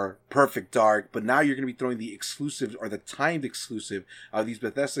War, Perfect Dark, but now you're going to be throwing the exclusive or the timed exclusive of these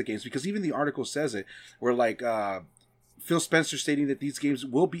Bethesda games. Because even the article says it, where like Phil Spencer stating that these games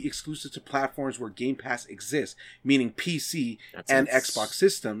will be exclusive to platforms where Game Pass exists, meaning PC and Xbox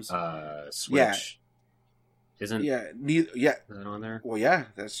systems. Switch. Yeah. Isn't neither? Yeah, is it on there? Well, yeah,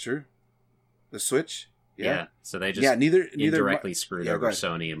 that's true. The Switch. Yeah. So they just neither indirectly screwed over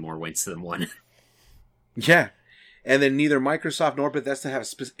Sony in more ways than one. Yeah, and then neither Microsoft nor Bethesda have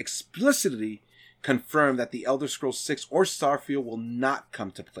explicitly confirmed that the Elder Scrolls 6 or Starfield will not come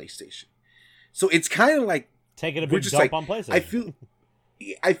to PlayStation. So it's kind of like taking a big dump on PlayStation.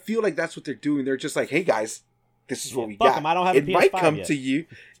 I feel like that's what they're doing. They're just like, hey guys, this is what we got. Them. I don't have a PS5 might come yet. to you.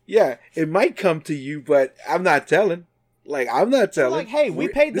 Yeah, it might come to you, but I'm not telling. I'm not telling. Like, hey, we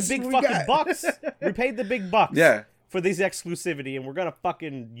paid the big fucking bucks. We paid the big bucks for this exclusivity, and we're going to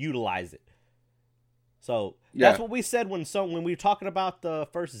fucking utilize it. So that's what we said when we were talking about the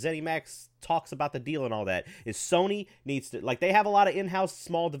first ZeniMax talks about the deal and all that, is Sony needs to, like, they have a lot of in-house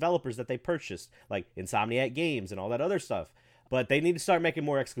small developers that they purchased, like Insomniac Games and all that other stuff. But they need to start making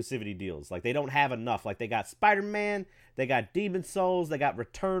more exclusivity deals. Like, they don't have enough. Like, they got Spider-Man, they got Demon's Souls, they got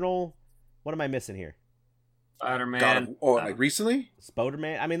Returnal. What am I missing here? Spider-Man. Like recently?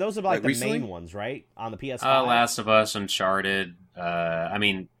 Spider-Man. I mean, those are like the recently? main ones, right? On the PS5. Last of Us, Uncharted. That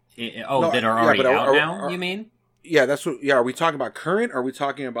are already out now, you mean? Yeah, that's what. Yeah, are we talking about current or are we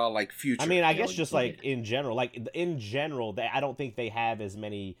talking about like future? I mean, I guess just like in general. Like, in general, I don't think they have as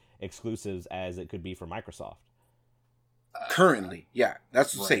many exclusives as it could be for Microsoft. Currently, yeah,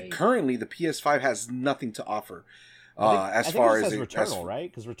 that's to say. Currently, the PS5 has nothing to offer. I think it says Returnal,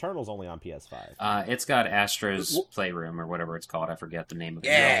 right? Because Returnal's only on PS5. It's got Astro's Playroom or whatever it's called. I forget the name of it.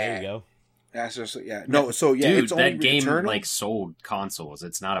 Yeah, there you go. Astro's, yeah. No, so yeah, dude, it's only that game Returnal? like sold consoles.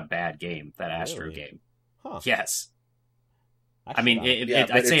 It's not a bad game. That Astro game. Huh. Yes. I mean,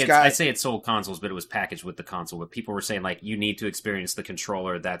 I'd say it sold consoles, but it was packaged with the console. But people were saying, like, you need to experience the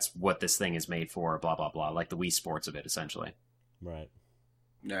controller. That's what this thing is made for, blah, blah, blah. Like the Wii Sports of it, essentially. Right.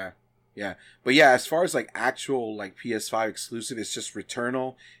 Yeah. Yeah, but yeah, as far as like actual like PS5 exclusive, it's just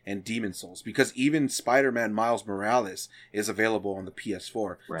Returnal and Demon Souls, because even Spider-Man Miles Morales is available on the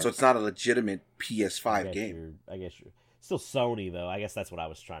PS4, Right. so it's not a legitimate PS5 game. I guess you're still Sony though. I guess that's what I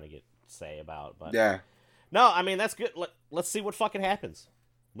was trying to say about. But Yeah, no, I mean that's good. Let's see what fucking happens.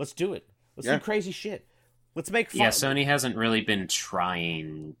 Let's do it. Let's do crazy shit. Let's make fun. Yeah, Sony hasn't really been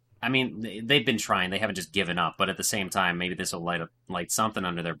trying. I mean, they've been trying. They haven't just given up. But at the same time, maybe this will light something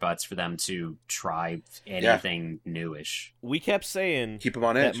under their butts for them to try anything newish. We kept saying keep them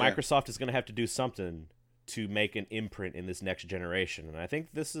on edge. That Microsoft is going to have to do something to make an imprint in this next generation, and I think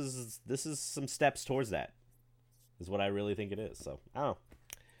this is some steps towards that. Is what I really think it is. So I don't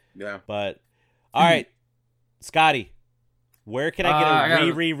know. Yeah. But all right, Scotty, where can I get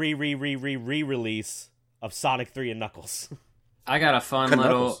a re-release of Sonic 3 and Knuckles? I got a fun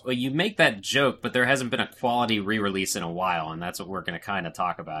little... Well, you make that joke, but there hasn't been a quality re-release in a while, and that's what we're going to kind of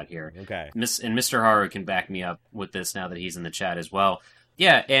talk about here. Okay. And Mr. Haru can back me up with this now that he's in the chat as well.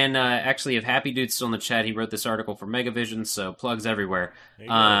 Yeah, and actually, if Happy Dude's still in the chat, he wrote this article for Megavision, so plugs everywhere.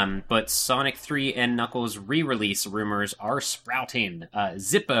 But Sonic 3 and Knuckles re-release rumors are sprouting.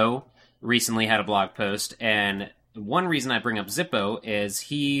 Zippo recently had a blog post, and... one reason I bring up Zippo is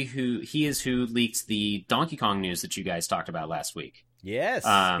he is who leaked the Donkey Kong news that you guys talked about last week. Yes,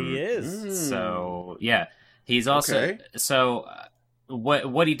 he is. So yeah, he's also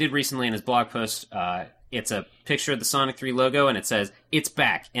what he did recently in his blog post. It's a picture of the Sonic 3 logo, and it says, "It's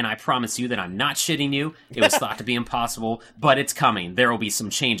back, and I promise you that I'm not shitting you. It was thought to be impossible, but it's coming. There will be some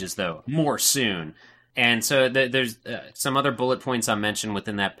changes, though, more soon." And so there's some other bullet points I mentioned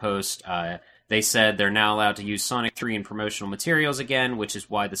within that post. They said they're now allowed to use Sonic 3 in promotional materials again, which is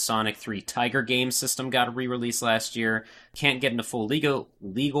why the Sonic 3 Tiger game system got a re-release last year. Can't get into full legal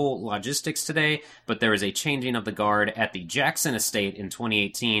logistics today, but there is a changing of the guard at the Jackson estate in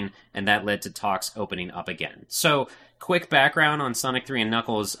 2018, and that led to talks opening up again. So, quick background on Sonic 3 and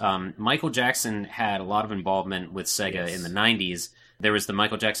Knuckles. Michael Jackson had a lot of involvement with Sega in the 90s. There was the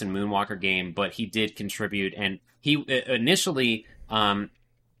Michael Jackson Moonwalker game, but he did contribute, and he initially...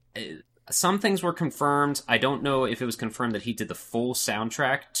 some things were confirmed. I don't know if it was confirmed that he did the full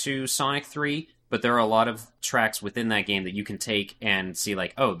soundtrack to Sonic 3, but there are a lot of tracks within that game that you can take and see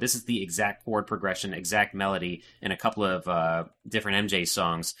like, oh, this is the exact chord progression, exact melody, and a couple of different MJ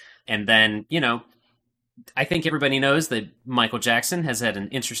songs. And then, I think everybody knows that Michael Jackson has had an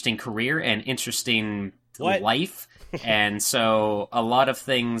interesting career and interesting life. And so a lot of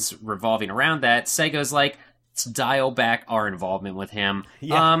things revolving around that. Sega's like, let's dial back our involvement with him,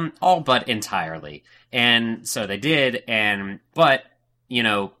 all but entirely. And so they did, but,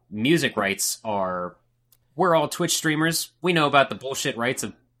 music rights we're all Twitch streamers. We know about the bullshit rights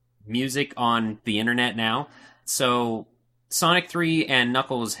of music on the internet now. So Sonic 3 and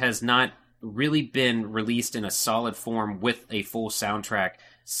Knuckles has not really been released in a solid form with a full soundtrack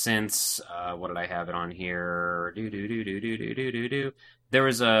since, what did I have it on here? There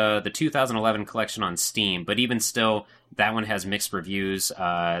was the 2011 collection on Steam, but even still, that one has mixed reviews.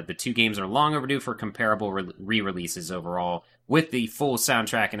 The two games are long overdue for comparable re-releases overall. With the full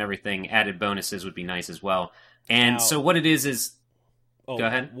soundtrack and everything, added bonuses would be nice as well. And so what it is... go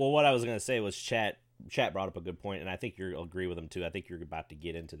ahead. Well, what I was going to say was Chat brought up a good point, and I think you'll agree with him too. I think you're about to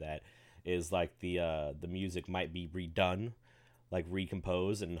get into that, is like the music might be redone, like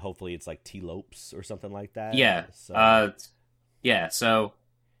recomposed, and hopefully it's like T-Lopes or something like that. Yeah. So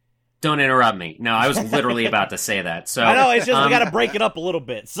don't interrupt me. No, I was literally about to say that. So I know, it's just we got to break it up a little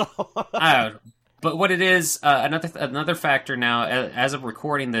bit. So, but what it is, another factor now, as of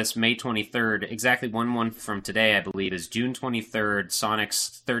recording this, May 23rd, exactly 1 month from today, I believe, is June 23rd,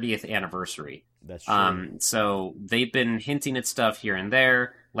 Sonic's 30th anniversary. That's true. So they've been hinting at stuff here and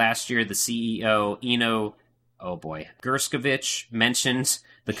there. Last year, the CEO, Gerskovich, mentioned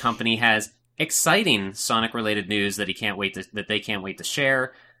the company has exciting Sonic-related news that they can't wait to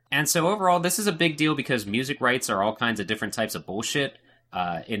share. And so overall, this is a big deal because music rights are all kinds of different types of bullshit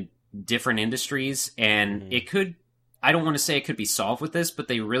in different industries, and it could... I don't want to say it could be solved with this, but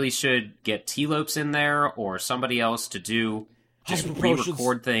they really should get T-Lopes in there or somebody else to just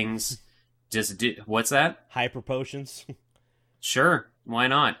re-record things. What's that? Hyper potions. Sure, why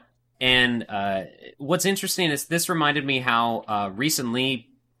not? And what's interesting is this reminded me how recently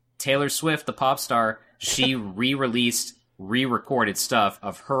Taylor Swift, the pop star, she re-recorded stuff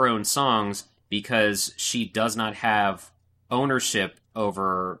of her own songs because she does not have ownership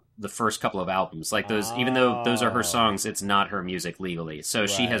over the first couple of albums. Like those, even though those are her songs, it's not her music legally. So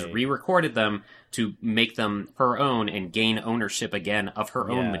she has re-recorded them to make them her own and gain ownership again of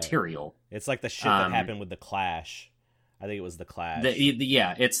her own material. It's like the shit that happened with The Clash. I think it was the Clash.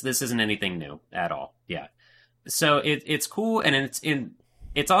 This isn't anything new at all. Yeah, so it's cool, and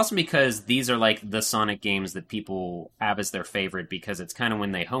it's awesome because these are like the Sonic games that people have as their favorite because it's kind of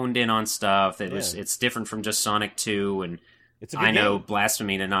when they honed in on stuff. It's different from just Sonic 2, and I know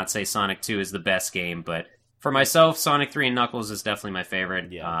blasphemy to not say Sonic 2 is the best game, but for myself, Sonic 3 and Knuckles is definitely my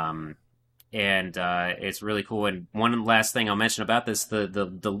favorite. Yeah. And it's really cool. And one last thing I'll mention about this, the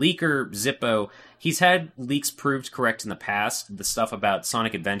leaker Zippo, he's had leaks proved correct in the past. The stuff about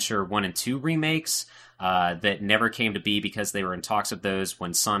Sonic Adventure 1 and 2 remakes that never came to be because they were in talks of those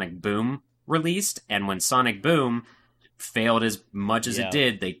when Sonic Boom released. And when Sonic Boom failed as much as it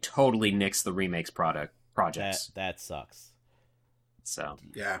did, they totally nixed the remakes projects. That sucks. So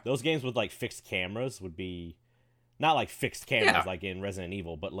yeah, those games with like fixed cameras would be... Not like fixed cameras like in Resident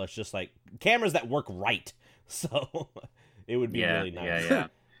Evil, but let's just like cameras that work right. So it would be really nice.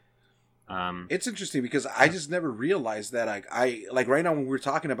 It's interesting because I just never realized that I right now when we're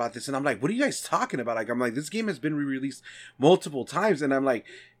talking about this and I'm like, what are you guys talking about? Like, I'm like, this game has been re-released multiple times and I'm like,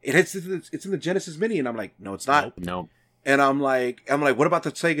 it's in the Genesis Mini and I'm like, no, it's not. Nope. And I'm like, what about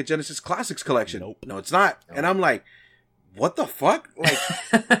the Sega Genesis Classics collection? Nope. No, it's not. Nope. And I'm like, what the fuck? Like,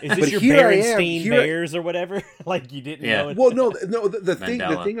 is this your Berenstain Bears or whatever? Like you didn't know it? Well, no. The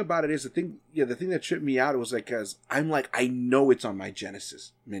thing about it is the thing that tripped me out was like because I'm like I know it's on my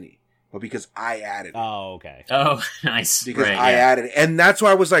Genesis Mini, but because I added it. Oh, okay. Oh, nice. Because I added it, and that's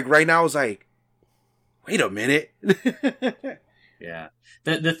why I was like, right now I was like, wait a minute. Yeah.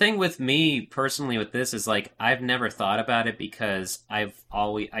 The thing with me personally with this is like I've never thought about it because I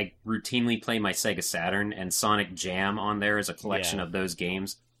routinely play my Sega Saturn and Sonic Jam on there is a collection of those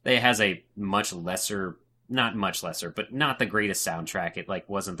games. It has a much lesser, not much lesser, but not the greatest soundtrack. It like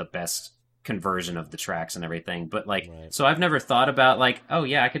wasn't the best conversion of the tracks and everything. But like so I've never thought about like, oh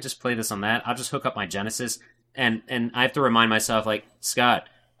yeah, I could just play this on that. I'll just hook up my Genesis and I have to remind myself like, Scott,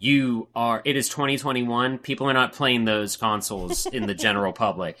 it is 2021. People are not playing those consoles in the general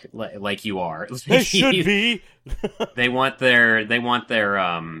public like you are. They should be. They want their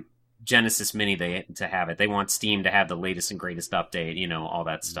Genesis Mini to have it. They want Steam to have the latest and greatest update, all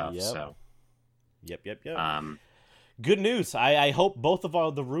that stuff. Yep. So. Yep. Good news. I hope both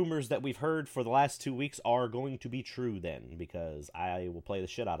of the rumors that we've heard for the last 2 weeks are going to be true then, because I will play the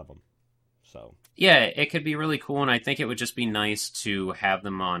shit out of them. So yeah, it could be really cool, and I think it would just be nice to have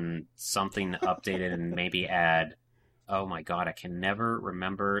them on something updated and maybe add, oh my god, I can never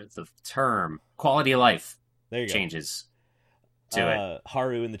remember the term, quality of life changes to it.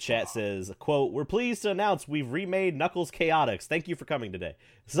 Haru in the chat says, quote, "We're pleased to announce we've remade Knuckles Chaotix. Thank you for coming today."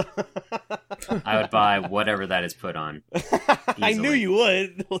 So I would buy whatever that is put on. I knew you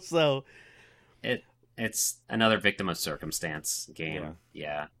would. So it's another victim of circumstance game.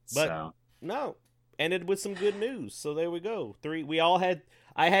 Yeah. But so no, ended with some good news. So there we go.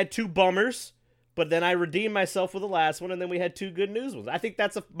 I had 2 bummers, but then I redeemed myself with the last one, and then we had 2 good news ones. I think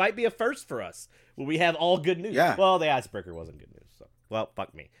might be a first for us, where we have all good news. Yeah. Well, the icebreaker wasn't good news, so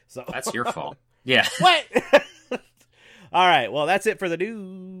fuck me. So that's your fault. Yeah. What? All right. Well, that's it for the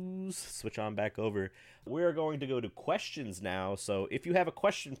news. Switch on back over. We're going to go to questions now. So if you have a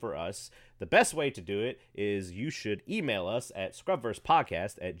question for us, the best way to do it is you should email us at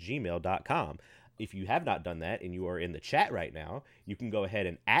scrubversepodcast@gmail.com. If you have not done that and you are in the chat right now, you can go ahead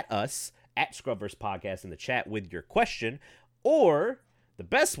and at us at Scrubverse Podcast in the chat with your question. Or one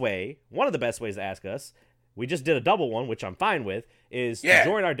of the best ways to ask us, we just did a double one, which I'm fine with, is to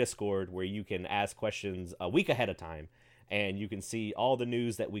join our Discord where you can ask questions a week ahead of time. And you can see all the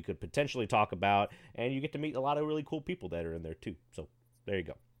news that we could potentially talk about, and you get to meet a lot of really cool people that are in there too. So there you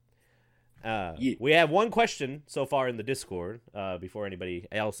go. We have one question so far in the Discord before anybody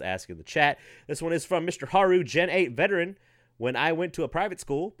else asks in the chat. This one is from Mr. Haru, Gen 8 veteran. When I went to a private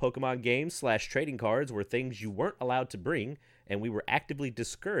school, Pokemon games / trading cards were things you weren't allowed to bring, and we were actively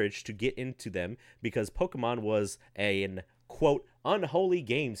discouraged to get into them because Pokemon was an, quote, unholy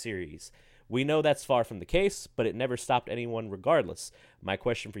game series. We know that's far from the case, but it never stopped anyone regardless. My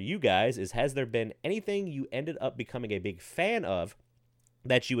question for you guys is, has there been anything you ended up becoming a big fan of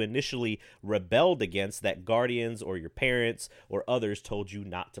that you initially rebelled against that guardians or your parents or others told you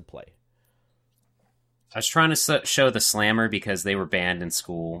not to play? I was trying to show the Slammer because they were banned in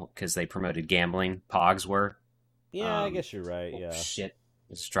school because they promoted gambling. Pogs were. Yeah, I guess you're right, yeah. Shit.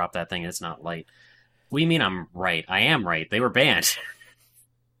 Just drop that thing. It's not light. What do you mean I'm right? I am right. They were banned.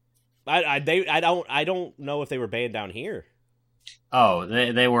 I don't know if they were banned down here. Oh,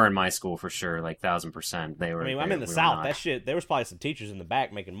 they were in my school for sure, like 1,000%. They were. I mean, I'm in the South. That shit, there was probably some teachers in the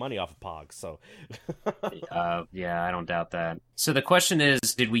back making money off of Pogs. So, yeah, I don't doubt that. So the question is,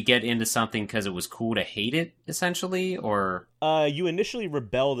 did we get into something because it was cool to hate it, essentially, or? You initially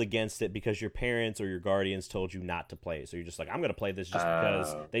rebelled against it because your parents or your guardians told you not to play. So you're just like, I'm gonna play this just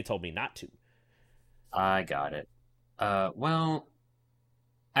because they told me not to. I got it. Well,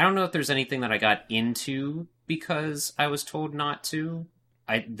 I don't know if there's anything that I got into because I was told not to.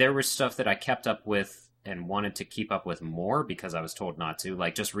 There was stuff that I kept up with and wanted to keep up with more because I was told not to,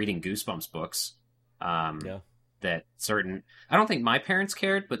 like just reading Goosebumps books. That certain, I don't think my parents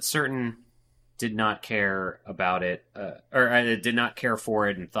cared, but certain did not care about it, or did not care for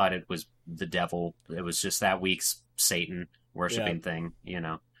it and thought it was the devil. It was just that week's Satan worshiping thing, you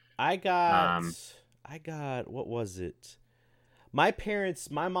know. I got, what was it? My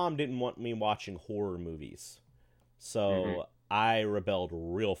mom didn't want me watching horror movies. So I rebelled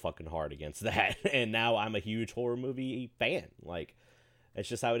real fucking hard against that. And now I'm a huge horror movie fan. Like, it's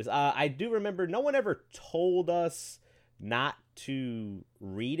just how it is. I do remember no one ever told us not to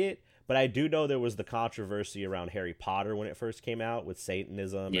read it. But I do know there was the controversy around Harry Potter when it first came out with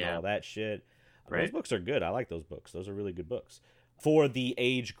Satanism and all that shit. Right. Those books are good. I like those books. Those are really good books. For the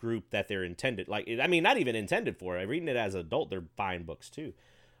age group that they're intended. Like, I mean, not even intended for. Reading it as an adult, they're fine books too.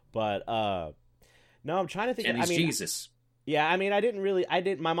 But, no, I'm trying to think. And he's Jesus. Yeah, I mean,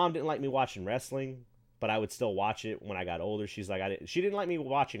 my mom didn't like me watching wrestling, but I would still watch it when I got older. She's like, she didn't like me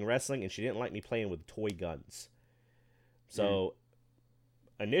watching wrestling, and she didn't like me playing with toy guns. So,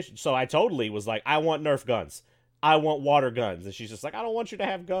 so I totally was like, I want Nerf guns. I want water guns. And she's just like, I don't want you to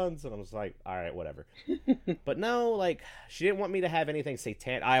have guns. And I was like, all right, whatever. But no, like, she didn't want me to have anything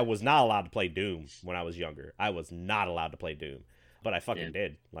satanic. I was not allowed to play Doom when I was younger. I was not allowed to play Doom. But I fucking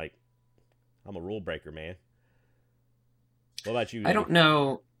did. Like, I'm a rule breaker, man. What about you? I don't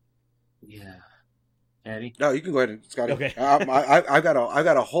know. Yeah. Eddie? No, you can go ahead, Scotty. Okay. I've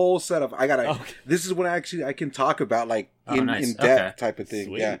got a whole set of. This is when I can talk about like in depth type of thing.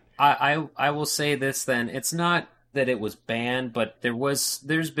 Sweet. Yeah. I will say this then. It's not that it was banned, but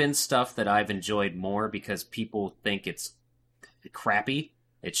there's been stuff that I've enjoyed more because people think it's crappy,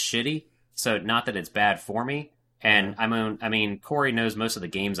 it's shitty. So not that it's bad for me. And I mean, Corey knows most of the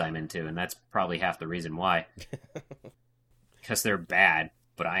games I'm into, and that's probably half the reason why. Because they're bad,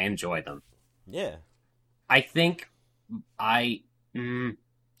 but I enjoy them. Yeah. I think actually,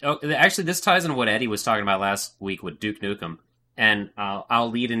 this ties into what Eddie was talking about last week with Duke Nukem. And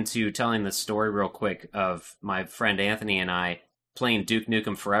I'll lead into telling the story real quick of my friend Anthony and I playing Duke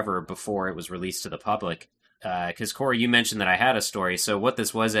Nukem Forever before it was released to the public. Because, Corey, you mentioned that I had a story. So what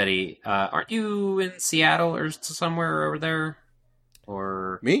this was, Eddie, aren't you in Seattle or somewhere over there?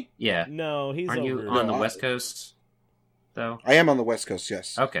 Or me? Yeah. No, he's Aren't you on the West Coast? Though I am on the West Coast,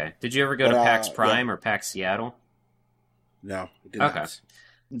 yes. Okay. Did you ever go to PAX Prime or PAX Seattle? No, I did not.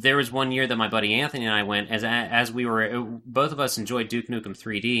 There was one year that my buddy Anthony and I went as we were both of us enjoyed Duke Nukem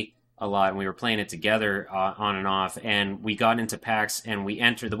 3D a lot, and we were playing it together on and off. And we got into PAX, and we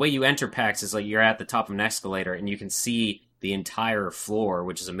entered. The way you enter PAX is like you're at the top of an escalator, and you can see the entire floor,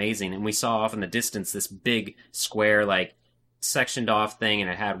 which is amazing. And we saw off in the distance this big square, like sectioned off thing,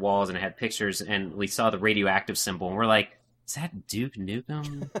 and it had walls and it had pictures, and we saw the radioactive symbol, and we're like, is that Duke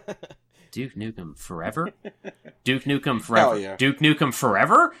Nukem? Duke Nukem Forever? Duke Nukem Forever. Yeah. Duke Nukem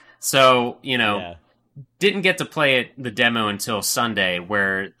Forever? So, didn't get to play it, the demo, until Sunday,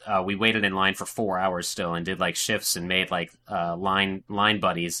 where we waited in line for 4 hours still and did like shifts and made like line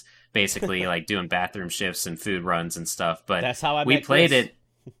buddies, basically like doing bathroom shifts and food runs and stuff. But that's how we played it.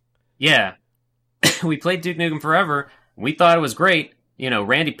 Yeah. We played Duke Nukem Forever. We thought it was great.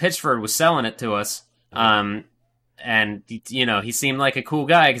 Randy Pitchford was selling it to us. And, he seemed like a cool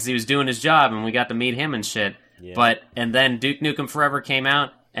guy because he was doing his job, and we got to meet him and shit. Yeah. And then Duke Nukem Forever came out,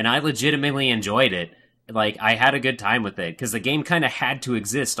 and I legitimately enjoyed it. Like, I had a good time with it, because the game kind of had to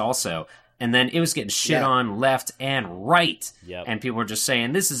exist also. And then it was getting shit on left and right. Yep. And people were just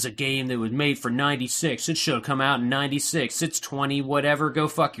saying, this is a game that was made for 96. It should have come out in 96. It's 20, whatever. Go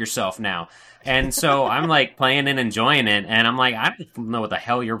fuck yourself now. And so I'm like playing and enjoying it, and I'm like, I don't know what the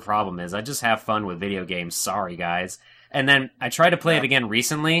hell your problem is. I just have fun with video games. Sorry, guys. And then I tried to play it again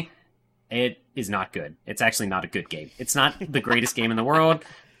recently. It is not good. It's actually not a good game. It's not the greatest game in the world,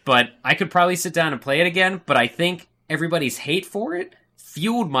 but I could probably sit down and play it again. But I think everybody's hate for it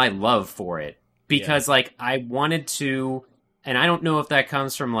fueled my love for it, because like I wanted to, and I don't know if that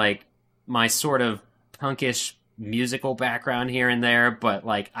comes from like my sort of punkish musical background here and there, but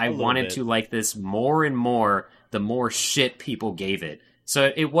like I wanted to like this more and more the more shit people gave it. So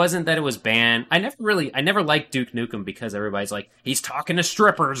it wasn't that it was banned. I never liked Duke Nukem because everybody's like, he's talking to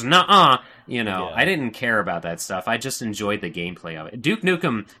strippers, nuh-uh. I didn't care about that stuff. I just enjoyed the gameplay of it. Duke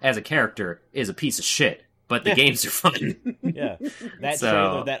Nukem, as a character, is a piece of shit, but the games are fun. Yeah. That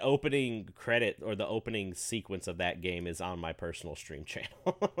trailer, that opening credit, or the opening sequence of that game is on my personal stream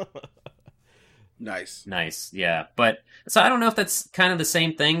channel. Nice. Yeah. But so I don't know if that's kind of the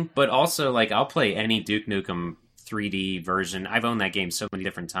same thing, but also like I'll play any Duke Nukem 3D version. I've owned that game so many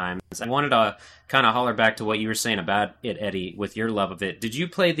different times. I wanted to kind of holler back to what you were saying about it, Eddie, with your love of it. Did you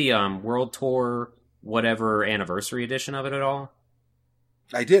play the World Tour whatever anniversary edition of it at all?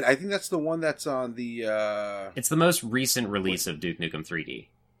 I did. I think that's the one that's on the It's the most recent release of Duke Nukem 3D.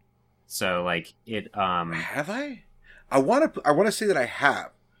 So like it have I? I want to say that I have.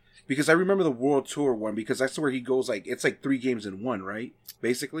 Because I remember the World Tour one, because that's where he goes, like, it's like 3 games in 1, right?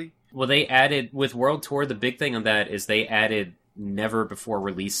 Basically? Well, they added, with World Tour, the big thing on that is they added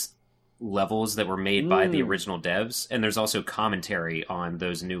never-before-release levels that were made by the original devs, and there's also commentary on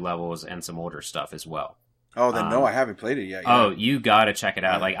those new levels and some older stuff as well. Oh, then no, I haven't played it yet. Oh, you gotta check it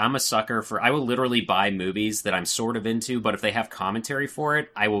out. Yeah. Like, I'm a sucker for, I will literally buy movies that I'm sort of into, but if they have commentary for it,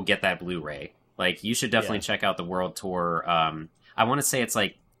 I will get that Blu-ray. Like, you should definitely check out the World Tour. I want to say it's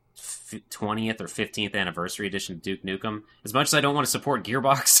like 20th or 15th anniversary edition of Duke Nukem. As much as I don't want to support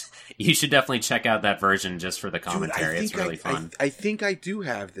Gearbox, you should definitely check out that version just for the commentary. Dude, it's really fun. I think I do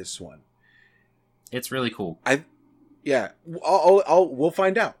have this one. It's really cool. We'll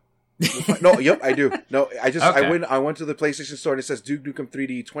find out. Yep, I do. No, I went to the PlayStation Store and it says Duke Nukem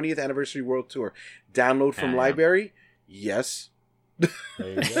 3D 20th Anniversary World Tour. Download from library. Yes.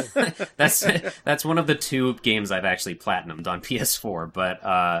 There you go. That's one of the 2 games I've actually platinumed on PS4. But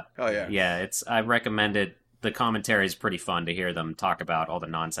I recommend it. The commentary is pretty fun to hear them talk about all the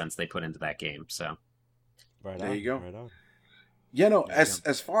nonsense they put into that game. So there you go. Right on. Yeah, no.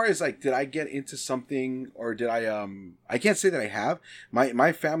 As far as like, did I get into something, or did I can't say that I have.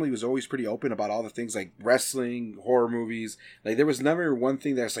 My family was always pretty open about all the things like wrestling, horror movies. Like there was never one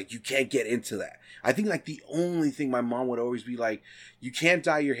thing that's like you can't get into that. I think like the only thing my mom would always be like, you can't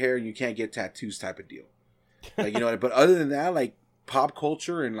dye your hair and you can't get tattoos type of deal. Like, but other than that, like pop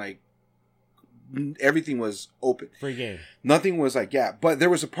culture and like everything was open. Free game. Nothing was like, but there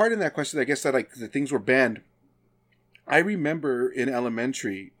was a part in that question, I guess, that like the things were banned. I remember in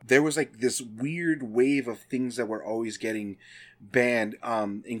elementary, there was like this weird wave of things that were always getting banned,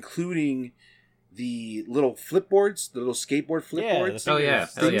 including the little flipboards, the little skateboard flipboards.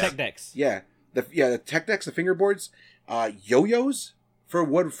 The tech decks. Yeah. The tech decks, the fingerboards, yo-yos. For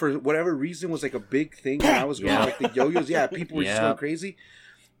whatever reason was like a big thing when I was growing up. Like the yo-yos, people were just going crazy.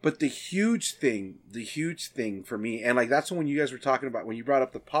 But the huge thing for me, and like that's when you guys were talking about, when you brought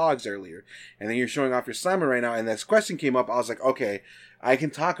up the Pogs earlier, and then you're showing off your Slammer right now, and this question came up, I was like, okay, I can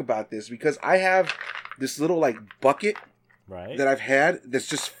talk about this, because I have this little like bucket that I've had that's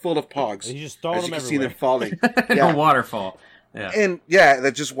just full of Pogs. And you just throwing them everywhere. See them falling. A waterfall. Yeah. And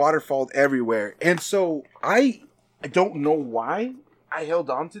that just waterfalled everywhere. And so I don't know why I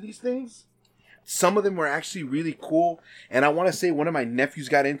held on to these things. Some of them were actually really cool, and I want to say one of my nephews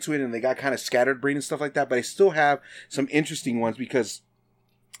got into it, and they got kind of scatterbrained and stuff like that, but I still have some interesting ones, because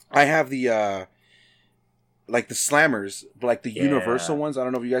I have the like the Slammers, but like the universal ones. I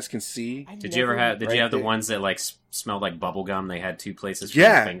don't know if you guys can see. Did you have the ones that like smelled like bubble gum? They had 2 places for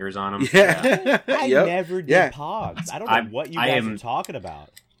your fingers on them. I never did Pogs. I don't know what you guys are talking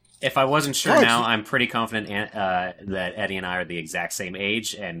about. If I wasn't sure now, I'm pretty confident that Eddie and I are the exact same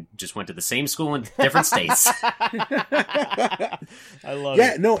age and just went to the same school in different states. I love it.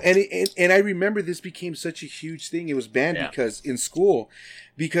 Yeah, no, and I remember this became such a huge thing. It was banned because in school,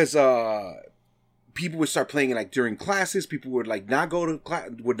 because people would start playing it like during classes. People would like not go to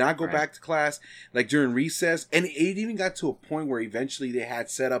class, would not go back to class, like during recess, and it even got to a point where eventually they had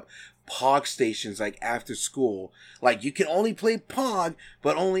set up Pog stations like after school. Like you can only play Pog,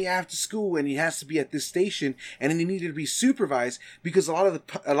 but only after school, and it has to be at this station, and then it needed to be supervised, because a lot of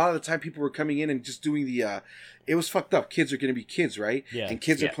the time people were coming in and just doing the it was fucked up. Kids are going to be kids, right? Yeah. And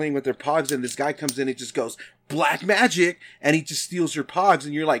kids are playing with their Pogs, and this guy comes in and just goes, black magic, and he just steals your Pogs,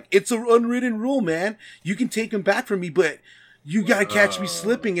 and you're like, it's an unwritten rule, man. You can take them back from me, but you gotta catch me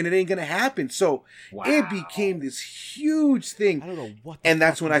slipping, and it ain't gonna happen. So it became this huge thing. I don't know what. And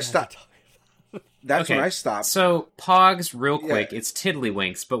that's when I stopped. That's when I stopped. So Pogs, real quick, it's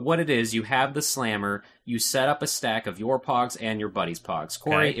tiddlywinks, but what it is, you have the Slammer, you set up a stack of your Pogs and your buddy's Pogs.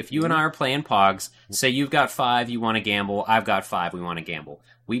 Corey, if you and I are playing Pogs, say you've got 5, you want to gamble, I've got 5, we want to gamble.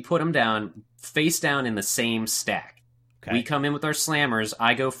 We put them down, face down in the same stack. Okay. We come in with our slammers.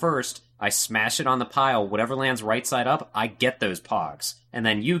 I go first. I smash it on the pile. Whatever lands right side up, I get those pogs. And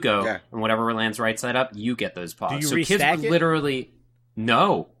then you go, and whatever lands right side up, you get those pogs. Do you so restack kids would it? literally...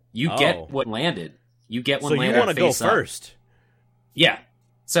 No. You get what landed. You get one landed. So you want to go up. First? Yeah.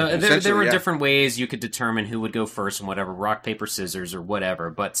 So there were different ways you could determine who would go first and whatever, rock, paper, scissors, or whatever.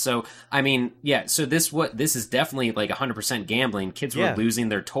 But so, I mean, yeah, so this is definitely like 100% gambling. Kids were losing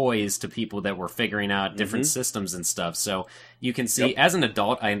their toys to people that were figuring out different systems and stuff. So you can see, as an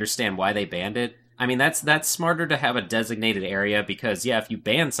adult, I understand why they banned it. I mean, that's smarter to have a designated area because, if you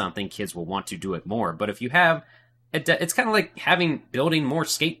ban something, kids will want to do it more. But if you have, it's kind of like building more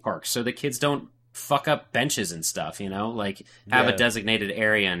skate parks so the kids don't fuck up benches and stuff, like have a designated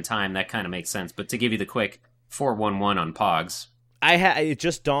area and time. That kind of makes sense. But to give you the quick 411 on Pogs, it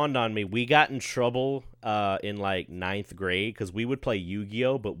just dawned on me. We got in trouble in like 9th grade because we would play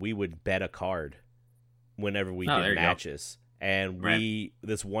Yu-Gi-Oh, but we would bet a card whenever we did matches, and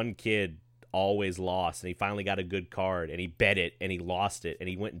this one kid always lost, and he finally got a good card, and he bet it, and he lost it, and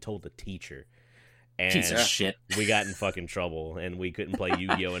he went and told the teacher. And piece of shit. We got in fucking trouble, and we couldn't play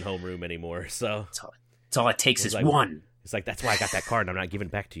Yu-Gi-Oh in homeroom anymore. So that's all it takes is one. It's like, that's why I got that card, and I'm not giving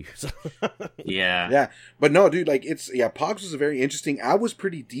it back to you. So. Yeah. But no, dude, like Pogs was very interesting. I was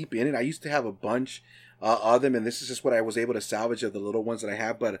pretty deep in it. I used to have a bunch of them, and this is just what I was able to salvage of the little ones that I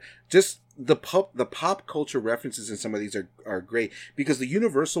have. But just the pop culture references in some of these are great because the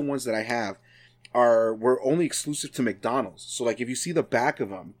universal ones that I have were only exclusive to McDonald's. So like if you see the back of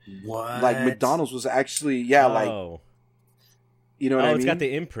them, like McDonald's was actually like, you know what I mean? It's got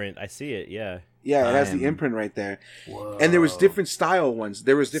the imprint. I see it. Yeah. Yeah, it has the imprint right there. Whoa. And there was different style ones.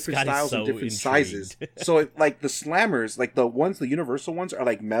 There was different styles and different intrigued. sizes. So like the slammers, like the universal ones are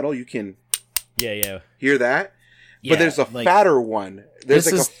like metal. You can hear that. But there's a fatter one. There's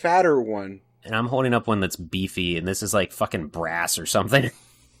like a fatter one. And I'm holding up one that's beefy, and this is like fucking brass or something.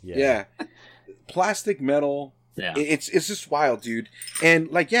 Yeah. Plastic metal. Yeah. It's just wild, dude. And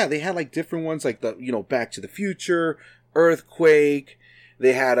like, they had like different ones, like the, Back to the Future, Earthquake.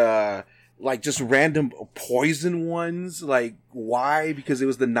 They had like just random poison ones. Like, why? Because it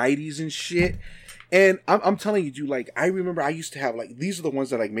was the 90s and shit. And I'm telling you, dude, like, I remember I used to have like, these are the ones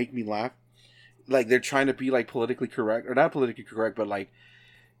that like make me laugh. Like, they're trying to be like politically correct, or not politically correct, but like,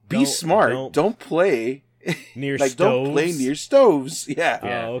 be smart. Don't play near like, stoves. don't play near stoves. Yeah.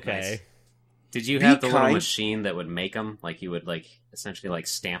 Oh, okay. Nice. Did you have the little machine that would make them? Like, you would like essentially like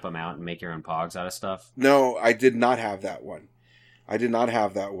stamp them out and make your own Pogs out of stuff? No, I did not have that one.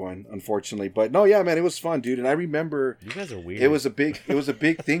 Unfortunately. But no, man, it was fun, dude. And I remember you guys are weird. It was a big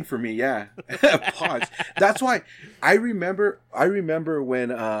thing for me. Yeah, Pogs. That's why I remember when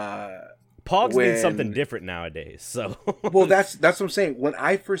Pogs mean something different nowadays. So well, that's what I'm saying. When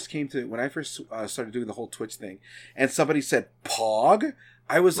I first started doing the whole Twitch thing, and somebody said Pog,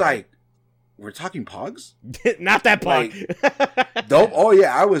 I was like, we're talking Pogs? Not that Pog. Like, nope. Oh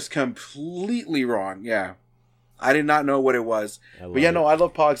yeah, I was completely wrong. Yeah, I did not know what it was. But yeah, no, I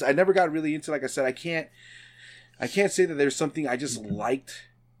love Pogs. I never got really into. Like I said, I can't say that there's something I just liked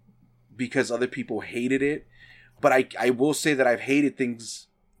because other people hated it. But I will say that I've hated things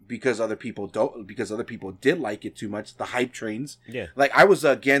because other people did like it too much. The hype trains. Yeah. Like I was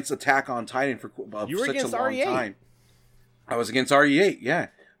against Attack on Titan for such a long RE8. time. I was against RE8. Yeah.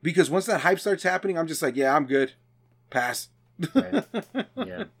 Because once that hype starts happening, I'm just like, yeah, I'm good. Pass. Right.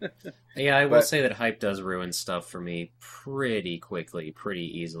 Yeah, I will say that hype does ruin stuff for me pretty quickly,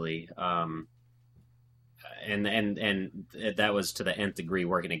 pretty easily. And that was to the nth degree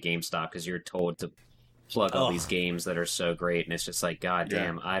working at GameStop because you're told to plug all these games that are so great, and it's just like, God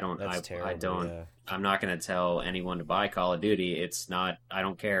damn, I'm not going to tell anyone to buy Call of Duty. It's not, I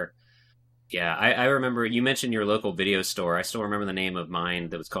don't care. Yeah, I remember you mentioned your local video store. I still remember the name of mine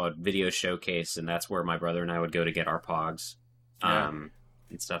that was called Video Showcase, and that's where my brother and I would go to get our Pogs, and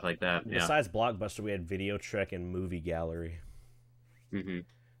stuff like that. Besides Blockbuster, we had Video Trek and Movie Gallery. Mm-hmm.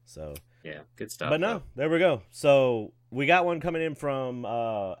 So yeah, good stuff. But no, there we go. So we got one coming in from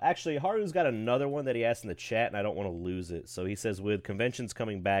actually Haru's got another one that he asked in the chat, and I don't want to lose it. So he says, with conventions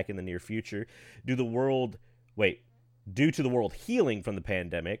coming back in the near future, due to the world healing from the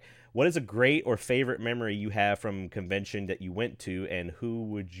pandemic, what is a great or favorite memory you have from convention that you went to, and who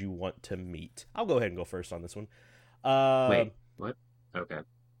would you want to meet? I'll go ahead and go first on this one. Wait, what? Okay.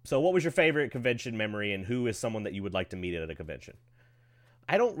 So what was your favorite convention memory, and who is someone that you would like to meet at a convention?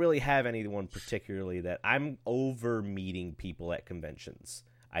 I don't really have anyone particularly that I'm over meeting people at conventions,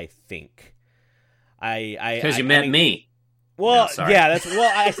 I think. Because you met me. Well, No, sorry. yeah,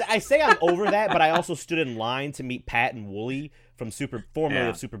 I say I'm over that, but I also stood in line to meet Pat and Wooly from formerly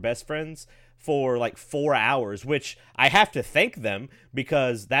of Super Best Friends for like 4 hours, which I have to thank them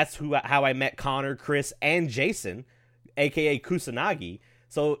because that's how I met Connor, Chris, and Jason, aka Kusanagi.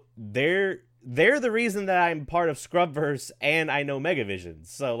 So they're the reason that I'm part of Scrubverse and I know Megavisions.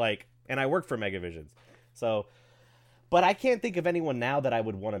 So like, and I work for Megavisions. So, but I can't think of anyone now that I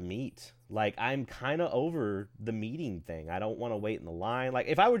would want to meet. Like, I'm kind of over the meeting thing. I don't want to wait in the line. Like,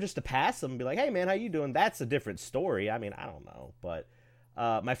 if I were just to pass them and be like, hey, man, how you doing? That's a different story. I mean, I don't know. But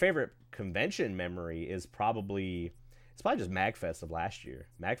my favorite convention memory is probably just MagFest of last year.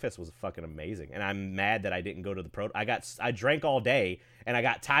 MagFest was fucking amazing. And I'm mad that I didn't go to the I drank all day, and I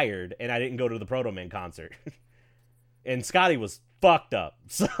got tired, and I didn't go to the Proto Man concert. And Scotty was fucked up.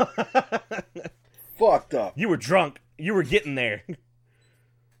 So fucked up. You were drunk. You were getting there.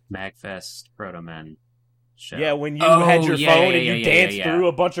 MagFest Proto Men show. Yeah, when you had your phone and you danced through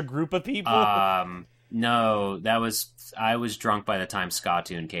a bunch of group of people. No, I was drunk by the time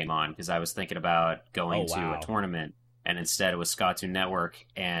Skatoon came on because I was thinking about going to a tournament, and instead it was Skatoon Network,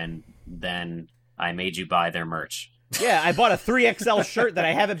 and then I made you buy their merch. Yeah, I bought a 3XL shirt that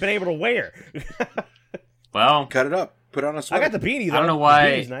I haven't been able to wear. Well, cut it up. Put on a sweater. I got the beanie, though. I don't know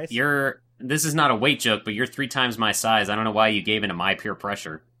why nice. This is not a weight joke, but you're 3 times my size. I don't know why you gave into my peer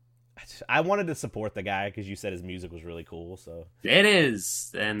pressure. I wanted to support the guy because you said his music was really cool. So it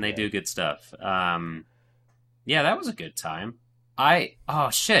is, and they do good stuff. Yeah, that was a good time. I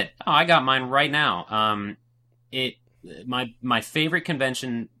got mine right now. My favorite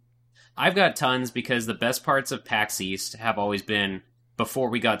convention. I've got tons because the best parts of PAX East have always been before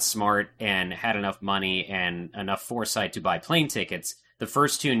we got smart and had enough money and enough foresight to buy plane tickets. The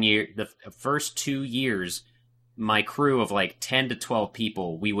first 2 years, my crew of like 10 to 12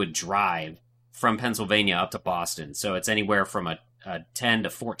 people, we would drive from Pennsylvania up to Boston. So it's anywhere from a 10 to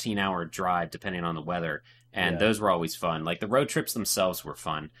 14 hour drive, depending on the weather. And those were always fun. Like the road trips themselves were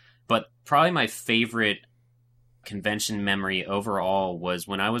fun. But probably my favorite convention memory overall was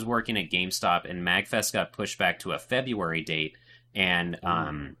when I was working at GameStop and MagFest got pushed back to a February date. And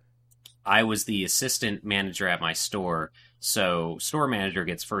I was the assistant manager at my store. So store manager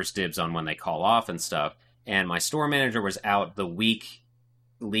gets first dibs on when they call off and stuff. And my store manager was out the week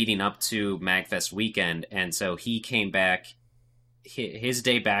leading up to MagFest weekend. And so he came back. His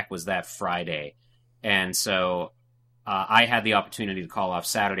day back was that Friday. And so I had the opportunity to call off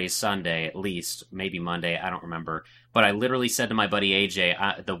Saturday, Sunday, at least, maybe Monday. I don't remember. But I literally said to my buddy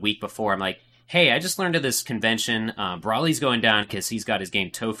AJ the week before, I'm like, hey, I just learned of this convention. Brawley's going down because he's got his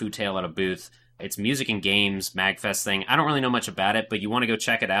game Tofu Tale at a booth. It's music and games, MagFest thing. I don't really know much about it, but you want to go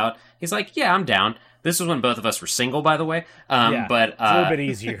check it out? He's like, yeah, I'm down. This was when both of us were single, by the way. But it's a little bit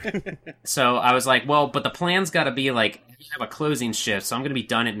easier. So I was like, well, but the plan's got to be like, you have a closing shift, so I'm going to be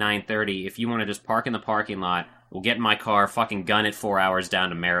done at 9:30. If you want to just park in the parking lot, we'll get in my car, fucking gun it 4 hours down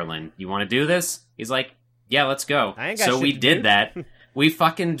to Maryland. You want to do this? He's like, yeah, let's go. So we did that. We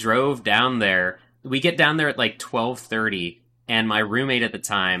fucking drove down there. We get down there at like 12:30, and my roommate at the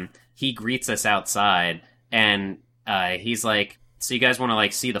time, he greets us outside, and he's like, so you guys want to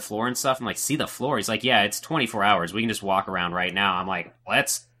like see the floor and stuff? I'm like, see the floor? He's like, yeah, it's 24 hours. We can just walk around right now. I'm like,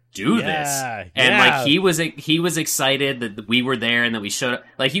 let's do this. And like he was excited that we were there and that we showed up.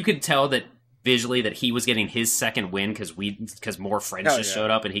 Like you could tell that visually that he was getting his second win because more friends showed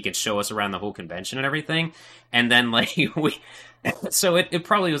up and he could show us around the whole convention and everything. And then like so it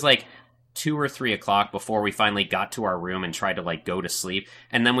probably was like 2 or 3 o'clock before we finally got to our room and tried to like go to sleep.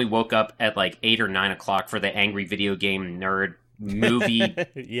 And then we woke up at like 8 or 9 o'clock for the Angry Video Game Nerd movie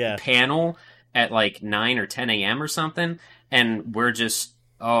panel at like 9 or 10 a.m. or something. And we're just,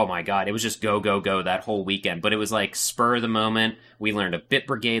 oh my God, it was just go, go, go that whole weekend. But it was like spur of the moment. We learned a Bit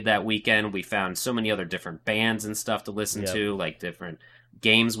Brigade that weekend. We found so many other different bands and stuff to listen to, like different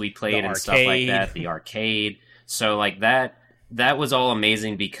games we played and stuff like that. The arcade. So like that was all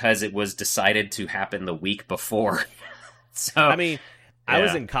amazing because it was decided to happen the week before. So I mean, I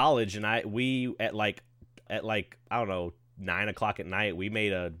was in college and we at like I don't know, 9 o'clock at night, we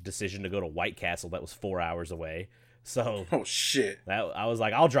made a decision to go to White Castle that was 4 hours away. So oh shit, I was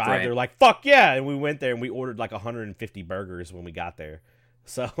like, I'll drive. Right. They're like, fuck yeah, and we went there and we ordered like 150 burgers when we got there.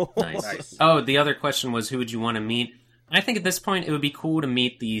 So nice. Oh, the other question was, who would you want to meet? I think at this point it would be cool to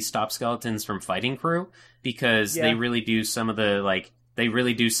meet the Stop Skeletons from Fighting Crew because they really do some of the they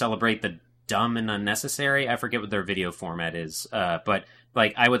really do celebrate the dumb and unnecessary. I forget what their video format is, but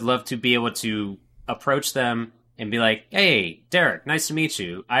like I would love to be able to approach them and be like, hey, Derek, nice to meet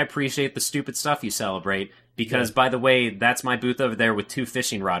you. I appreciate the stupid stuff you celebrate. Because, by the way, that's my booth over there with 2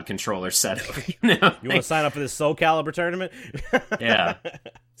 fishing rod controllers set up. You want to sign up for this Soul Calibur tournament? Yeah.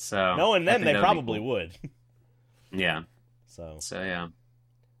 So knowing them, they probably would. Yeah. So yeah.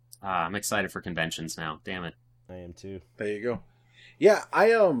 I'm excited for conventions now. Damn it. I am too. There you go. Yeah,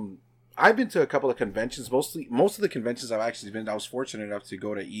 I've been to a couple of conventions. Most of the conventions I've actually been, I was fortunate enough to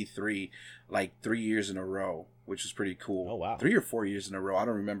go to E3 like 3 years in a row, which was pretty cool. Oh, wow. 3 or 4 years in a row, I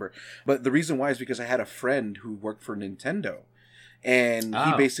don't remember. But the reason why is because I had a friend who worked for Nintendo, and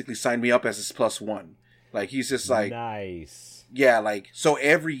he basically signed me up as his +1. Like, he's just like, nice. Yeah, like, so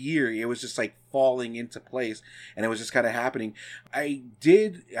every year it was just like falling into place, and it was just kind of happening.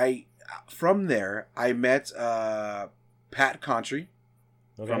 From there, I met Pat Contry.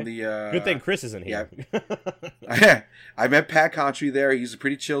 Okay. From the good thing Chris isn't here. Yeah. I met Pat Contry there. He's a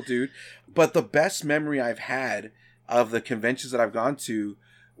pretty chill dude. But the best memory I've had of the conventions that I've gone to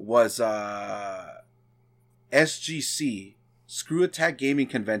was SGC, Screw Attack Gaming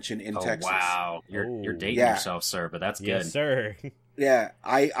Convention in Texas. Wow, you're dating yourself, sir. But that's good. Yes, sir. Yeah,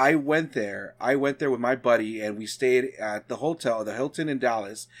 I went there. I went there with my buddy, and we stayed at the hotel, the Hilton in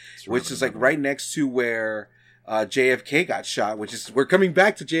Dallas, which is like right next to where JFK got shot. We're coming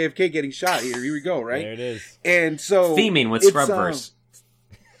back to JFK getting shot. Here we go, right? There it is. And so theming with Scrubverse.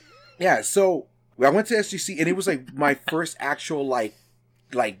 Yeah, so I went to SGC, and it was like my first actual like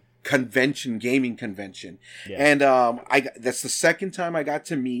convention, gaming convention, and that's the second time I got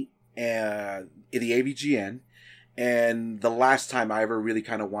to meet the AVGN. And the last time I ever really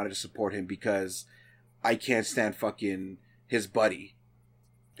kind of wanted to support him because I can't stand fucking his buddy.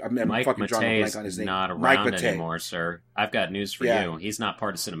 I'm Mike fucking drawing a blank on his name. Not around anymore, sir. I've got news for you. He's not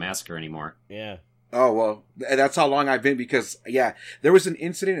part of Cinemassacre anymore. Yeah. Oh, well, that's how long I've been because, there was an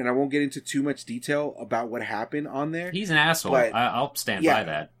incident, and I won't get into too much detail about what happened on there. He's an asshole. I'll stand by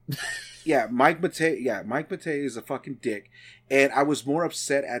that. Yeah, Mike Matei is a fucking dick. And I was more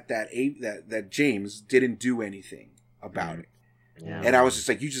upset at that James didn't do anything about it. Yeah. And I was just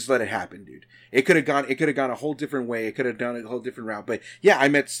like, you just let it happen, dude. It could have gone a whole different way. It could have done a whole different route. But yeah, I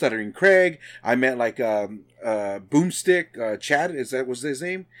met Stuttering Craig. I met like Boomstick, Chad, was his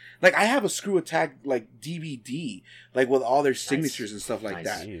name? Like, I have a Screw Attack like DVD, like with all their signatures and stuff like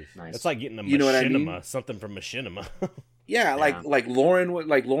that. Nice. It's like getting a Machinima, you know what I mean? Something from Machinima. Yeah, like Lauren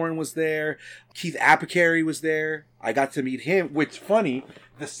was there. Keith Apicary was there. I got to meet him. Which funny,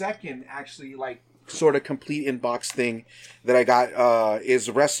 the second actually like sort of complete inbox thing that I got is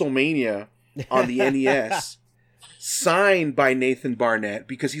WrestleMania on the NES, signed by Nathan Barnett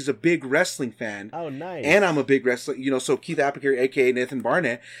because he's a big wrestling fan. Oh, nice! And I'm a big wrestler, so Keith Apicary, aka Nathan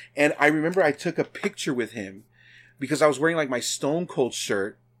Barnett, and I remember I took a picture with him because I was wearing like my Stone Cold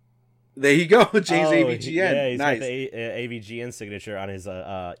shirt. There you go, James AVGN. Yeah, he's nice. got the AVGN signature on his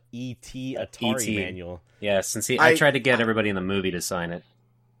ET Atari manual. Yeah, since I tried to get everybody in the movie to sign it.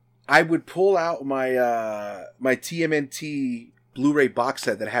 I would pull out my my TMNT Blu-ray box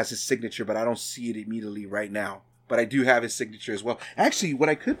set that has his signature, but I don't see it immediately right now. But I do have his signature as well. Actually, what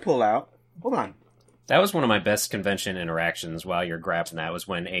I could pull out... Hold on. That was one of my best convention interactions while you're grabbing that, was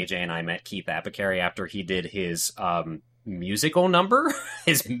when AJ and I met Keith Apicary after he did his... musical number,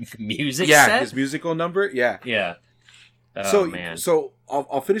 his music set? His musical number, yeah. Oh, man. So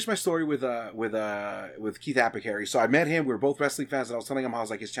I'll finish my story with Keith Apicary. So I met him. We were both wrestling fans, and I was telling him how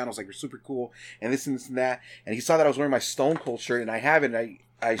his channel's like super cool, and this and this and that. And he saw that I was wearing my Stone Cold shirt, and I have it. And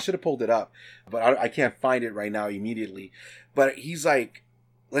I should have pulled it up, but I can't find it right now immediately. But he's like,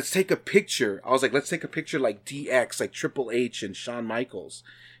 "Let's take a picture." I was like, "Let's take a picture like DX, like Triple H and Shawn Michaels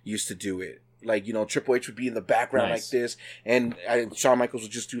used to do it." Like, Triple H would be in the background like this, and Shawn Michaels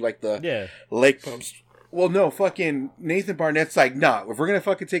would just do like the leg pumps. Well, no, fucking Nathan Barnett's like, nah, if we're gonna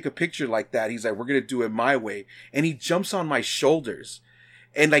fucking take a picture like that, he's like, we're gonna do it my way. And he jumps on my shoulders.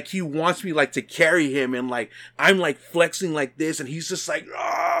 And like, he wants me like to carry him, and like, I'm like flexing like this, and he's just like,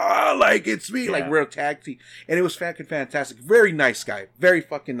 like it's me, like we're a tag team. And it was fucking fantastic. Very nice guy. Very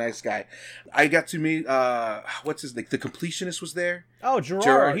fucking nice guy. I got to meet, what's his name? The Completionist was there. Oh,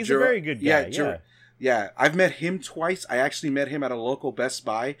 Gerard. He's a very good guy. Yeah. I've met him twice. I actually met him at a local Best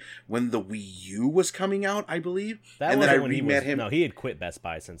Buy when the Wii U was coming out, I believe. And then I met him. No, he had quit Best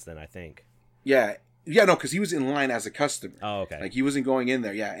Buy since then, I think. Yeah. Yeah, no, because he was in line as a customer. Oh, okay. Like, he wasn't going in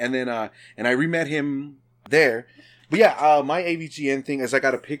there, And then, and I re-met him there. But yeah, my AVGN thing is I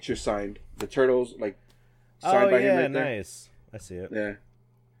got a picture signed. The Turtles, like, signed by him right there. Nice. I see it. Yeah.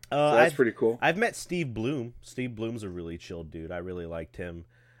 So that's pretty cool. I've met Steve Bloom. Steve Bloom's a really chill dude. I really liked him.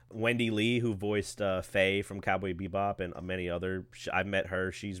 Wendy Lee, who voiced Faye from Cowboy Bebop and many other. I've met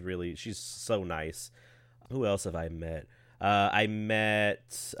her. She's so nice. Who else have I met? I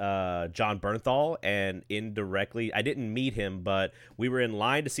met John Bernthal, and indirectly, I didn't meet him, but we were in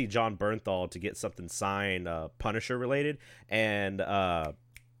line to see John Bernthal to get something signed, Punisher related, and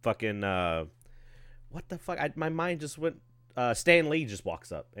what the fuck? My mind just went. Stan Lee just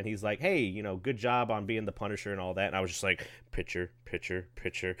walks up and he's like, "Hey, you know, good job on being the Punisher and all that." And I was just like, "Picture."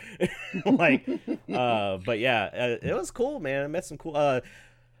 Like, but yeah, it was cool, man. I met some cool.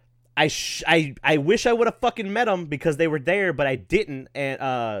 I wish I would have fucking met them because they were there, but I didn't.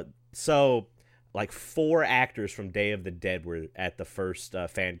 And so like 4 actors from Day of the Dead were at the first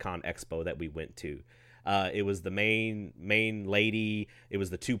FanCon Expo that we went to. It was the main lady. It was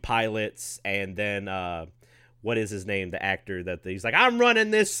the 2 pilots, and then what is his name? The actor that he's like, "I'm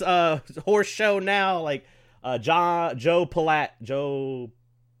running this horse show now." Like Joe Pilato.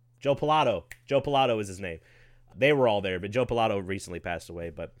 Joe Pilato is his name. They were all there, but Joe Pilato recently passed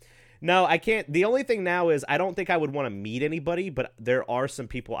away. But no, I can't. The only thing now is I don't think I would want to meet anybody, but there are some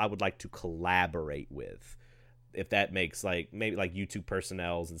people I would like to collaborate with. If that makes maybe YouTube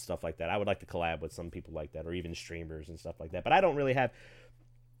personnels and stuff like that. I would like to collab with some people like that, or even streamers and stuff like that. But I don't really have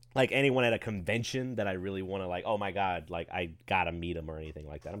anyone at a convention that I really want to oh my God, I gotta meet them or anything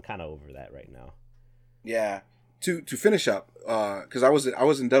like that. I'm kind of over that right now. Yeah. To finish up, because I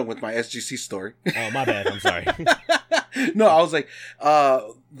wasn't done with my SGC story. Oh, my bad. I'm sorry. No, I was like,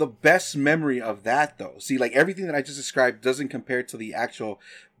 the best memory of that though. See, everything that I just described doesn't compare to the actual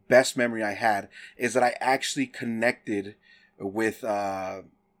best memory I had. Is that I actually connected with MatPat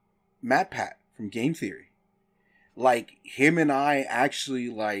from Game Theory. Him and I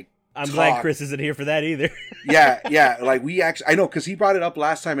actually I'm glad Chris isn't here for that either. yeah. We actually, I know, because he brought it up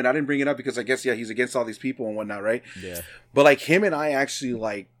last time and I didn't bring it up because I guess, he's against all these people and whatnot, right? Yeah. But him and I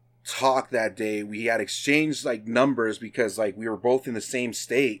actually talked that day. We had exchanged numbers because we were both in the same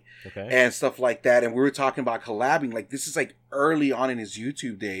state and stuff like that. And we were talking about collabing. This is early on in his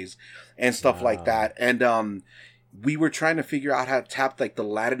YouTube days and stuff like that. And we were trying to figure out how to tap the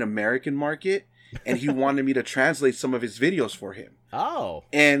Latin American market. And he wanted me to translate some of his videos for him. Oh.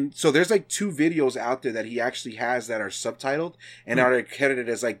 And so there's 2 videos out there that he actually has that are subtitled and are credited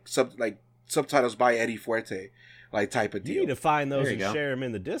as subtitles by Eddie Fuerte, type of deal. You need to find those and share them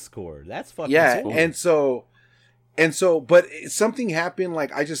in the Discord. That's fucking cool. And so, but something happened.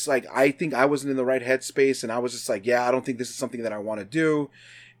 I think I wasn't in the right headspace, and I was just I don't think this is something that I want to do.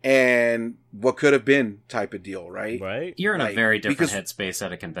 And what could have been type of deal, right? Right. You're in a very different headspace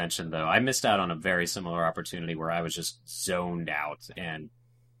at a convention, though. I missed out on a very similar opportunity where I was just zoned out. And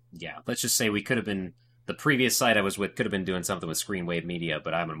yeah, let's just say we could have been, the previous site I was with could have been doing something with Screenwave Media,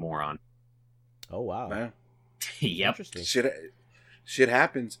 but I'm a moron. Oh, wow. Man. Yep. Interesting. Shit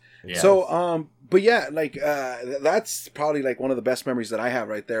happens. Yeah. So, but yeah, that's probably one of the best memories that I have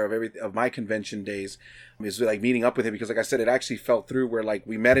right there of my convention days is meeting up with him, because I said, it actually fell through where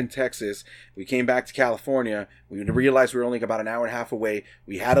we met in Texas, we came back to California, we realized we were only about an hour and a half away,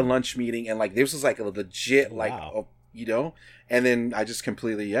 we had a lunch meeting, and this was a legit wow. And then I just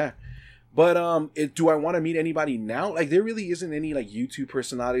completely But do I want to meet anybody now? There really isn't any YouTube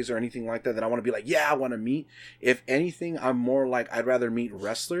personalities or anything like that I want to be I want to meet. If anything, I'm more I'd rather meet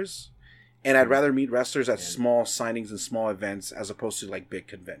wrestlers, and I'd rather meet wrestlers at small signings and small events as opposed to big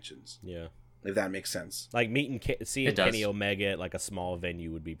conventions. Yeah, if that makes sense. Seeing Kenny Omega at a small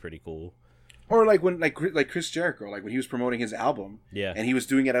venue would be pretty cool. Or when Chris Jericho, when he was promoting his album, and he was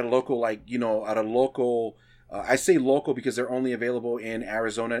doing it at a local at a local. I say local because they're only available in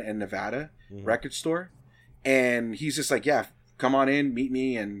Arizona and Nevada record store. And he's just come on in, meet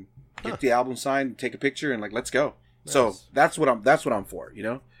me, and get the album signed, take a picture, and let's go. Nice. So that's what I'm for,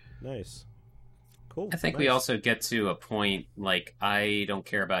 Nice. Cool. I think we also get to a point, I don't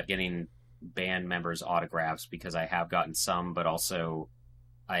care about getting band members' autographs because I have gotten some, but also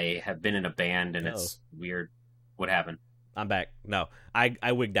I have been in a band and it's weird. What happened? I'm back. No,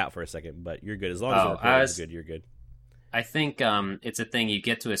 I wigged out for a second, but you're good. As long as the recording's good, you're good. I think it's a thing you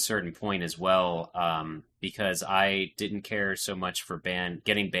get to a certain point as well, because I didn't care so much for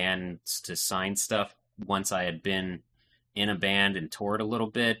getting bands to sign stuff once I had been in a band and toured a little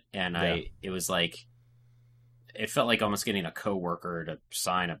bit, and it was it felt like almost getting a coworker to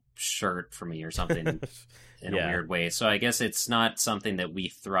sign a shirt for me or something in a weird way. So I guess it's not something that we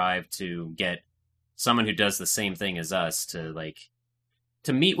thrive to get someone who does the same thing as us to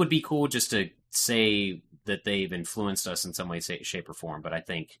meet. Would be cool just to say that they've influenced us in some way, shape, or form. But I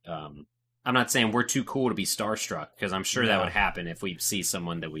think I'm not saying we're too cool to be starstruck, because I'm sure that would happen if we see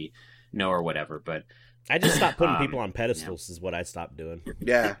someone that we know or whatever. But I just stopped putting people on pedestals is what I stopped doing.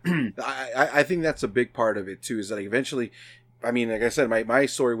 Yeah. I think that's a big part of it too, is that eventually, I mean, like I said, my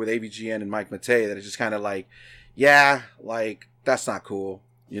story with AVGN and Mike Matei, that it's just kind of yeah, like that's not cool.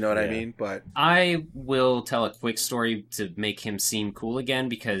 You know what I mean? But I will tell a quick story to make him seem cool again,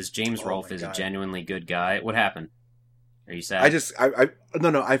 because James Rolfe is a genuinely good guy. What happened? Are you sad?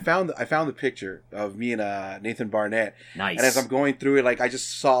 I found the picture of me and Nathan Barnett. Nice. And as I'm going through it, like I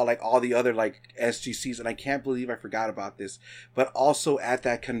just saw like all the other like SGCs, and I can't believe I forgot about this. But also at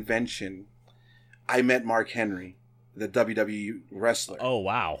that convention, I met Mark Henry, the WWE wrestler. Oh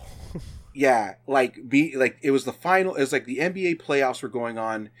wow. Yeah, it was the final. It was like the NBA playoffs were going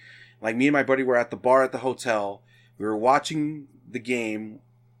on. Like me and my buddy were at the bar at the hotel. We were watching the game,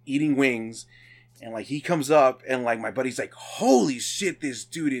 eating wings, and like he comes up and like my buddy's like, "Holy shit, this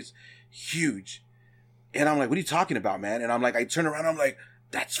dude is huge!" And I'm like, "What are you talking about, man?" And I'm like, I turn around, I'm like,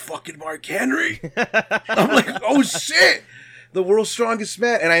 "That's fucking Mark Henry." I'm like, "Oh shit." The world's strongest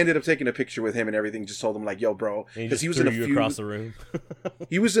man, and I ended up taking a picture with him and everything. Just told him like, "Yo, bro," because he was in a feud across the room.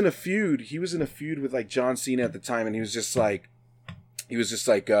 He was in a feud. He was in a feud with like John Cena at the time, and he was just like,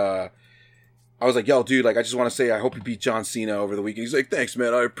 I was like, "Yo, dude, like, I just want to say, I hope you beat John Cena over the weekend." He's like, "Thanks,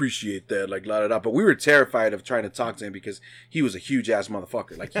 man. I appreciate that." Like, la da da. But we were terrified of trying to talk to him because he was a huge ass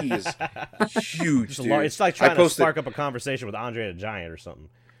motherfucker. Like, he is huge. It's like trying to spark up a conversation with Andre the Giant or something.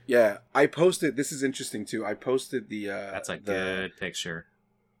 Yeah, I posted. This is interesting too. I posted the. That's a good picture.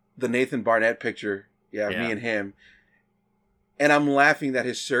 The Nathan Barnett picture. Yeah, me and him. And I'm laughing that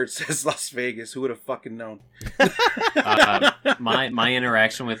his shirt says Las Vegas. Who would have fucking known? My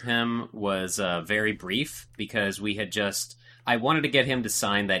interaction with him was very brief, because I wanted to get him to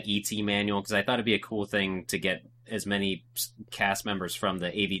sign that ET manual, because I thought it'd be a cool thing to get as many cast members from the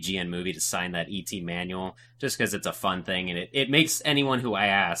AVGN movie to sign that ET manual, just because it's a fun thing, and it makes anyone who I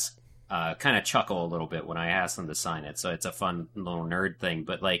ask kind of chuckle a little bit when I ask them to sign it. So it's a fun little nerd thing.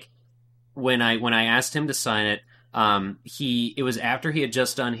 But like when I asked him to sign it, it was after he had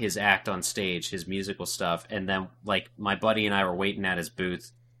just done his act on stage, his musical stuff, and then like my buddy and I were waiting at his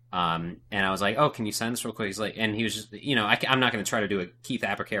booth. And I was like, "Oh, can you sign this real quick?" He's like, and he was just, I'm not going to try to do a Keith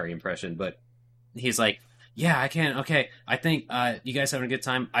Apicary impression, but he's like, "Yeah, I can. Okay, I think you guys having a good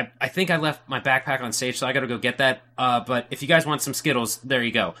time. I think I left my backpack on stage, so I got to go get that. But if you guys want some Skittles, there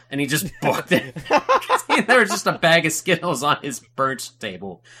you go." And he just booked it. There was just a bag of Skittles on his brunch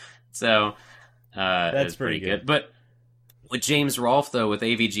table. So that's was pretty good. But with James Rolfe, though, with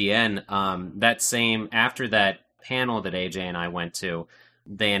AVGN, after that panel that AJ and I went to,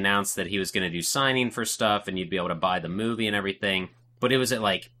 they announced that he was going to do signing for stuff, and you'd be able to buy the movie and everything. But it was at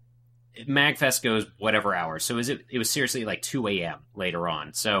like, MagFest goes whatever hours, so it was seriously like 2 a.m. later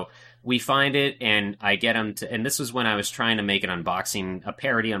on. So we find it, and I get him to, and this was when I was trying to make a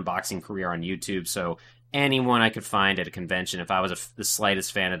parody unboxing career on YouTube. So anyone I could find at a convention, if I was the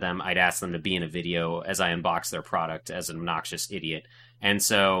slightest fan of them, I'd ask them to be in a video as I unbox their product as an obnoxious idiot. And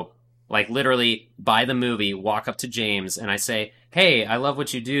so, like, literally buy the movie, walk up to James, and I say, "Hey, I love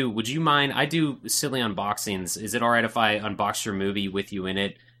what you do. Would you mind? I do silly unboxings. Is it all right if I unbox your movie with you in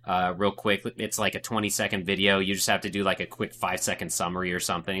it? Real quick. It's like a 20-second video. You just have to do like a quick 5-second summary or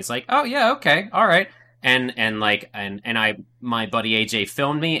something." He's like, "Oh yeah, okay, all right." And my buddy AJ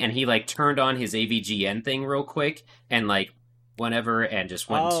filmed me, and he like turned on his AVGN thing real quick, and like whatever, and just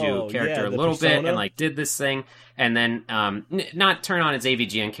went to character a little bit, and like did this thing, and then not turn on his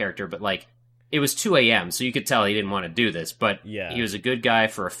AVGN character, but like it was 2 a.m., so you could tell he didn't want to do this, but he was a good guy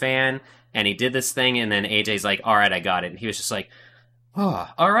for a fan, and he did this thing, and then AJ's like, "All right, I got it," and he was just like, "Oh,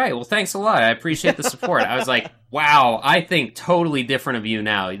 all right. Well, thanks a lot. I appreciate the support." I was like, "Wow, I think totally different of you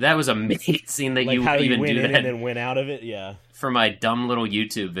now. That was amazing that you even do that." And then went out of it, yeah. For my dumb little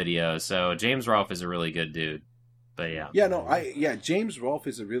YouTube video. So James Rolfe is a really good dude. But yeah. Yeah, James Rolfe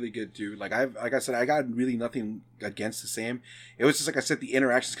is a really good dude. Like I said, I got really nothing against the Sam. It was just like I said, the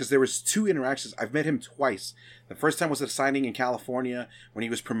interactions, because there was 2 interactions. I've met him twice. The first time was at a signing in California when he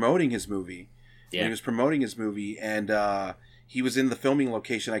was promoting his movie. Yeah. And he was in the filming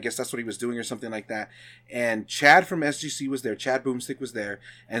location. I guess that's what he was doing or something like that. And Chad from SGC was there. Chad Boomstick was there.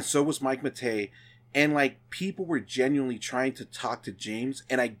 And so was Mike Matei. And, like, people were genuinely trying to talk to James.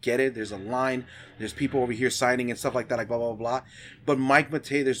 And I get it. There's a line. There's people over here signing and stuff like that, like blah, blah, blah. But Mike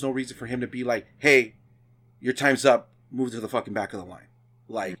Matei, there's no reason for him to be like, "Hey, your time's up. Move to the fucking back of the line."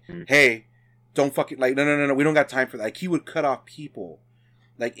 Like, "Hey, don't fucking, like, no. We don't got time for that." Like, he would cut off people,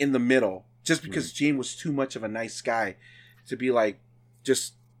 like, in the middle. Just because James was too much of a nice guy to be like,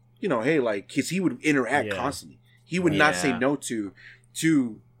 just, hey, like, because he would interact constantly. He would not say no to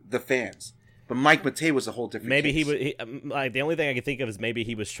the fans. But Mike Matei was a whole different maybe case. Like, the only thing I can think of is maybe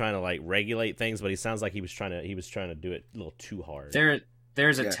he was trying to like regulate things, but he sounds like he was trying to do it a little too hard.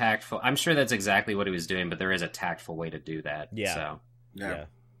 There's a tactful, I'm sure that's exactly what he was doing, but there is a tactful way to do that. Yeah. So. Yeah.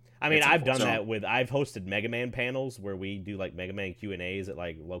 I mean, I've done that I've hosted Mega Man panels where we do like Mega Man Q&As at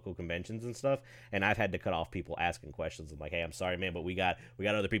like local conventions and stuff, and I've had to cut off people asking questions. I'm like, hey, I'm sorry, man, but we got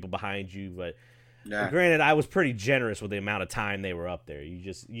other people behind you. But granted, I was pretty generous with the amount of time they were up there.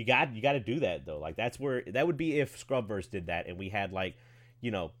 You got to do that though. Like that would be if Scrubverse did that and we had like,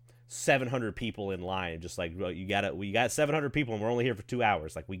 700 people in line. Just like, we got 700 people and we're only here for 2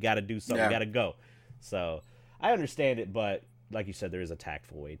 hours. Like we got to do something. We got to go. So I understand it, but like you said, there is a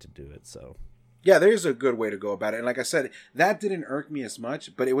tactful way to do it. So yeah, there's a good way to go about it. And like I said, that didn't irk me as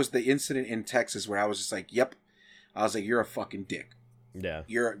much, but it was the incident in Texas where I was just like, yep. I was like, you're a fucking dick. Yeah.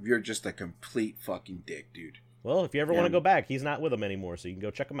 You're just a complete fucking dick, dude. Well, if you ever want to go back, he's not with them anymore, so you can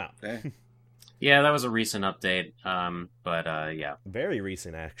go check him out. Yeah, that was a recent update. But yeah. Very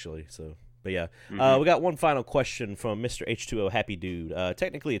recent, actually. So, but yeah. We got one final question from Mr. H2O Happy Dude.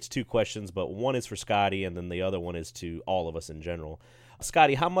 Technically, it's 2 questions, but one is for Scotty, and then the other one is to all of us in general.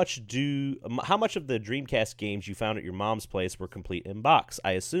 Scotty, how much of the Dreamcast games you found at your mom's place were complete in box?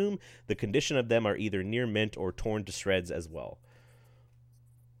 I assume the condition of them are either near mint or torn to shreds as well.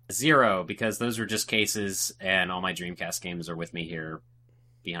 0, because those were just cases, and all my Dreamcast games are with me here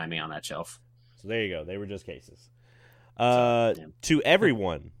behind me on that shelf. So there you go. They were just cases. To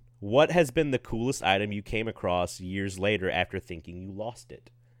everyone, what has been the coolest item you came across years later after thinking you lost it?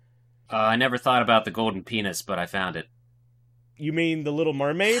 I never thought about the golden penis, but I found it. You mean The Little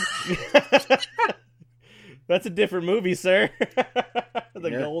Mermaid? That's a different movie, sir.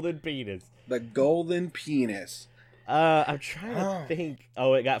 Golden penis. The golden penis. I'm trying to think.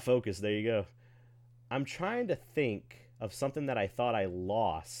 Oh, it got focused. There you go. I'm trying to think of something that I thought I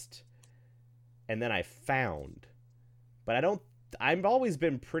lost and then I found. But I've always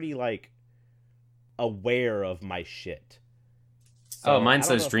been pretty, like, aware of my shit. So, mine's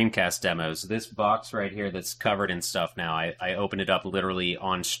those Dreamcast demos. This box right here that's covered in stuff now, I opened it up literally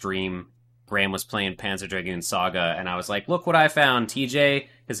on stream. Graham was playing Panzer Dragoon Saga, and I was like, look what I found, TJ,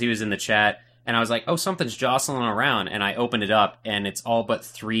 because he was in the chat. And I was like, oh, something's jostling around. And I opened it up, and it's all but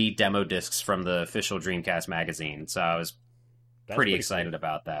 3 demo discs from the official Dreamcast magazine. So I was pretty excited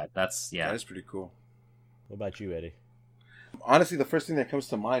about that. That's pretty cool. What about you, Eddie? Honestly, the first thing that comes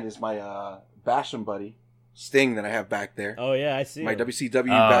to mind is my Basham buddy, Sting, that I have back there. Oh, yeah, I see my WCW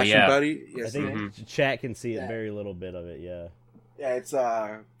Basham buddy. Yes, I think chat can see very little bit of it, yeah. Yeah, it's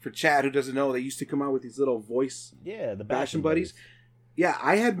for Chad, who doesn't know, they used to come out with these little voice the Basham buddies. Yeah,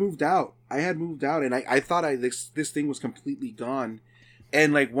 I had moved out, and I thought this thing was completely gone.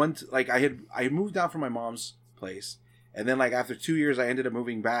 And like I moved out from my mom's place, and then like after 2 years, I ended up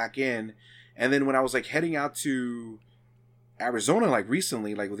moving back in. And then when I was like heading out to Arizona, like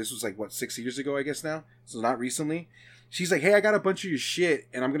recently, like this was like 6 years ago, I guess now. So not recently. She's like, hey, I got a bunch of your shit,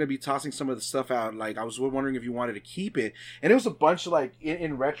 and I'm gonna be tossing some of the stuff out. Like, I was wondering if you wanted to keep it. And it was a bunch of like,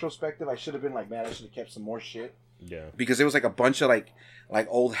 in retrospective, I should have been like, man, I should have kept some more shit. Yeah. Because it was like a bunch of like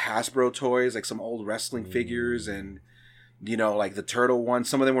old Hasbro toys, like some old wrestling figures, and like the turtle ones.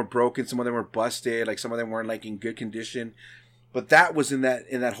 Some of them were broken, some of them were busted, like some of them weren't like in good condition. But that was in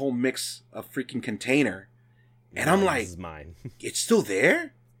that whole mix of freaking container. And I'm like, this is mine. It's still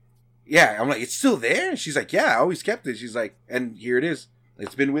there? Yeah, I'm like, it's still there? And she's like, yeah, I always kept it. She's like, and here it is.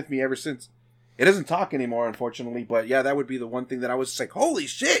 It's been with me ever since. It doesn't talk anymore, unfortunately, but yeah, that would be the one thing that I was just like, holy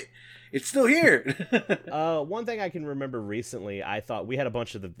shit, it's still here. One thing I can remember recently, I thought we had a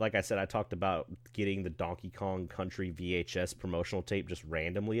bunch of like I said, I talked about getting the Donkey Kong Country VHS promotional tape just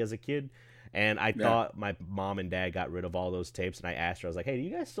randomly as a kid. And I thought my mom and dad got rid of all those tapes, and I asked her, I was like, hey, do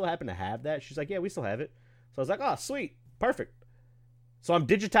you guys still happen to have that? She's like, yeah, we still have it. So I was like, oh, sweet, perfect. So I'm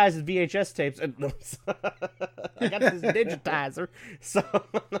digitizing VHS tapes. I got this digitizer. So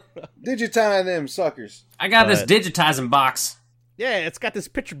digitize them suckers. I got this digitizing box. Yeah, it's got this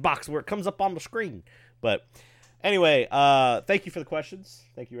picture box where it comes up on the screen. But anyway, thank you for the questions.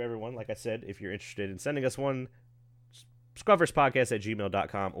 Thank you, everyone. Like I said, if you're interested in sending us one,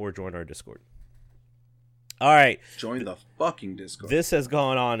 scrubverspodcast@gmail.com or join our Discord. All right. Join the fucking Discord. This has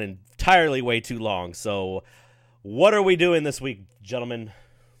gone on entirely way too long. So what are we doing this week, gentlemen?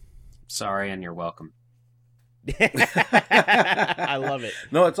 Sorry, and you're welcome. I love it.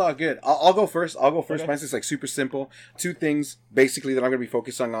 No, it's all good. I'll go first. Okay. Mine's just like super simple. 2 things basically that I'm going to be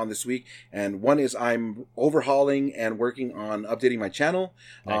focusing on this week. And one is I'm overhauling and working on updating my channel,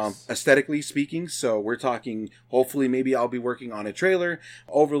 nice. Aesthetically speaking. So we're talking, hopefully maybe I'll be working on a trailer,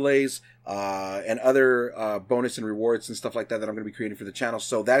 overlays, and other bonus and rewards and stuff like that I'm going to be creating for the channel.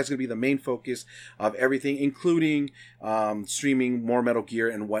 So that is going to be the main focus of everything, including streaming more Metal Gear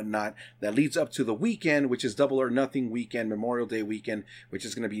and whatnot. That leads up to the weekend, which is Double Double or Nothing weekend, Memorial Day weekend, which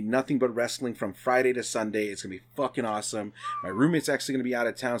is going to be nothing but wrestling from Friday to Sunday. It's going to be fucking awesome. My roommate's actually going to be out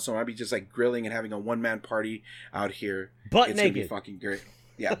of town, so I'll be just like grilling and having a one-man party out here. Butt it's naked. It's going to be fucking great.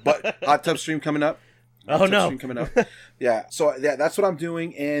 Yeah, but hot tub stream coming up. Oh no! Coming up. Yeah, so that's what I'm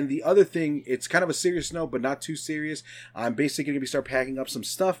doing. And the other thing, it's kind of a serious note, but not too serious. I'm basically going to start packing up some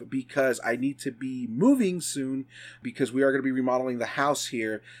stuff because I need to be moving soon because we are going to be remodeling the house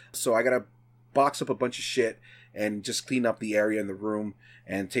here. So I got to box up a bunch of shit and just clean up the area in the room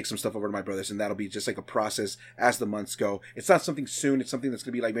and take some stuff over to my brother's. And that'll be just like a process as the months go. It's not something soon. It's something that's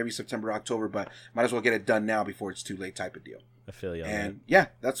going to be like maybe September, October, but might as well get it done now before it's too late type of deal. I feel you. And yeah,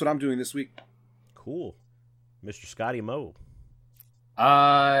 that's what I'm doing this week. Cool. Mr. Scotty Mo.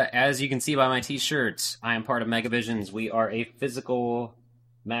 As you can see by my t-shirt, I am part of Megavisions. We are a physical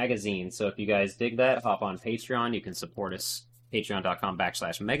magazine. So if you guys dig that, hop on Patreon. You can support us,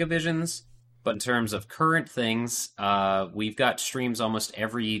 patreon.com/Megavisions. But in terms of current things, we've got streams almost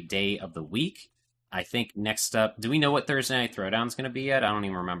every day of the week. I think next up, do we know what Thursday Night Throwdown is going to be yet? I don't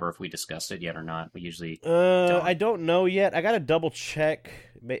even remember if we discussed it yet or not. We usually don't. I don't know yet. I got to double check.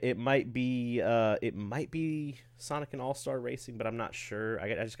 It might be Sonic and All-Star Racing, but I'm not sure.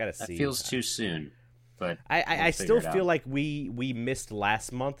 I just got to see. That feels too soon. But I still feel like we missed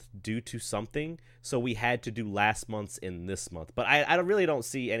last month due to something, so we had to do last month's in this month. But I really don't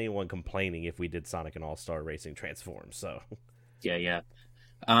see anyone complaining if we did Sonic and All-Star Racing Transform. So yeah.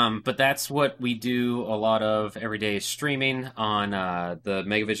 But that's what we do a lot of everyday streaming on the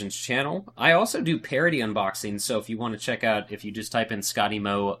Megavisions channel. I also do parody unboxing, so if you want to check out, if you just type in Scotty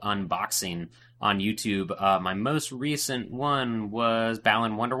Mo Unboxing on YouTube, my most recent one was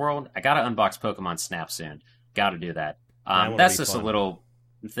Balan Wonderworld. I gotta unbox Pokemon Snap soon. Gotta do that. That's just fun. A little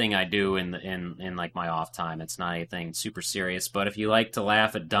thing I do in like my off time. It's not anything super serious, but if you like to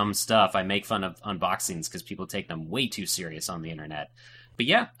laugh at dumb stuff, I make fun of unboxings because people take them way too serious on the internet. But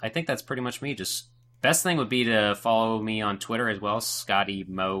yeah, I think that's pretty much me. Just best thing would be to follow me on Twitter as well, Scotty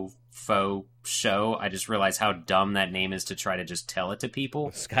Mofo Show. I just realized how dumb that name is to try to just tell it to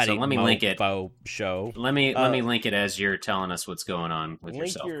people. Scotty so let me link it. Show. Let me link it as you're telling us what's going on with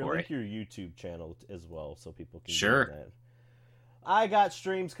yourself, Corey. Link your YouTube channel as well, so people can sure. Do that. I got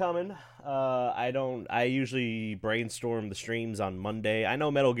streams coming. I usually brainstorm the streams on Monday. I know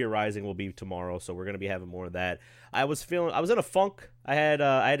Metal Gear Rising will be tomorrow, so we're gonna be having more of that. I was in a funk. I had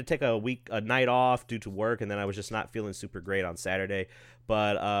to take a night off due to work, and then I was just not feeling super great on Saturday.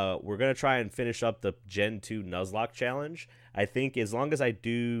 But we're gonna try and finish up the Gen 2 Nuzlocke challenge. I think as long as I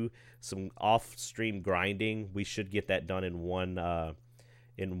do some off-stream grinding, we should get that done in one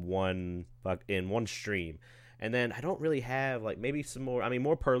stream. And then I don't really have, like, maybe some more,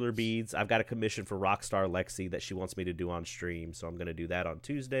 more Perler beads. I've got a commission for Rockstar Lexi that she wants me to do on stream, so I'm going to do that on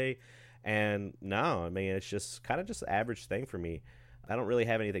Tuesday. And no, it's just kind of just an average thing for me. I don't really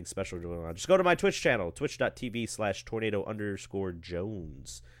have anything special going on. Just go to my Twitch channel,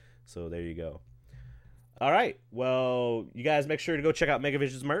 twitch.tv/tornado_Jones. So there you go. All right. Well, you guys make sure to go check out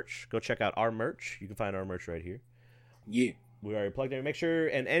Megavision's merch. Go check out our merch. You can find our merch right here. Yeah. We already plugged in. Make sure,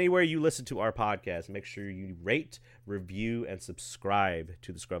 and anywhere you listen to our podcast, make sure you rate, review, and subscribe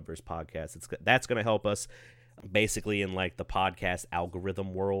to the Scrubverse podcast. That's going to help us basically in like the podcast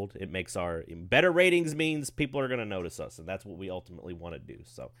algorithm world. It makes our better ratings means people are going to notice us, and that's what we ultimately want to do.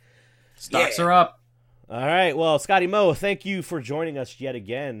 So stocks are up. All right. Well, Scotty Mo, thank you for joining us yet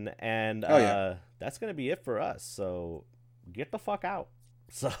again. And that's going to be it for us. So get the fuck out.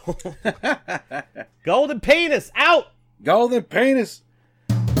 So Golden Penis out. Golden Penis.